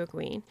over to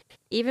Egwene.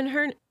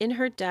 Even in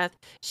her death,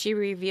 she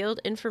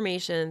revealed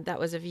information that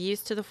was of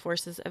use to the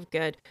forces of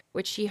good,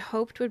 which she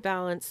hoped would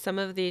balance some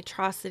of the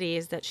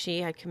atrocities that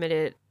she had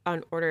committed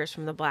on orders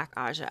from the Black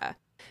Aja.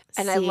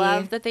 And I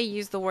love that they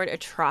use the word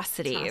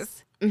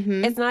atrocities.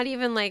 It's not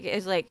even like,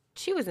 it's like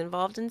she was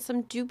involved in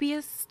some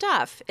dubious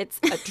stuff. It's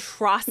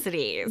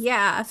atrocities.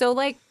 So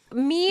like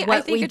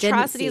I think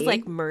atrocities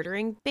like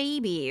murdering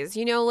babies,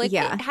 you know, like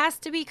it has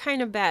to be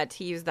kind of bad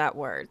to use that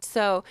word.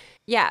 So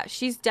yeah,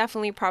 she's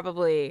definitely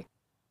probably,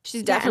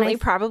 is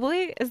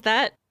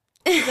that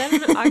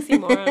an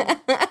oxymoron?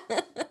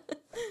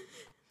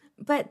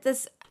 But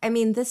this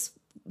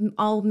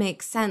all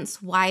makes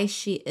sense why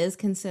she is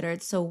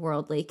considered so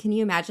worldly. Can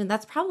you imagine?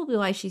 That's probably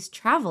why she's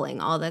traveling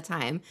all the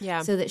time.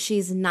 Yeah. So that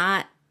she's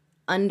not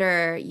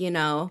under, you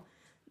know,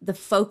 the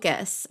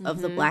focus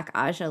of the Black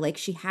Aja. Like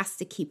she has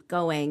to keep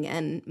going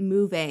and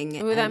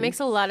moving. Ooh, that makes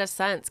a lot of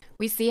sense.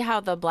 We see how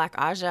the Black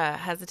Aja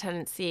has a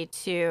tendency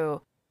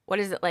to, what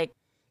is it, like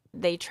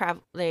they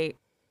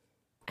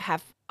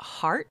have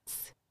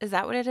hearts? Is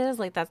that what it is?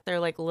 Like that's their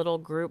like little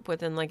group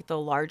within like the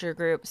larger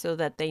group, so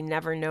that they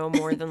never know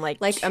more than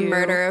like like two. A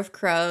murder of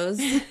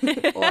crows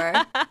or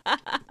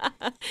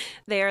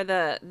They are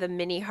the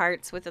mini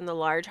hearts within the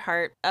large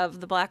heart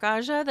of the Black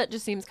Aja. That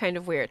just seems kind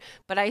of weird.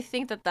 But I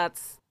think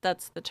that's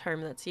the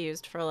term that's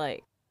used for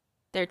like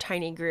their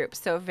tiny group.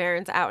 So if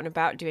Varen's out and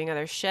about doing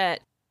other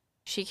shit,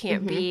 she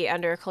can't be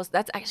under a close.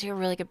 That's actually a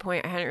really good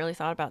point. I hadn't really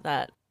thought about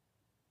that.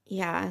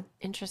 Yeah.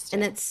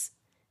 Interesting.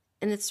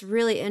 And it's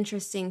really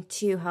interesting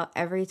too how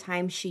every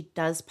time she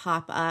does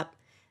pop up,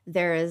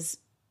 there is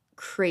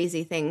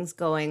crazy things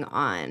going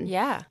on.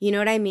 Yeah. You know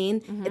what I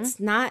mean?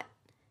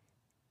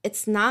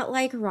 It's not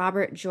like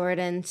Robert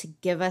Jordan to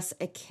give us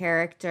a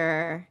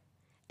character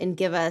and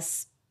give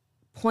us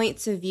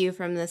points of view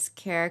from this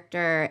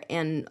character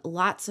and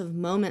lots of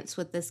moments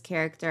with this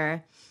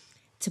character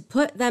to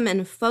put them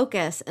in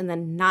focus and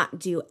then not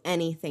do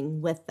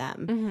anything with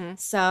them.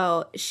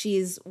 So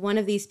she's one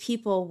of these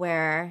people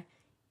where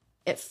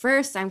at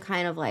first I'm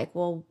kind of like,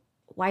 well,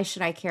 why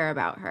should I care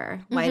about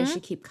her? Why does she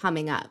keep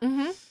coming up?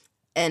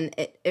 And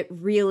it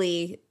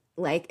really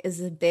like is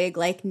a big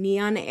like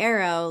neon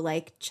arrow,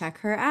 like check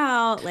her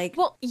out, like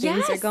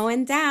things are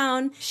going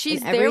down.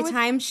 She's and every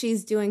time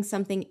she's doing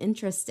something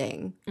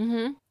interesting.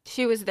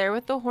 She was there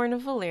with the Horn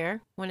of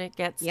Valir when it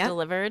gets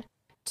delivered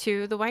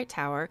to the White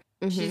Tower.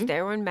 She's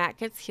there when Mat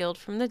gets healed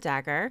from the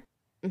dagger.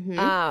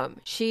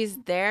 She's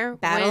there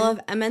Battle of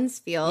Emond's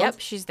Field. Yep,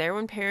 she's there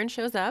when Perrin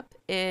shows up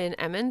in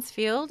Emond's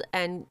Field,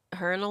 and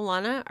her and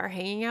Alanna are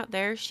hanging out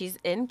there. She's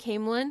in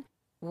Caemlyn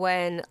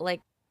when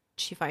like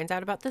she finds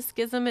out about the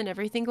schism and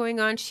everything going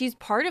on. She's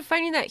part of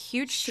finding that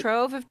huge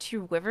trove of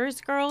two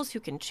Wivers girls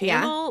who can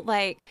channel.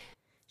 Like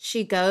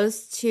she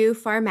goes to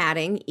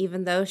Farmatting,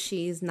 even though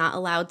she's not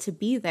allowed to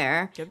be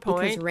there. Good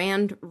point. Because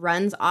Rand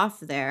runs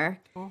off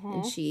there,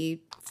 and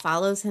she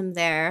follows him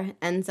there.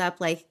 Ends up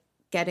like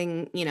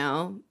getting, you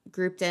know,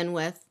 grouped in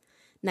with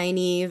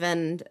Nynaeve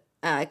and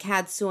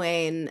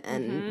Cadsuane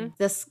and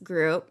this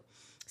group.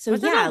 So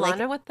Wasn't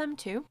Alanna with them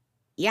too?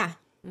 Yeah.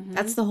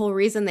 That's the whole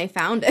reason they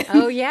found it.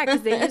 Oh yeah,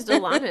 because they used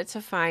Alanna to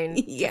find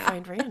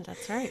Rand.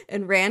 That's right.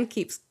 And Rand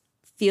keeps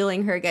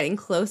feeling her getting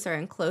closer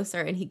and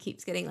closer, and he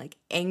keeps getting like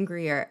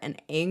angrier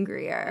and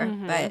angrier.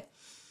 But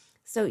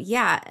so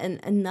yeah, and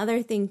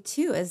another thing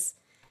too is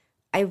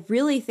I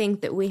really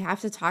think that we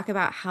have to talk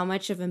about how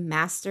much of a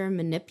master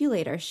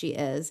manipulator she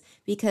is,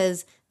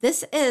 because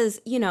this is,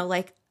 you know,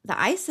 like the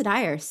Aes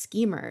Sedai are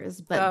schemers,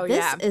 but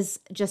this is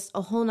just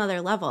a whole nother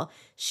level.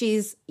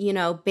 She's, you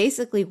know,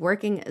 basically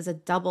working as a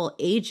double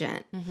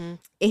agent.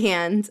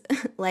 And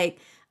like,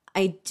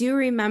 I do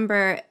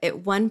remember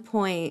at one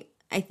point,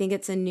 I think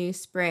it's in New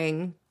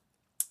Spring,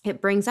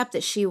 it brings up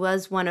that she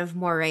was one of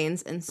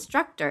Moraine's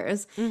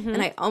instructors.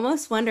 And I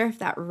almost wonder if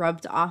that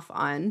rubbed off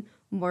on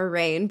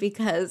Moiraine,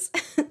 because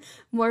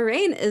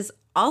Moiraine is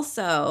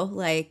also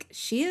like,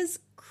 she is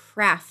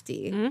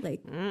crafty.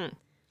 Like,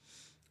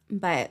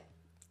 but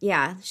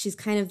yeah, she's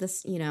kind of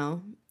this, you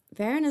know,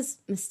 Varen is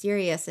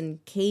mysterious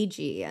and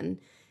cagey, and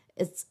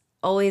it's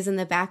always in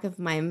the back of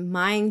my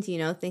mind, you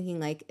know, thinking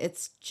like,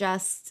 it's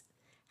just,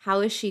 how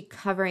is she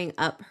covering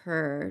up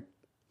her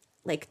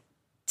like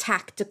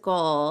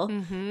tactical,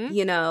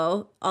 you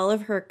know, all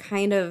of her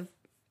kind of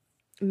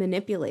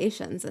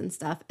manipulations and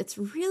stuff. It's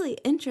really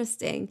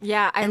interesting.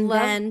 Yeah, I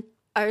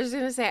was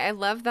going to say, I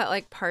love that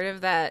like part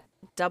of that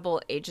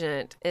double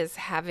agent is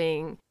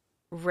having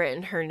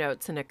written her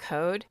notes in a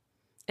code.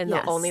 And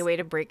the only way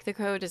to break the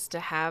code is to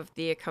have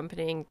the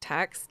accompanying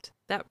text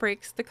that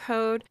breaks the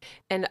code.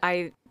 And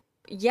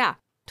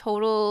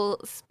total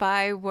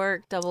spy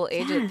work, double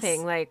agent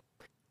thing. Like,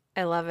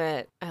 I love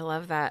it. I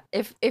love that.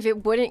 If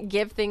it wouldn't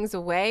give things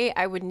away,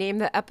 I would name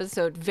the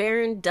episode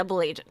Varen Double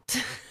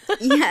Agent.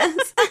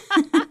 Yes.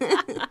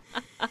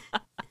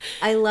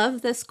 I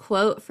love this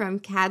quote from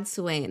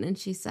Cadsuane, and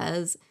she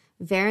says,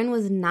 Varen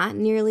was not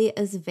nearly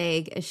as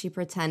vague as she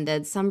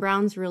pretended. Some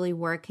Browns really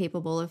were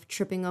capable of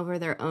tripping over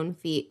their own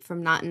feet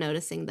from not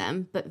noticing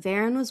them, but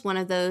Varen was one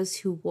of those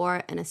who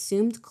wore an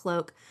assumed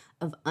cloak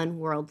of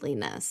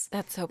unworldliness.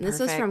 That's so perfect. And this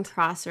was from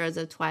Crossroads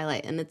of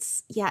Twilight, and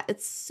it's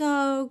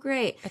so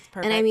great. It's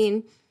perfect. And I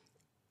mean,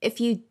 if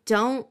you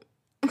don't,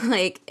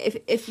 like,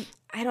 if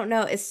I don't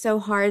know, it's so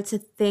hard to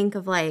think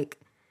of, like,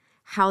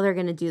 how they're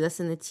going to do this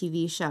in the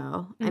TV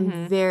show.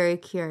 I'm very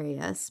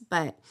curious,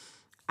 but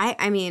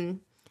I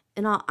mean,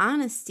 in all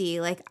honesty,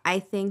 like, I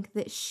think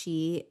that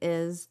she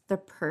is the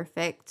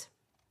perfect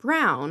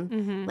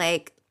Brown.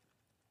 Like,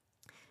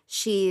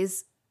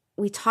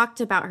 we talked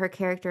about her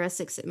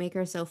characteristics that make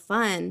her so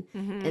fun,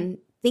 and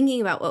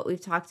thinking about what we've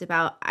talked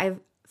about,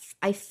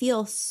 I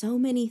feel so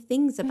many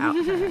things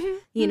about her,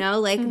 you know,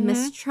 like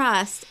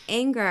mistrust,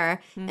 anger,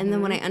 and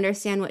then when I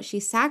understand what she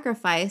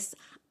sacrificed,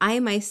 I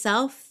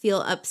myself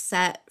feel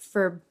upset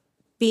for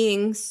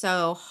being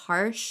so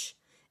harsh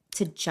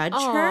to judge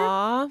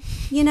her,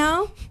 you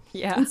know?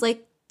 Yeah. It's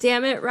like,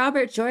 damn it,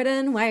 Robert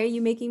Jordan, why are you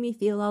making me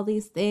feel all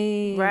these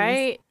things?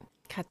 Right.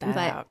 Cut that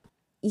out.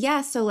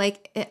 Yeah, so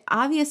like it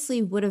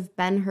obviously would have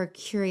been her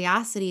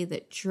curiosity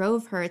that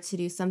drove her to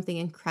do something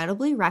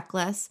incredibly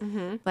reckless,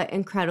 but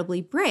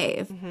incredibly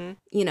brave.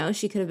 You know,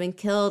 she could have been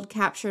killed,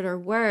 captured, or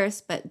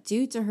worse, but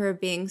due to her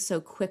being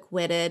so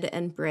quick-witted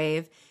and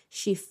brave,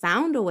 she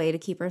found a way to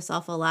keep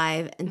herself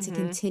alive and to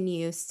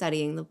continue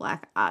studying the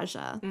Black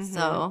Aja.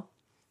 So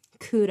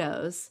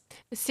kudos.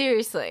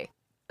 Seriously.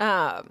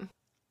 And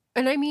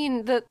I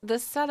mean, the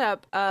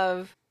setup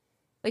of,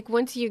 like,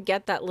 once you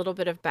get that little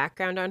bit of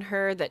background on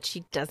her, that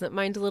she doesn't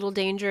mind a little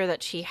danger,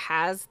 that she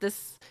has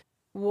this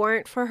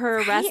warrant for her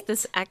arrest,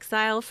 this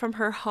exile from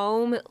her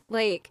home,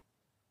 like,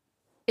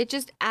 it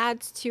just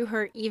adds to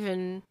her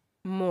even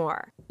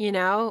more, you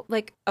know?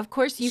 Like, of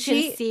course you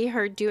can see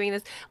her doing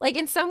this. Like,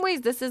 in some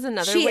ways, this is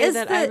another way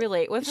that I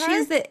relate with her.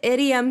 She's the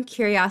idiom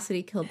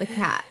curiosity killed the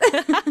cat.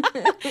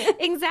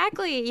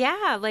 Exactly,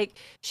 yeah. Like,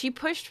 she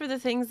pushed for the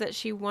things that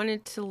she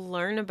wanted to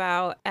learn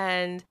about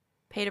and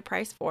paid a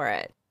price for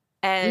it.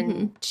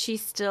 And she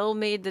still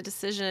made the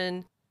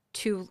decision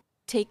to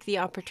take the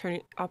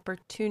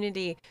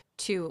opportunity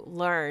to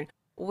learn,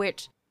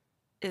 which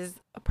is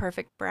a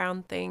perfect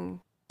Brown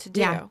thing to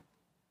do.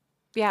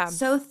 Yeah.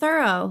 So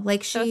thorough.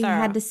 Like, she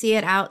had to see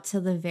it out to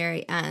the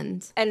very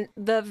end. And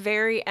the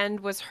very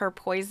end was her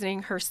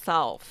poisoning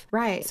herself.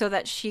 Right. So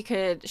that she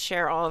could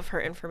share all of her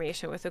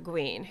information with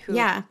Egwene. Who,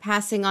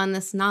 passing on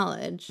this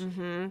knowledge.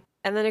 And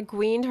then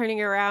Egwene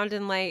turning around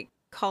and, like,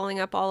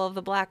 calling up all of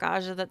the Black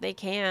Aja that they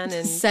can.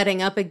 And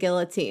setting up a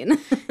guillotine.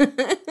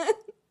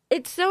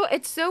 It's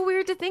so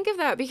weird to think of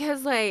that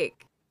because,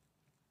 like,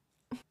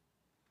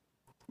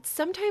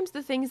 sometimes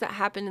the things that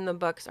happen in the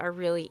books are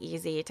really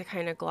easy to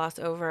kind of gloss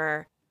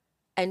over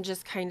and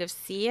just kind of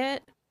see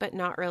it, but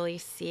not really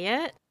see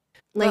it.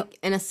 Like,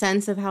 in a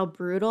sense of how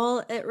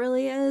brutal it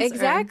really is?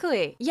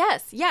 Exactly.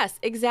 Yes,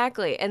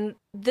 exactly. And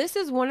this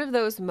is one of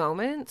those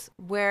moments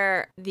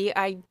where the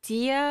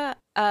idea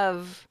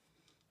of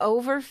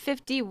over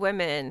 50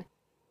 women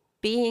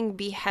being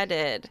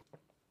beheaded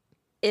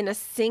in a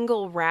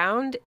single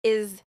round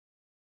is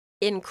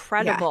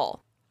incredible.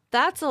 Yeah.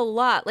 That's a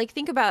lot. Like,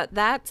 think about it.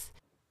 That's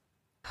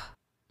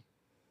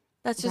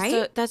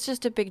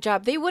just a big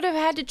job. They would have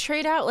had to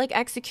trade out, like,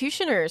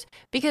 executioners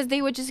because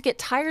they would just get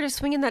tired of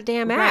swinging that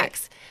damn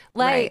axe.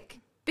 Like,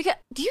 because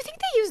do you think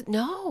they use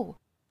no?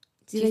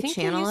 Do you think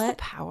channel they use it?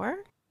 The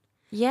power?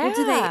 Yeah.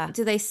 Well,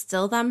 do they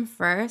still them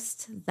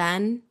first,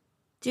 then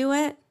do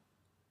it?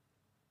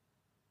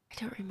 I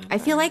don't remember. I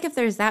feel like if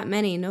there's that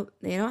many,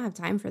 they don't have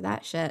time for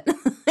that shit.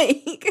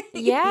 Like,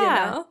 yeah,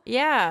 you know?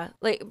 Yeah.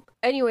 Like,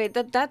 anyway,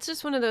 that's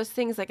just one of those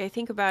things. Like, I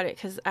think about it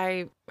because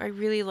I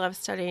really love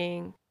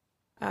studying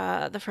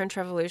the French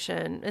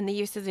Revolution, and the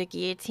use of the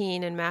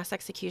guillotine and mass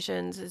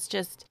executions is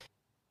just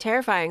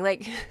terrifying.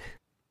 Like,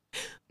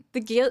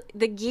 the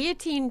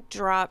guillotine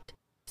dropped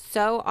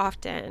so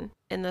often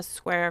in the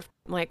square,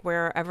 like,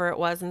 wherever it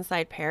was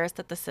inside Paris,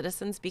 that the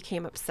citizens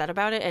became upset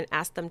about it and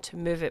asked them to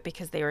move it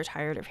because they were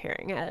tired of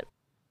hearing it.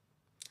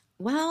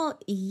 Well,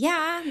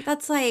 yeah,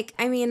 that's like,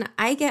 I mean,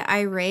 I get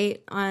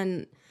irate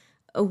on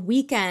a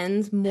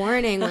weekend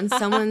morning when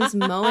someone's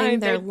mowing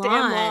their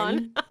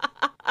lawn.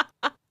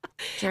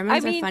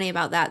 Germans are funny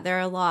about that. There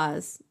are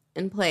laws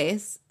in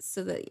place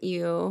so that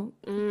you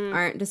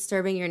aren't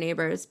disturbing your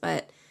neighbors,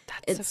 but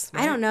it's so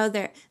I don't know,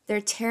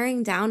 they're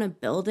tearing down a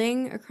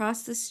building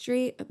across the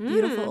street, a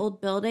beautiful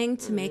old building,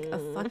 to make a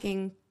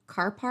fucking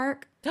car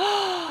park.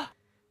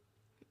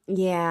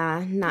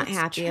 Yeah, not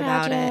happy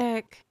about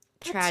it.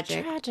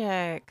 Tragic.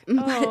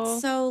 But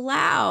it's so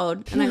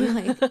loud. And I'm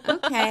like,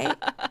 okay.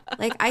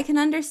 Like, I can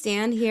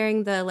understand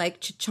hearing the,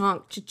 like,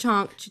 cha-chonk,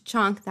 cha-chonk,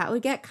 cha-chonk. That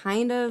would get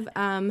kind of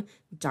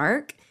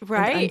dark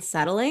and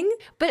unsettling.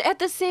 But at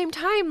the same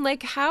time,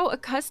 like, how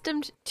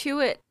accustomed to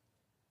it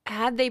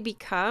had they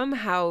become?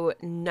 How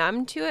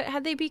numb to it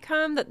had they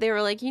become? That they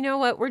were like, you know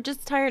what? We're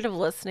just tired of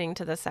listening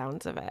to the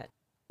sounds of it.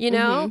 You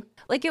know?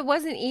 Like, it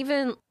wasn't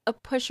even a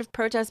push of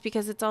protest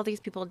because it's all these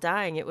people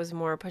dying. It was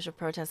more a push of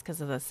protest because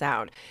of the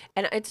sound.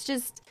 And it's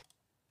just,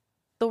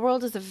 the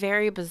world is a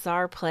very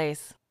bizarre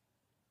place.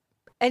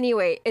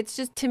 Anyway, it's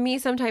just, to me,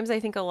 sometimes I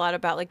think a lot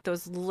about, like,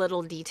 those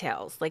little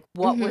details. Like,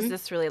 what was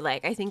this really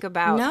like? I think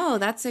about... No,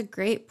 that's a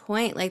great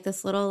point. Like,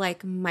 this little,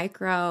 like,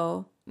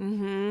 micro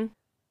moment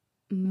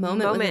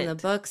within the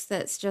books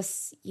that's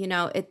just, you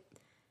know, it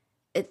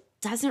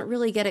doesn't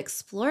really get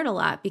explored a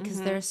lot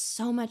because there's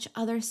so much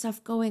other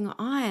stuff going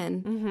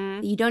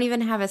on. You don't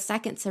even have a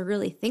second to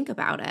really think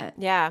about it.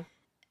 Yeah.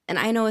 And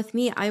I know with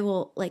me, I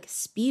will, like,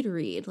 speed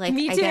read. Like,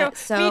 I get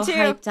so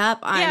hyped up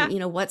on, you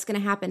know, what's going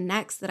to happen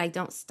next that I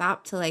don't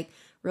stop to, like,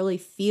 really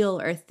feel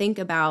or think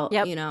about,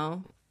 you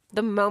know.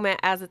 The moment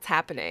as it's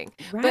happening.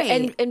 Right. But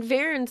in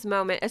Varen's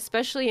moment,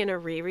 especially in a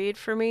reread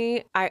for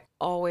me, I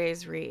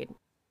always read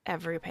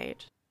every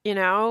page, you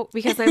know,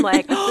 because I'm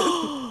like,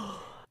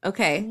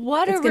 okay,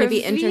 what it's going to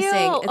be interesting.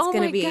 It's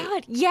going to be,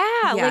 God.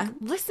 Yeah, like,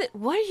 listen,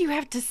 what do you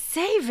have to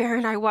say,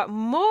 Varen? I want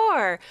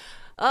more.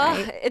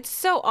 It's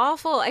so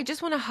awful. I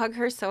just want to hug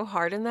her so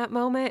hard in that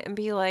moment and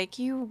be like,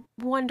 you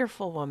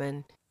wonderful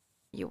woman.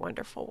 You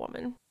wonderful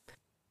woman.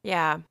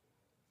 Yeah.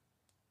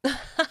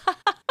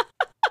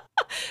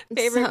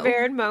 Favorite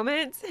Varen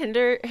moments?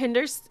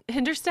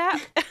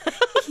 Hinderstap?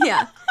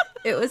 Yeah.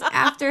 It was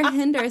after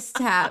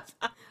Hinderstap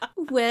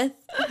with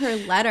her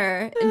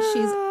letter,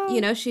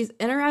 and she's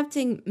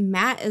interrupting.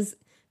 Matt is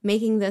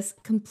making this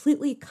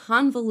completely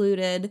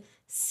convoluted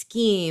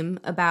scheme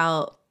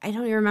about, I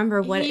don't even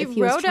remember what, if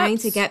he was trying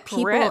to get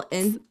people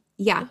in.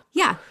 Yeah,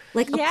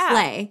 like a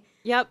play.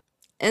 Yep.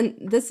 And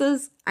this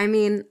is, I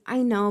mean,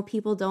 I know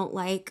people don't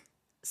like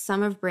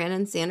some of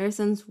Brandon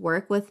Sanderson's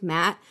work with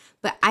Matt,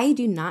 but I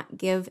do not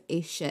give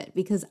a shit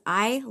because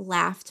I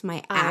laughed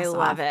my ass off. I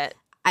love it.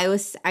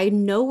 I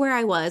know where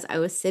I was. I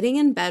was sitting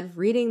in bed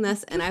reading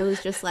this and I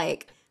was just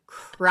like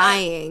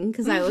crying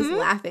because I was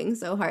laughing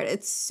so hard.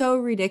 It's so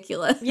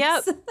ridiculous.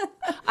 Yep.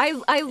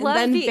 I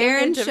love the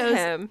image of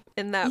him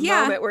in that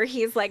moment where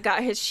he's like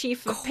got his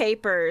sheaf of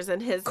papers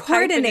and his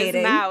pipe in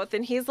his mouth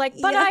and he's like,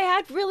 but I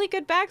had really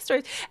good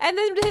backstories. And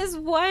then his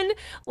one,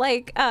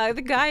 like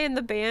the guy in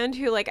the band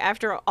who like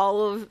after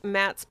all of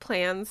Matt's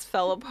plans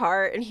fell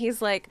apart and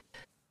he's like,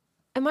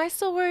 am I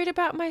still worried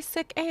about my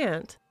sick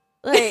aunt?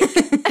 Like,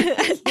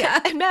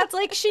 and Matt's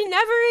like, she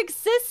never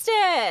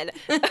existed.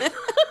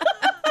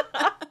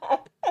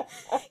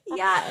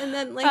 And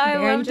then like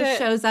Baron just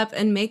shows up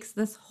and makes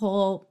this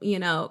whole,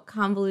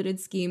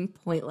 convoluted scheme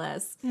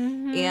pointless.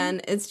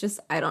 And it's just,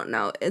 I don't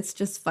know, it's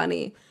just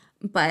funny.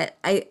 But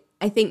I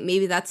think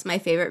maybe that's my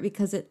favorite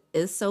because it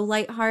is so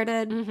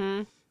lighthearted.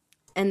 And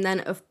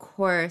then of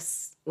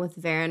course with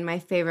Varen, my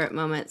favorite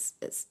moments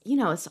is,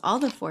 it's all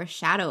the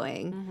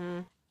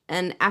foreshadowing.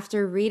 And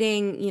after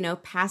reading,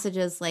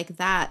 passages like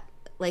that,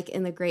 like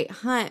in The Great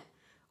Hunt,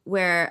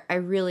 where I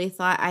really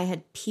thought I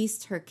had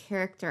pieced her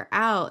character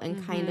out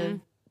and kind of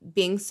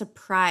being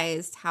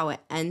surprised how it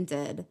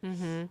ended.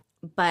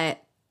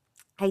 But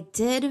I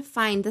did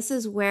find, this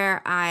is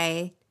where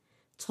I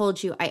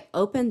told you, I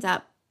opened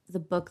up the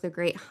book The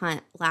Great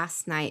Hunt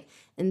last night,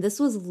 and this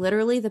was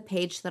literally the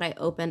page that I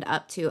opened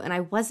up to, and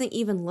I wasn't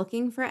even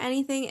looking for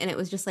anything, and it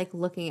was just like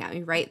looking at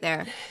me right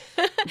there.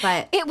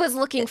 But it was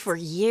looking for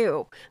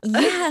you.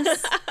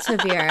 Yes, to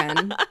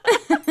Viren.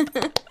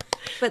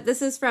 But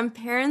this is from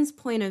Perrin's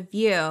point of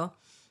view,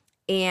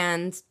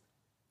 and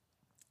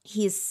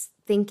he's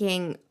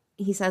thinking,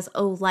 he says,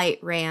 "Oh, Light,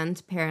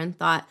 Rand," Perrin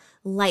thought.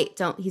 "Light,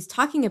 don't," he's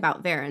talking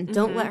about Varen,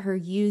 "don't let her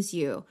use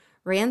you."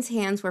 Rand's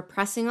hands were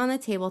pressing on the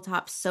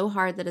tabletop so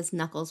hard that his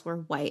knuckles were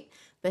white,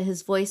 but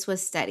his voice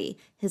was steady.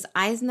 His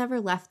eyes never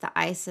left the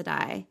Aes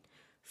Sedai.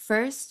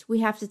 "First,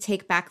 we have to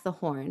take back the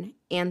horn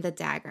and the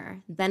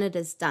dagger. Then it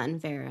is done,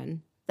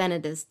 Varen. Then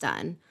it is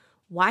done."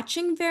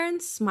 Watching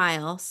Varen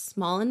smile,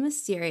 small and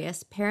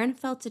mysterious, Perrin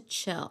felt a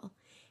chill.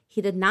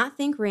 He did not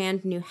think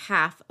Rand knew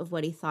half of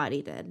what he thought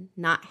he did.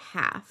 Not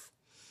half.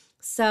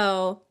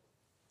 So,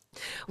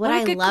 what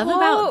I love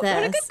about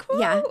this,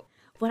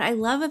 what I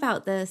love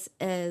about this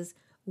is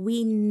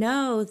we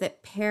know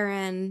that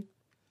Perrin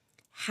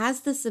has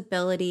this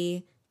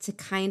ability to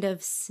kind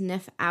of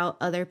sniff out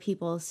other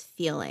people's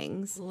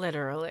feelings.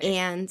 Literally.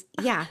 And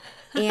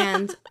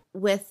and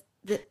with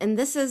and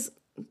this is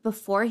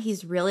before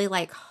he's really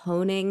like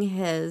honing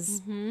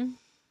his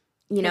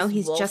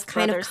he's just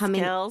kind of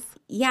coming skills.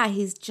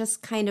 He's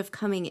just kind of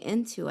coming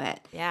into it.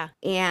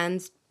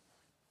 And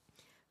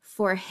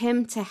for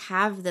him to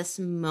have this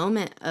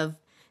moment of,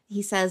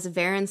 he says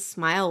Varen's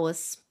smile was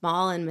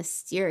small and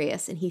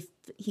mysterious, and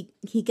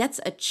he gets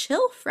a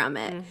chill from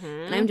it.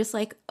 And I'm just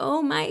like,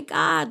 oh my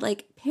God,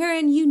 like,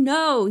 Perrin,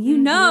 tell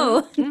him,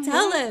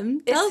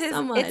 tell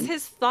someone. It's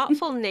his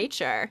thoughtful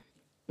nature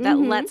that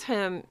lets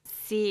him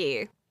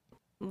see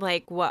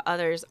like what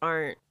others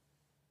aren't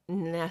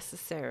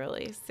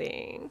necessarily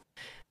seeing.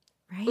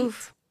 Right?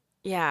 Oof.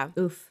 Yeah.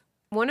 Oof.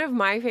 One of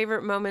my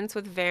favorite moments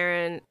with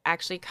Varen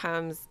actually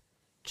comes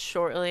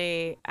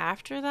shortly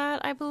after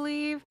that, I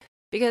believe.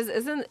 Because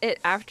isn't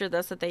it after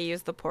this that they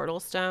use the portal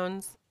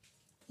stones?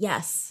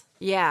 Yes.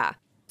 Yeah.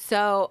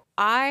 So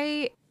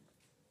that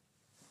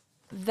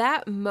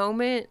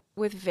moment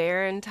with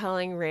Varen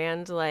telling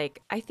Rand,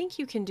 like, I think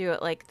you can do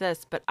it like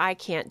this, but I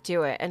can't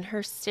do it. And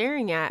her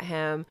staring at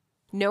him,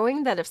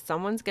 knowing that if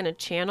someone's going to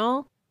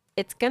channel,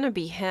 it's going to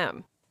be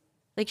him.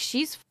 Like,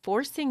 she's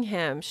forcing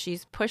him.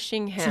 She's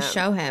pushing him. To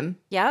show him.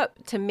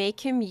 Yep. To make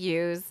him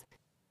use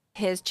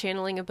his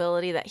channeling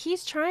ability that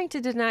he's trying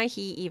to deny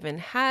he even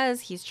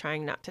has. He's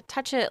trying not to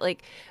touch it.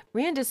 Like,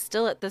 Rand is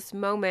still at this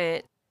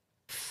moment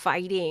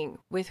fighting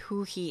with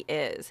who he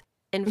is.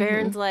 And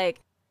Varen's like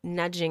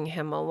nudging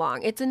him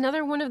along. It's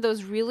another one of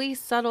those really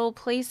subtle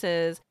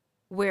places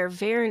where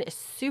Varen is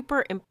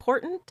super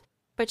important,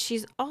 but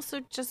she's also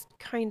just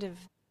kind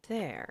of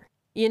there,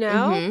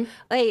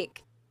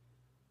 Like,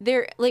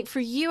 there, like, for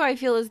you, I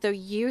feel as though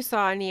you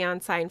saw a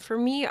neon sign. For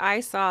me, I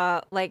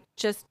saw like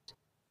just,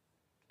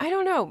 I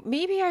don't know,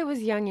 maybe I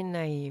was young and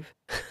naive.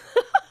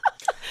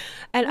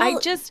 And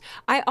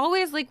I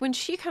always, like, when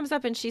she comes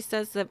up and she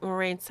says that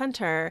Moraine sent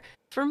her,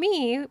 for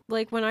me,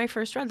 like, when I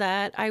first read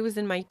that, I was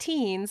in my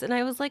teens and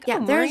I was like,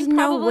 there's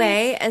no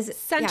way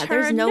sent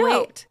her a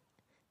note.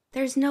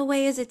 There's no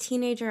way as a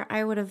teenager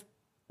I would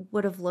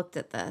have looked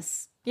at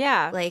this.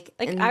 Yeah. Like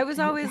I was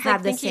always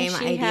had like, the same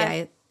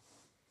idea.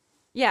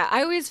 Yeah,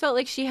 I always felt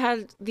like she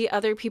had the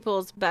other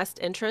people's best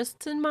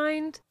interests in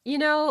mind.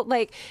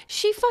 Like,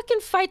 she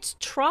fucking fights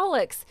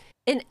Trollocs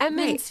in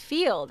Emond's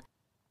Field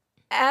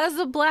as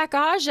a Black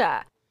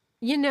Aja.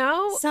 You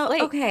know? So,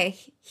 like, okay,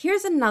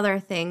 here's another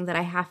thing that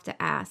I have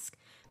to ask.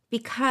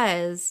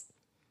 Because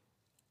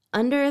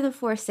under the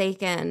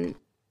Forsaken,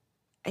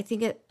 I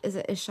think it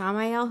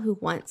Ishamael who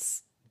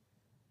wants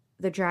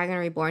the Dragon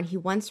Reborn. He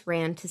wants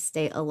Rand to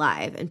stay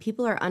alive, and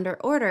people are under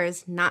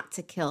orders not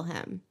to kill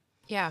him.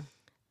 yeah.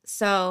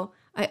 So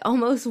I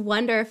almost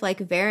wonder if like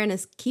Varen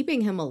is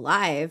keeping him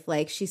alive,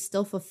 like she's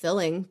still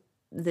fulfilling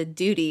the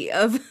duty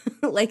of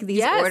like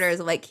these orders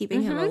of like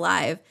keeping him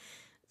alive.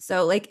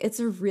 So like it's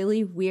a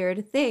really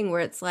weird thing where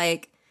it's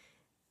like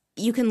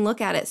you can look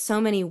at it so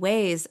many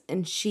ways,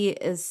 and she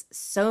is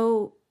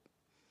so,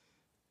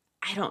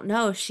 I don't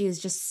know, she's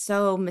just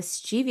so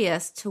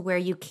mischievous to where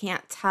you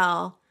can't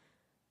tell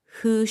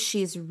who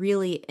she's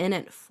really in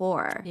it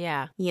for.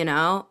 Yeah. You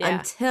know, Yeah.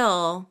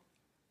 until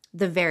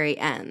the very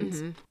end.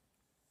 Mm-hmm.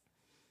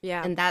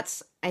 Yeah. And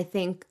that's, I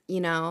think, you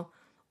know,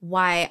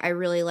 why I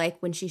really like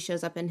when she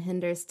shows up in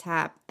Hinder's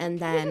Tap and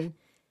then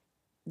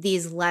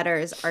these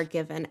letters are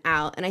given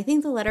out. And I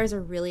think the letters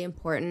are really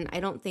important.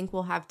 I don't think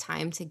we'll have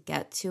time to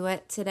get to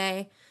it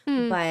today,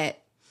 but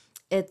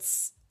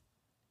it's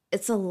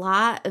a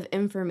lot of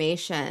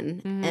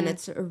information and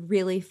it's a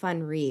really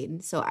fun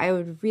read. So I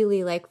would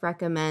really like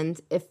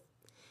recommend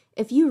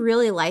if you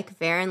really like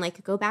Varen,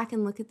 like go back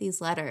and look at these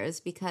letters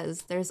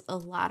because there's a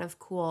lot of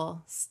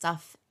cool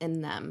stuff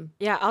in them.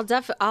 Yeah,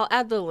 I'll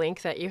add the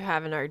link that you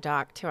have in our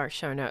doc to our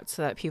show notes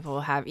so that people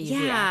will have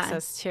easy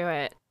access to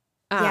it.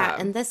 Yeah,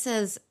 and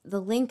the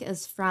link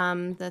is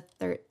from the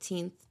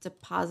 13th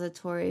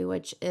Depository,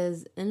 which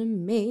is an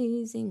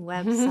amazing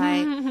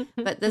website.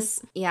 But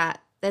this, yeah,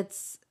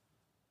 it's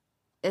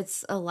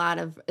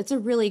a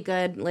really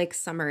good like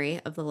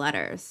summary of the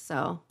letters.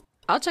 So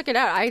I'll check it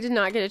out. I did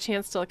not get a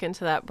chance to look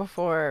into that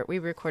before we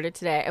recorded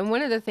today. And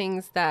one of the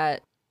things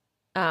that,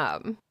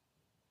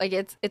 like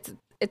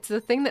it's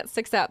the thing that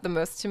sticks out the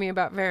most to me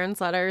about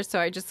Varen's letters. So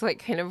I just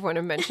like kind of want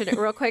to mention it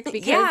real quick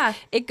because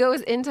it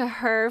goes into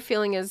her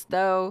feeling as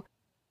though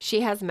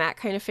she has Matt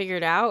kind of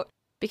figured out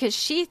because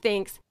she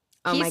thinks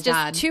he's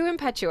just too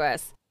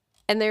impetuous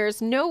and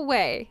there's no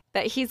way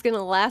that he's going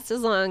to last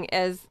as long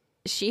as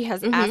she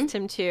has asked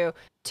him to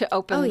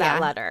open that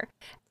letter.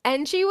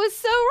 And she was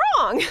so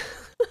wrong.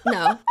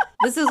 No,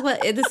 this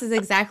is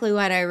exactly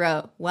what I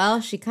wrote. Well,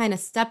 she kind of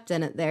stepped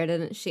in it there,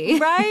 didn't she?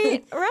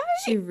 Right.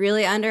 She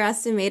really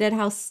underestimated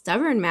how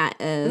stubborn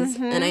Matt is.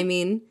 And I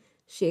mean,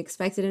 she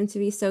expected him to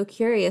be so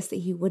curious that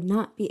he would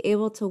not be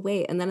able to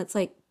wait. And then it's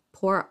like,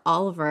 poor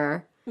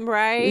Oliver.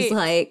 Right. He's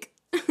like,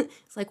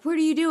 it's like, what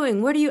are you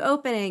doing? What are you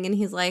opening? And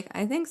he's like,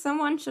 I think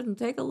someone should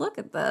take a look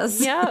at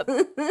this. Yep.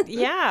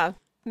 Yeah.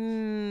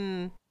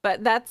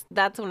 But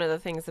that's one of the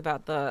things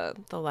about the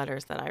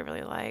letters that I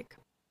really like.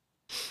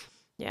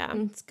 Yeah.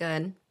 It's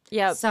good.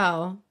 Yeah.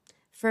 So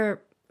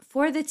for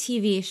the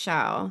TV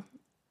show,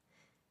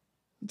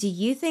 do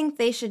you think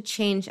they should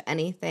change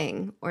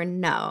anything or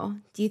no?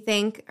 Do you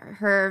think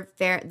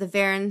the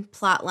Varen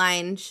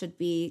plotline should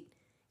be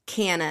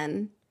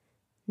canon?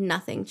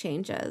 Nothing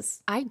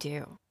changes. I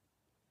do.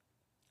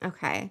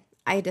 Okay.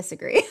 I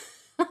disagree.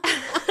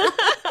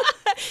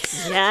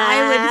 Yeah.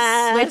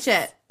 I would switch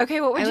it.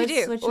 Okay, what would you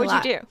do? What would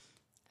you do?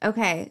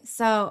 Okay,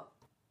 so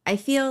I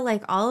feel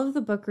like all of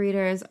the book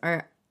readers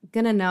are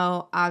gonna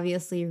know,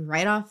 obviously,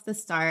 right off the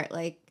start,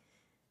 like,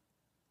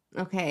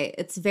 okay,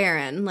 it's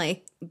Varen,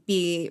 like,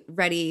 be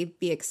ready,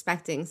 be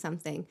expecting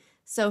something.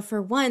 So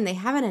for one, they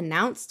haven't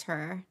announced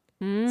her.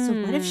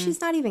 So what if she's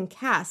not even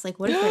cast? Like,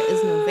 what if there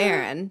is no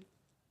Varen?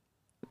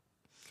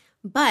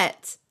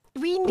 But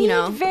we need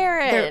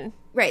Varen.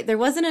 There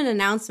wasn't an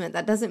announcement.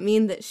 That doesn't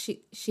mean that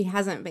she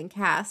hasn't been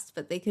cast,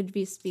 but they could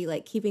just be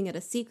like keeping it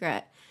a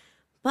secret.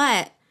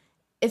 But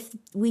if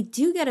we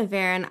do get a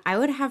Varen, I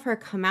would have her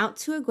come out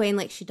to Egwene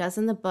like she does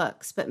in the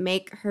books, but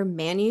make her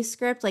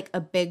manuscript like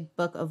a big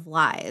book of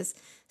lies.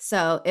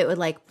 So it would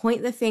like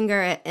point the finger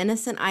at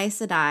innocent Aes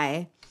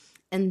Sedai,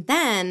 and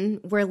then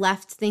we're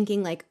left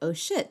thinking like, oh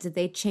shit, did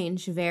they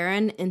change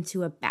Varen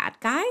into a bad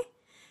guy?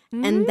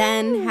 And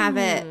then have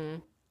it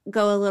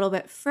go a little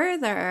bit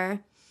further,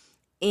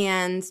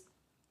 and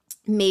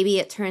maybe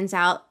it turns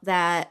out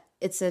that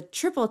it's a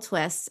triple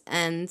twist,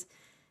 and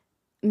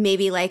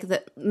maybe like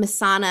the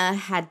Missana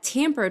had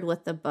tampered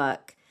with the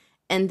book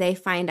and they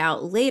find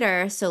out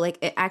later. So like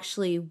it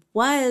actually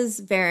was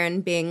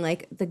Varen being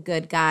like the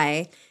good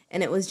guy.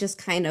 And it was just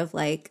kind of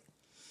like,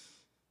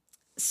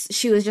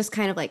 she was just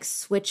kind of like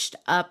switched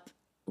up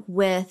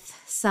with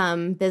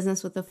some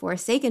business with the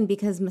Forsaken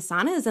because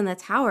Missana is in the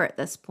tower at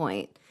this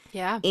point.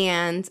 Yeah.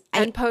 And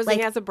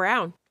posing as a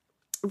Brown.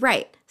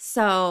 Right.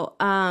 So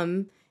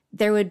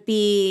there would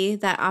be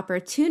that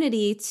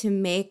opportunity to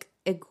make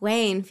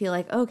Egwene feel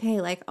like,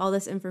 okay, like all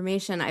this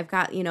information, I've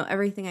got,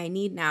 everything I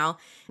need now.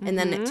 And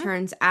then it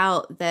turns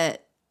out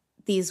that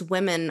these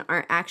women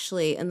aren't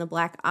actually in the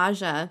Black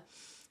Aja.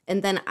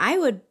 And then I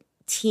would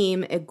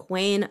team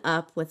Egwene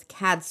up with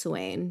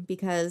Cadsuane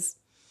because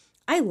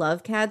I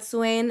love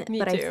Cadsuane,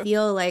 but too. I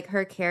feel like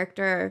her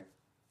character,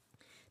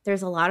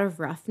 there's a lot of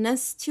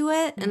roughness to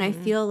it. And I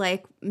feel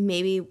like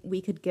maybe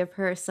we could give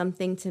her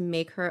something to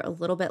make her a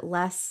little bit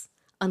less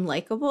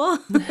unlikable,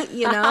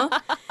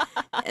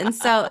 And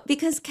so,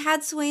 because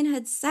Cadsuane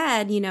had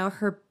said,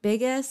 her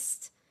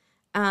biggest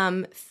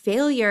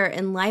failure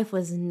in life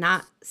was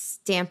not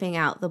stamping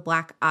out the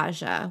Black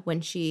Aja when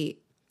she,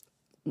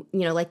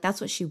 that's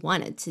what she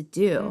wanted to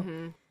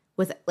do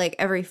with like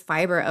every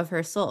fiber of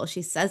her soul.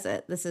 She says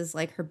it. This is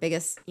like her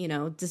biggest,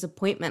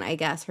 disappointment, I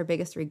guess, her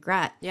biggest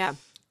regret. Yeah.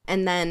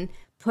 And then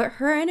put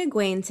her and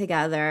Egwene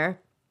together,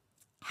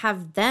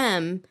 have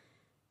them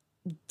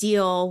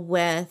deal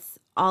with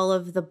all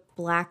of the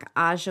Black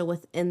Aja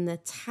within the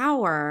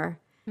tower,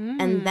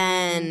 and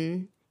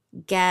then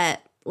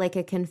get like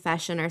a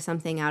confession or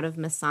something out of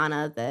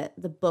Missana that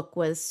the book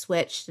was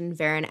switched and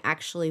Varen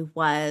actually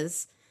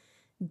was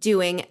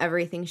doing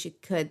everything she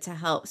could to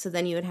help. So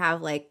then you would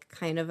have like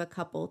kind of a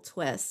couple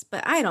twists,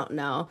 but I don't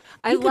know.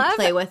 You could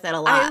play with it a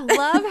lot. I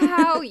love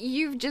how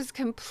you've just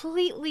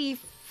completely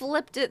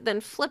flipped it, then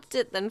flipped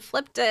it, then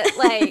flipped it.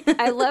 Like,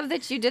 I love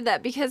that you did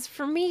that, because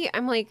for me,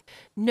 I'm like,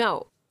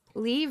 no,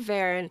 leave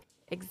Varen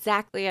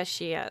exactly as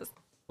she is.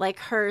 Like,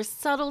 her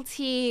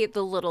subtlety,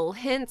 the little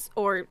hints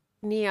or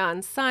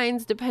neon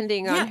signs,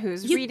 depending on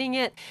who's reading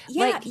it.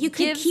 Yeah, like, you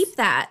could keep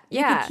that.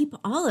 You could keep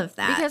all of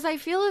that. Because I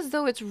feel as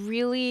though it's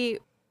really,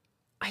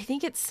 I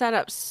think it's set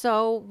up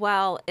so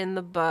well in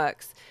the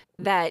books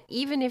that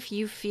even if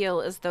you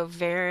feel as though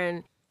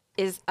Varen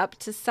is up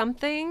to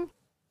something,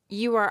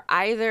 you are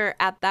either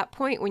at that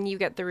point when you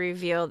get the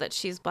reveal that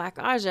she's Black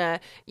Aja,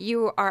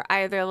 you are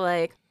either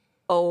like,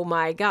 oh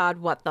my God,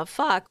 what the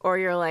fuck? Or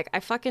you're like, I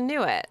fucking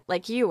knew it,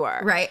 like you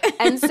were. Right.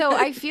 And so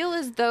I feel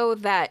as though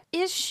that,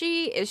 is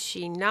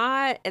she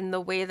not? And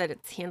the way that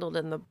it's handled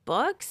in the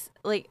books,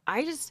 like,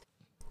 I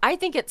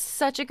think it's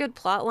such a good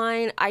plot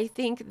line. I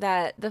think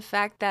that the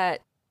fact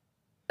that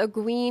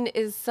Egwene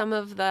is some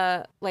of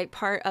the, like,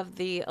 part of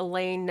the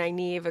Elaine,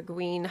 Nynaeve,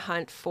 Egwene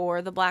hunt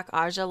for the Black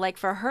Aja. Like,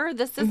 for her,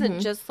 this isn't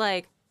just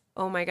like,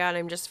 oh my God,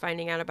 I'm just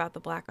finding out about the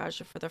Black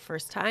Aja for the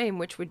first time,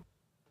 which would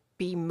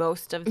be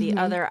most of the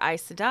other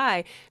Aes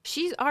Sedai.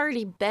 She's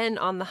already been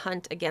on the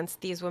hunt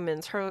against these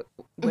women's. That's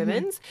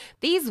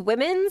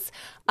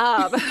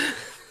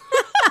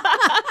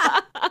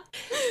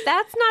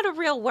not a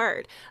real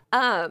word.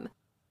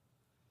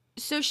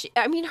 So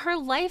her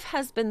life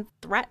has been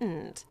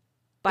threatened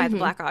by the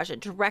Black Aja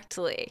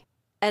directly.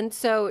 And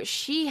so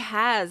she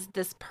has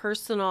this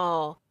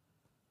personal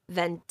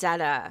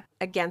vendetta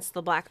against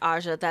the Black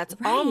Aja that's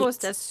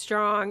almost as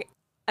strong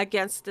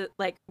against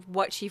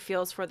what she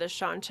feels for the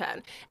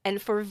Seanchan.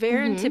 And for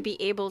Varen to be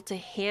able to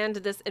hand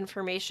this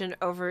information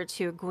over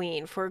to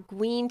Egwene, for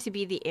Egwene to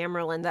be the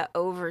Amyrlin that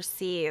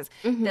oversees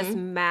this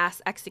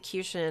mass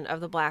execution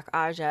of the Black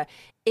Aja,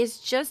 is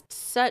just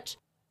such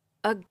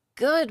a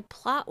good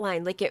plot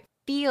line. Like, it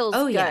feels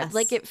good. Yes.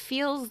 Like, it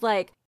feels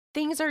like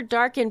things are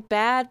dark and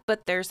bad,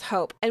 but there's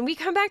hope. And we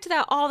come back to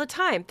that all the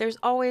time. There's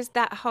always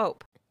that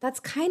hope. That's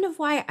kind of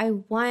why I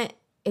want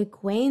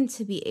Egwene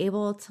to be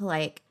able to,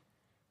 like,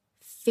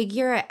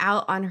 figure it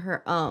out on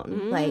her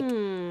own. Like,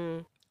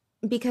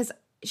 because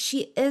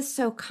she is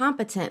so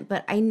competent,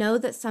 but I know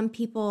that some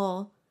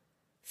people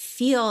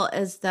feel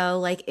as though,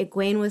 like,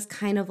 Egwene was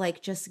kind of,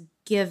 like, just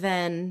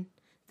given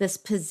this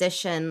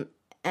position.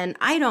 And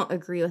I don't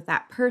agree with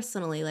that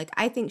personally. Like,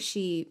 I think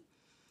she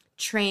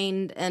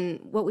trained, and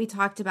what we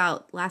talked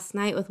about last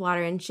night with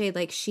Water and Shade,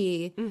 like,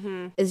 she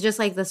is just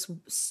like this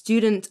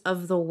student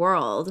of the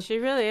world. She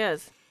really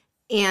is.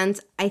 And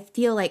I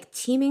feel like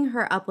teaming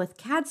her up with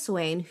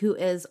Cadsuane, who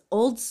is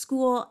old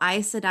school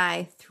Aes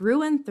Sedai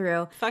through and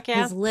through,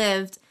 has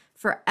lived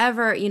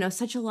forever,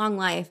 such a long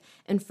life,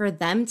 and for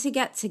them to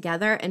get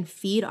together and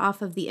feed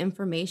off of the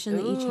information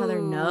that each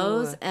other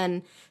knows,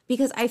 and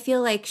because I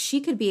feel like she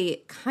could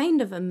be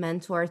kind of a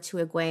mentor to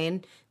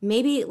Egwene,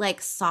 maybe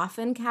like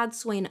soften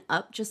Cadsuane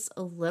up just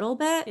a little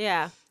bit,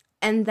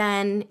 and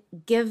then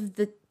give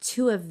the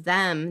two of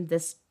them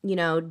this,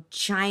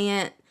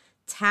 giant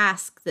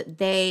task that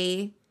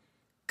they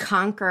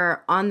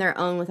conquer on their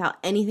own without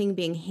anything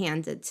being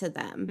handed to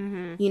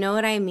them. You know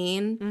what I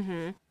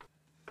mean?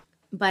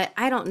 But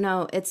I don't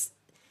know. It's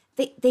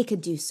they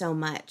could do so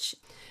much.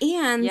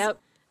 And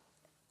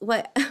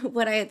what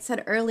I had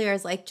said earlier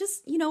is like,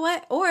 just, you know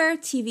what? Or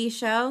TV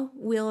show,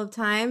 Wheel of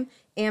Time,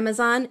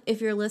 Amazon, if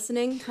you're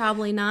listening,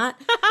 probably not.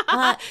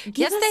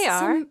 Yes, they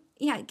are.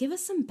 Give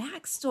us some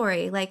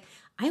backstory. Like,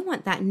 I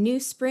want that new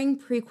spring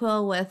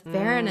prequel with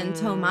Varen and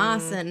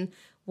Tomas and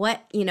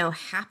what,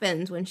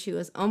 happened when she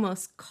was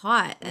almost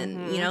caught.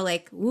 And,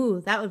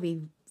 that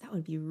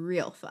would be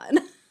real fun.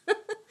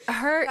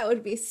 That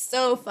would be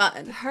so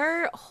fun.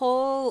 Her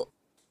whole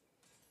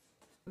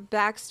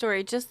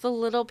backstory, just the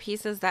little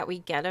pieces that we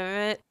get of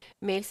it,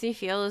 makes me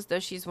feel as though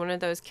she's one of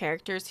those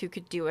characters who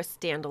could do a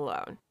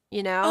standalone,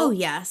 Oh,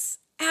 yes.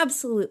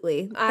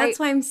 Absolutely. That's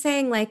why I'm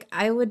saying, like,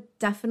 I would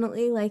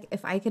definitely, like,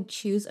 if I could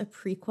choose a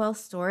prequel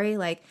story,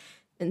 like,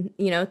 and,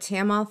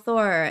 Tam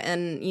al'Thor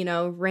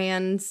and,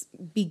 Rand's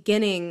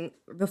beginning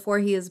before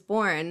he is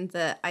born,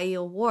 the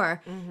Aiel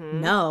War.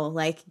 No,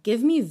 like,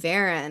 give me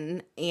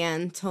Varen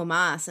and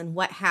Tomas and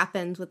what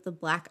happened with the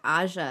Black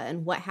Aja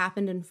and what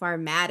happened in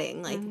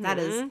Farmading. Like, that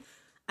is,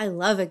 I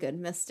love a good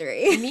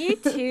mystery. Me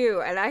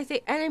too. And I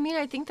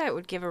think that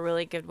would give a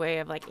really good way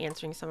of like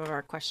answering some of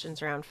our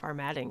questions around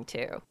formatting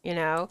too, you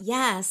know?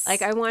 Yes.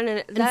 Like I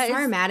wanted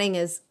formatting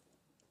is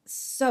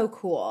so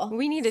cool.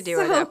 We need to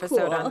do an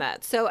episode on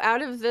that. So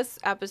out of this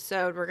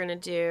episode, we're going to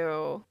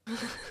do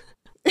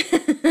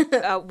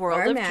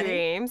World of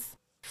Dreams,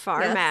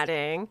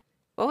 formatting. Yes.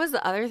 What was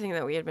the other thing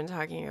that we had been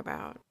talking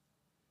about?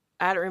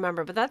 I don't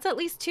remember, but that's at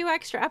least 2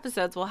 extra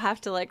episodes we'll have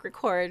to like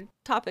record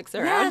topics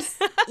around. Yes.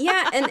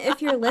 Yeah, and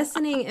if you're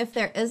listening, if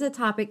there is a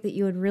topic that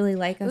you would really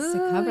like us to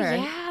cover,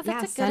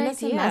 send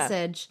us a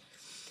message,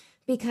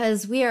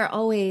 because we are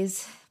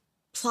always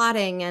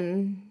plotting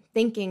and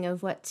thinking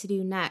of what to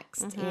do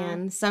next. Mm-hmm.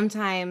 And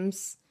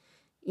sometimes,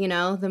 you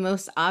know, the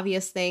most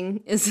obvious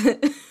thing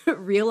isn't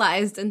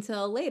realized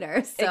until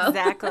later. So.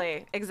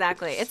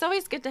 Exactly. It's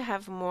always good to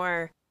have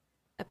more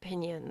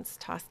opinions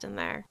tossed in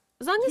there.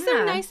 As long as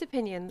they're nice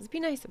opinions,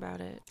 be nice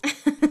about it.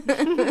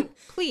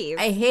 Please.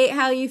 I hate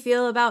how you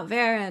feel about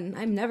Varen.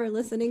 I'm never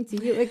listening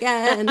to you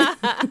again.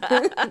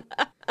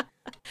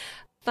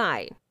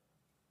 Fine.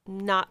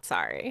 Not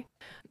sorry.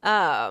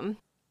 I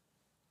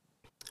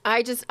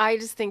just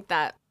think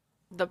that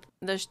the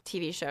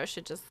TV show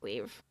should just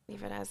leave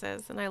it as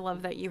is. And I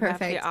love that you have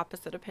the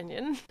opposite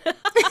opinion.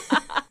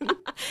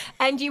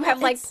 And you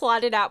have like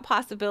plotted out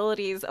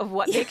possibilities of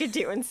what they could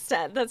do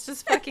instead. That's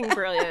just fucking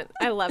brilliant.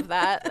 I love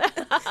that.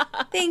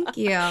 Thank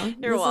you.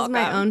 You're welcome.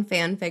 This is my own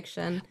fan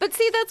fiction. But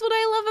see, that's what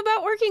I love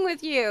about working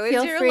with you.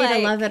 Feel free to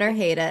love it or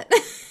hate it.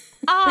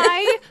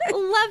 I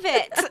love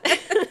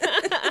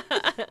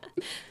it.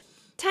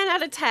 10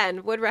 out of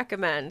 10 would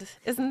recommend.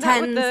 Isn't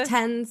that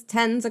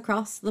tens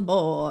across the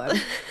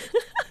board.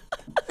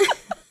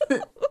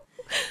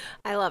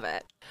 I love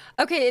it.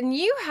 Okay, and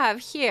you have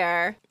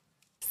here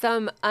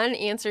some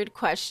unanswered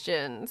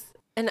questions,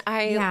 and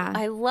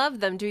I love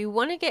them. Do we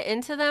want to get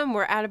into them?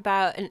 We're at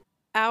about an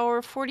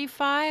hour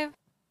 45.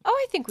 Oh,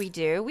 I think we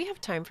do. We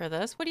have time for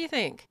this. What do you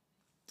think?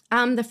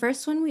 The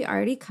first one we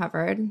already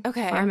covered.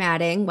 Okay.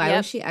 Formatting. Why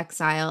was she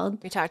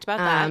exiled? We talked about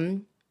that.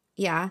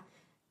 Yeah.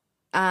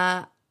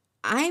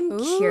 I'm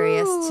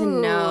curious to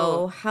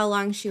know how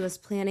long she was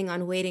planning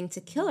on waiting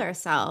to kill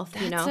herself.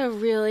 That's a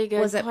really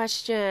good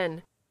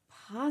question.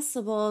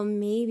 Possible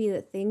maybe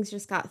that things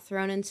just got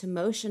thrown into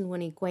motion when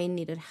Egwene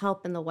needed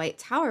help and the White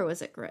Tower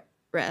was at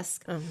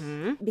risk.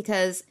 Mm-hmm.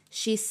 Because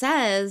she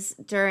says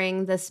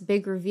during this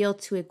big reveal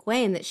to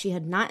Egwene that she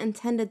had not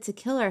intended to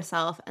kill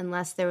herself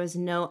unless there was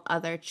no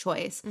other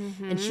choice.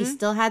 Mm-hmm. And she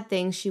still had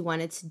things she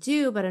wanted to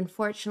do, but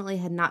unfortunately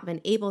had not been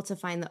able to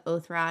find the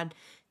oath rod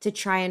to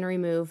try and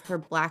remove her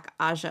Black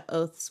Aja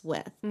oaths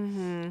with.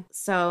 Mm-hmm.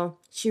 So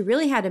she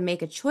really had to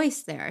make a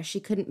choice there. She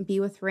couldn't be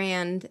with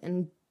Rand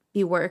and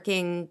be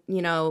working,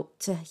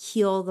 to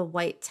heal the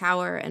White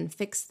Tower and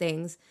fix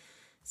things.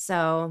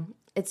 So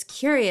it's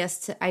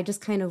curious I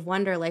just kind of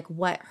wonder like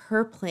what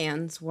her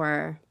plans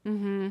were,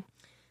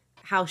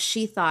 how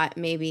she thought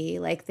maybe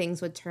like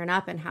things would turn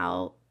up and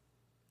how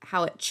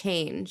it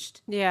changed.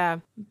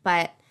 Yeah.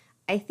 But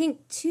I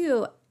think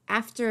too,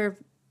 after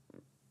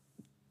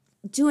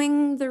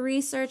doing the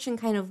research and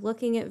kind of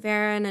looking at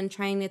Varen and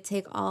trying to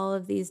take all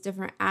of these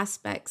different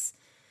aspects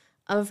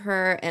of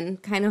her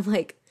and kind of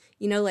like,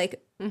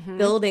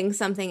 building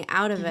something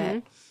out of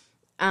it.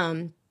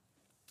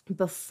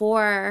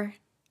 Before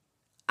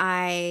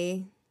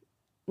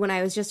when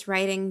I was just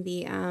writing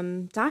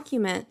the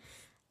document,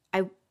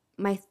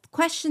 my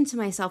question to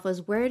myself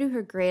was, where do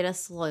her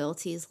greatest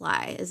loyalties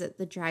lie? Is it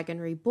the Dragon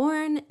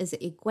Reborn? Is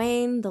it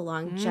Egwene, the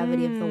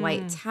longevity of the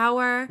White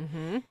Tower?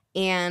 Mm-hmm.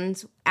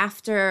 And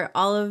after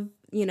all of,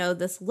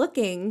 this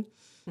looking,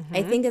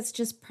 I think it's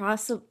just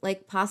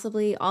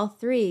possibly all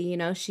three.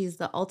 She's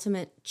the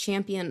ultimate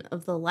champion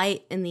of the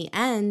light in the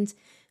end,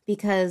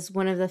 because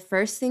one of the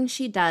first things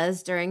she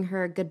does during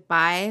her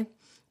goodbye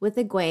with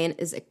Egwene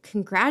is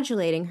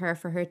congratulating her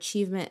for her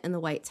achievement in the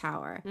White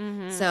Tower.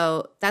 Mm-hmm.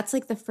 So that's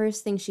like the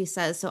first thing she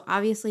says. So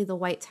obviously the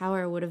White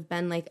Tower would have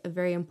been like a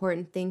very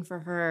important thing for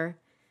her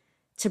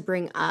to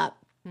bring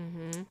up.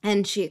 Mm-hmm.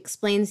 And she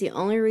explains the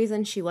only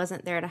reason she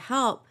wasn't there to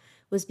help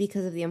was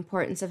because of the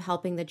importance of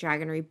helping the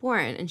Dragon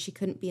Reborn, and she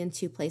couldn't be in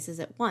 2 places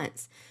at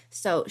once.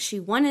 So she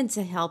wanted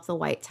to help the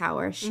White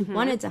Tower. She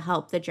wanted to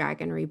help the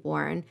Dragon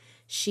Reborn.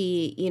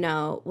 She,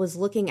 was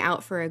looking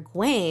out for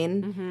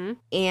Egwene,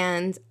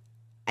 and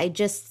I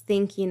just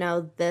think,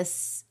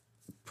 this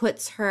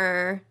puts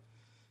her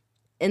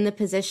in the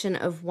position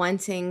of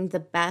wanting the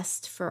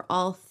best for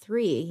all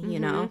three,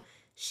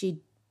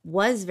 She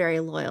was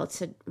very loyal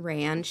to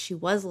Rand. She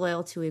was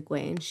loyal to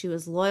Egwene. She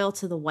was loyal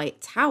to the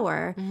White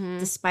Tower,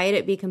 despite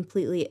it be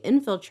completely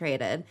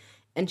infiltrated.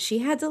 And she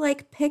had to,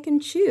 pick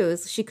and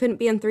choose. She couldn't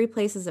be in 3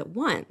 places at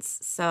once,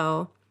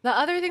 so... The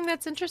other thing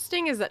that's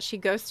interesting is that she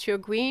goes to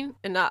Egwene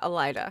and not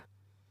Elaida.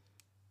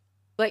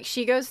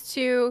 She goes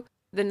to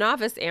the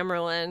novice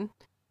Amyrlin,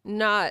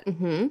 not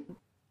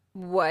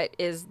what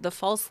is the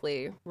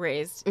falsely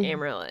raised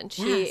Amyrlin.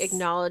 She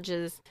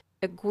acknowledges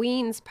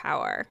Egwene's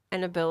power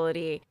and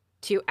ability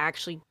to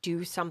actually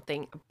do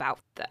something about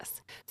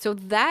this. So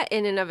that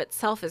in and of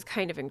itself is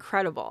kind of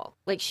incredible.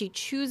 Like, she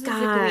chooses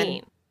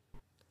Egwene.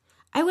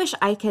 I wish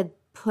I could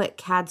put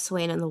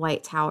Cadsuane in the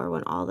White Tower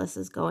when all this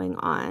is going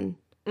on.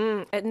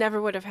 It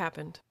never would have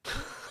happened.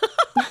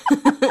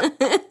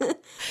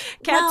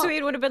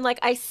 Cadsuane would have been like,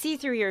 I see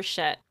through your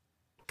shit.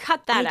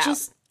 Cut that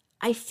out.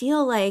 I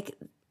feel like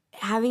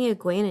having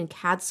Egwene and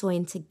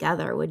Cadsuane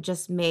together would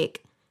just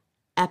make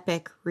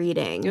epic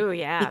reading. Oh,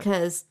 yeah.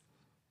 Because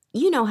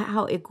you know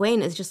how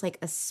Egwene is just like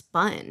a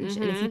sponge.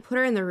 And if you put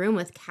her in the room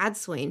with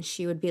Cadsuane,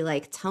 she would be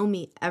like, tell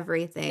me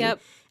everything.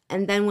 Yep.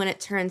 And then when it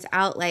turns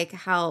out like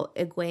how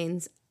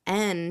Egwene's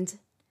end,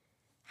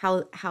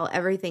 how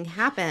everything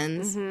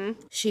happens,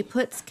 she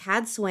puts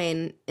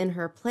Cadsuane in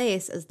her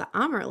place as the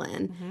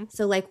Amyrlin.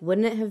 So like,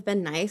 wouldn't it have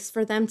been nice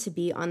for them to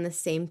be on the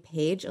same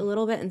page a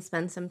little bit and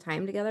spend some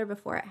time together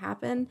before it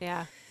happened?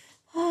 Yeah.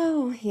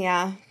 Oh,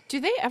 yeah. Do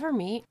they ever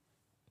meet?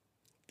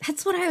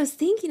 That's what I was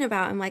thinking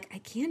about. I'm like, I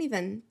can't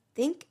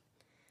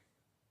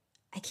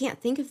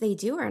think if they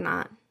do or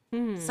not.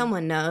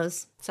 Someone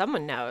knows.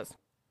 Someone knows.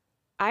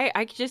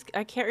 I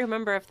can't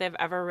remember if they've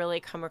ever really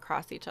come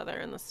across each other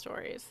in the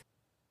stories.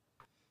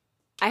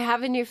 I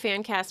have a new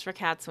fan cast for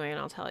Cadsuane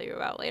I'll tell you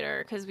about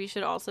later, because we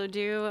should also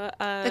do a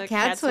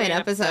Cadsuane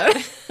episode.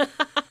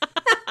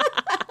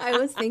 I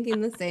was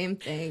thinking the same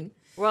thing.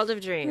 World of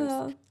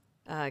Dreams.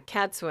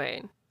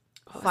 Cadsuane.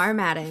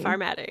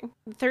 Farmatting.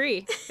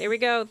 3. There we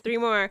go. 3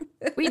 more.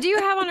 We do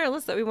have on our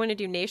list that we want to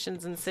do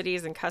nations and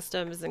cities and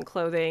customs and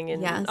clothing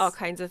and all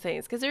kinds of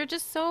things, because they're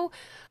just so...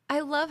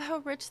 I love how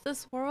rich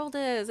this world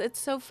is. It's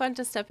so fun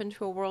to step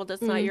into a world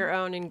that's not your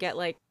own and get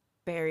like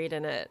buried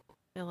in it.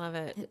 I love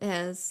it. It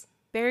is.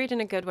 Buried in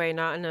a good way,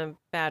 not in a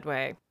bad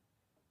way.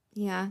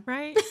 Yeah.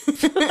 Right?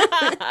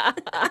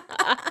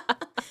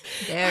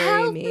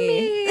 Bury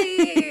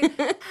me.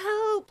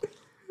 Help.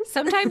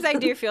 Sometimes I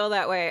do feel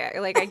that way.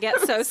 Like, I get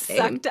so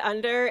sucked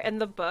under in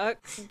the book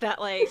that,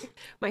 like,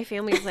 my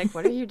family's like,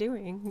 what are you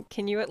doing?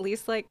 Can you at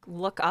least, like,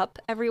 look up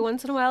every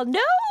once in a while? No!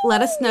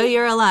 Let us know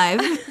you're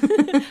alive.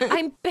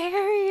 I'm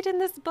buried in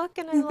this book,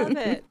 and I love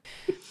it.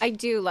 I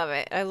do love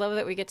it. I love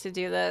that we get to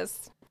do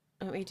this.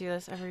 We do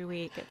this every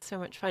week. It's so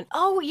much fun.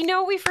 Oh, you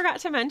know what we forgot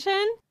to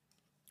mention?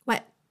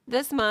 What?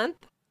 This month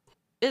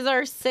is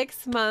our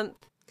 6-month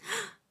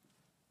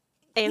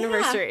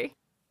anniversary.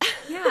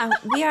 Yeah,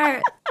 we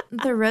are.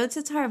 The road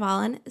to Tar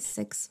Valon is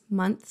 6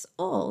 months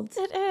old.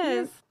 It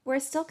is. We're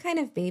still kind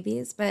of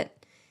babies, but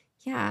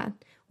yeah,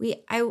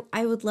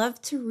 I would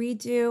love to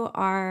redo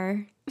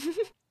our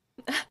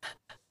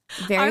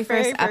very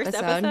first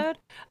episode.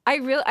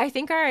 I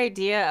think our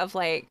idea of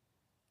like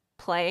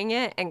playing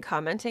it and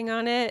commenting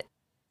on it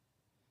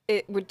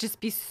would just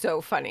be so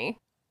funny.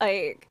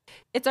 Like,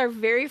 it's our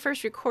very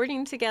first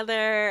recording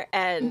together,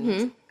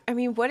 and I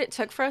mean, what it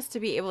took for us to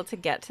be able to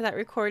get to that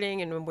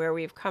recording and where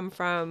we've come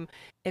from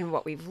and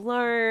what we've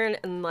learned,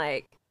 and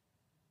like,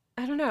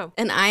 I don't know.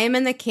 And I am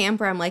in the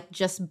camp where I'm like,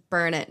 just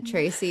burn it,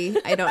 Tracy.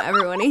 I don't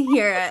ever want to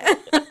hear it.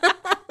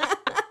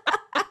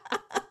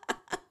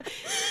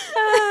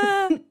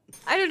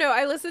 I don't know.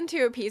 I listened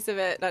to a piece of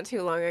it not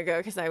too long ago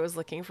because I was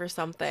looking for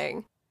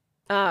something.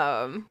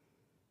 It's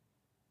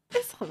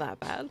not that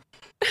bad.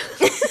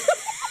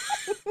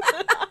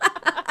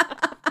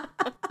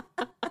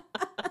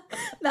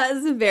 That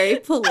is a very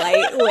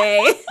polite way.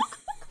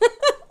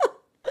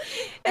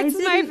 It's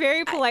my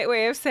very polite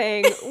way of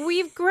saying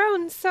we've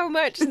grown so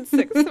much in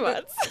 6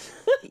 months.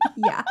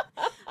 Yeah.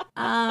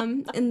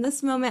 In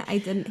this moment, I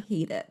didn't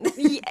hate it.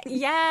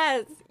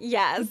 Yes.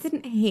 I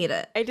didn't hate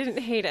it.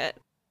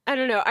 I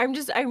don't know.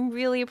 I'm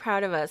really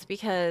proud of us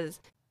because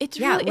it's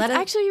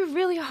actually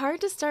really hard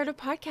to start a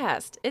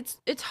podcast.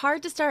 It's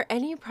hard to start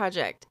any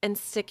project and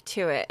stick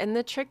to it. And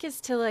the trick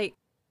is to like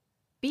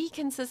be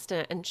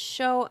consistent and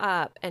show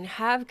up and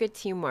have good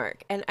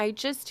teamwork. And I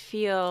just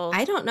feel...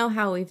 I don't know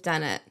how we've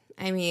done it.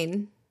 I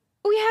mean...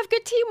 We have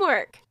good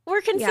teamwork.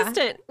 We're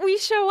consistent. Yeah. We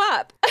show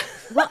up.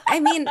 Well, I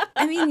mean,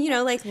 you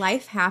know, like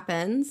life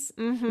happens.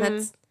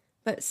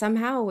 But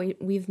somehow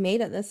we've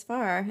made it this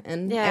far,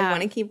 and I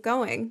want to keep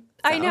going.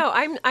 So. I know.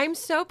 I'm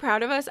so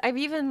proud of us. I've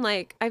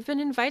been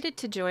invited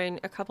to join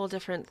a couple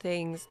different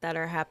things that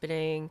are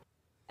happening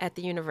at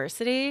the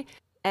university.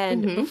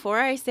 And before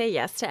I say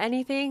yes to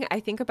anything,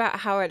 I think about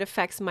how it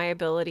affects my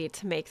ability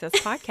to make this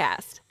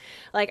podcast.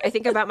 Like, I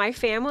think about my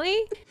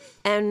family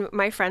and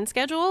my friend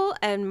schedule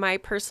and my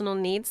personal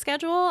needs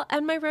schedule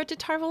and my Road to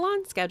Tar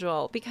Valon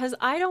schedule, because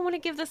I don't want to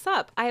give this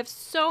up. I have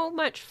so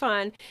much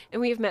fun,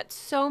 and we've met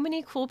so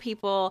many cool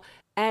people.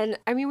 And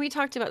I mean, we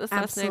talked about this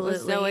last night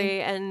with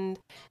Zoe and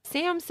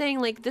Sam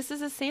saying, like, this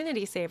is a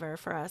sanity saver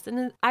for us.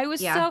 And I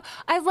was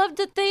I loved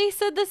that they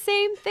said the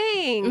same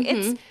thing.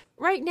 It's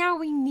right now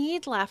we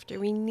need laughter.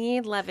 We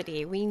need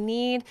levity. We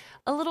need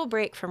a little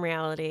break from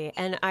reality.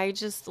 And I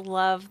just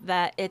love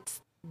that it's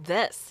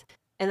this.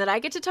 And that I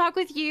get to talk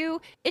with you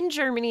in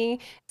Germany,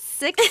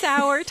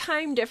 6-hour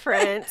time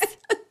difference.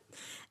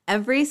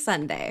 Every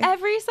Sunday.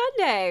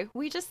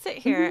 We just sit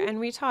here and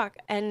we talk.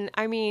 And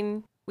I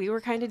mean, we were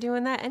kind of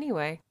doing that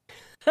anyway.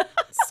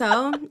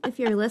 So if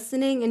you're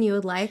listening and you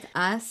would like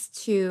us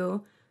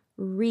to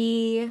how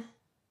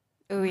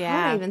do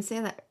I even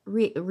say that?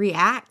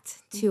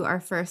 React to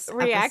our first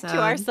episode. React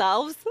to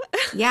ourselves.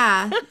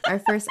 Yeah, our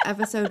first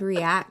episode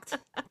react.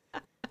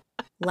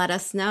 Let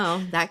us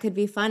know. That could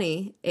be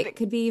funny. It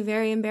could be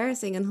very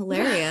embarrassing and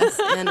hilarious.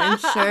 And I'm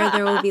sure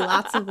there will be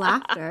lots of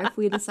laughter if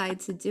we decide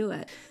to do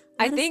it.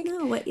 Let us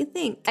know what you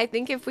think. I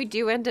think if we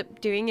do end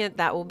up doing it,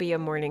 that will be a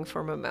morning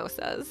for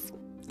mimosas.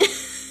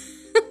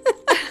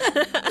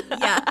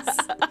 Yes.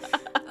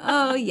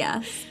 Oh,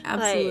 yes.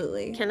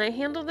 Absolutely. Like, can I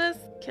handle this?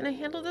 Can I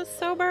handle this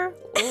sober?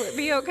 Will it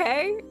be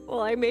okay?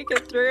 Will I make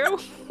it through?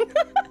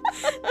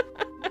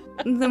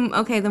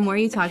 The more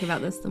you talk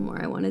about this, the more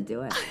I want to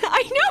do it.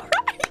 I know,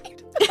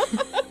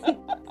 right?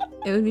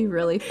 It would be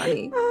really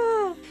funny.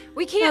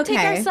 We can't take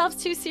ourselves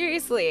too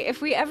seriously.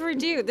 If we ever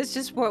do, this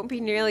just won't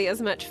be nearly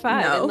as much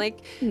fun. No.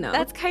 And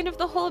that's kind of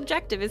the whole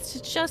objective, is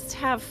to just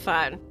have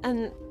fun.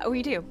 And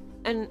we do.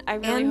 And I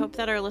really hope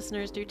that our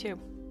listeners do too.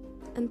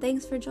 And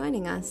thanks for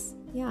joining us.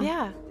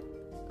 Yeah.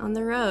 On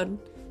the road.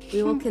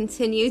 We will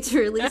continue to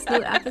release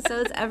new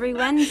episodes every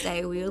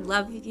Wednesday. We would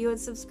love if you would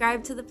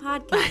subscribe to the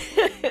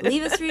podcast,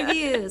 leave us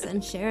reviews,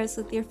 and share us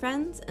with your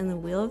friends and the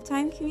Wheel of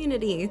Time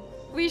community.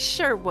 We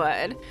sure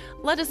would.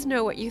 Let us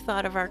know what you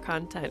thought of our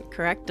content.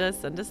 Correct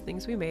us, send us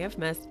things we may have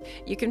missed.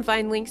 You can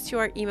find links to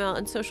our email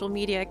and social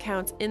media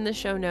accounts in the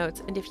show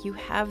notes. And if you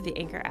have the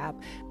Anchor app,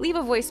 leave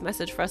a voice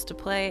message for us to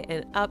play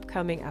in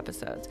upcoming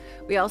episodes.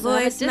 We also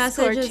have a Discord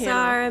messages channel.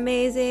 are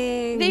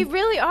amazing. They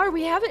really are.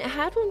 We haven't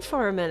had one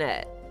for a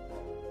minute.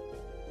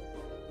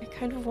 I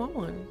kind of want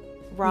one.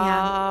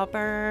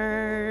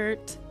 Robert.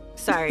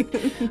 Sorry.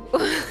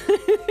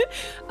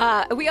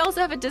 We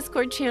also have a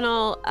Discord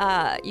channel.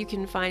 You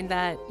can find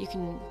that. You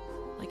can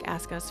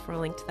ask us for a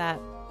link to that.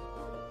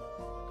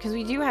 Because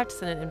we do have to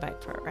send an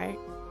invite for it, right?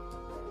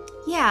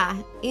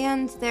 Yeah.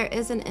 And there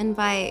is an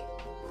invite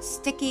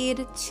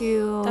stickied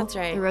to That's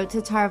right. the Road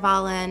to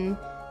Tarvalon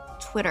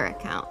Twitter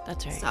account.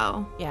 That's right.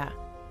 So yeah.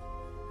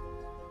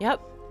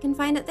 Yep. You can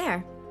find it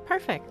there.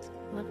 Perfect.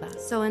 Love that.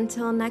 So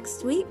until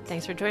next week.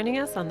 Thanks for joining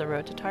us on the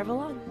Road to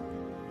Tarvalon.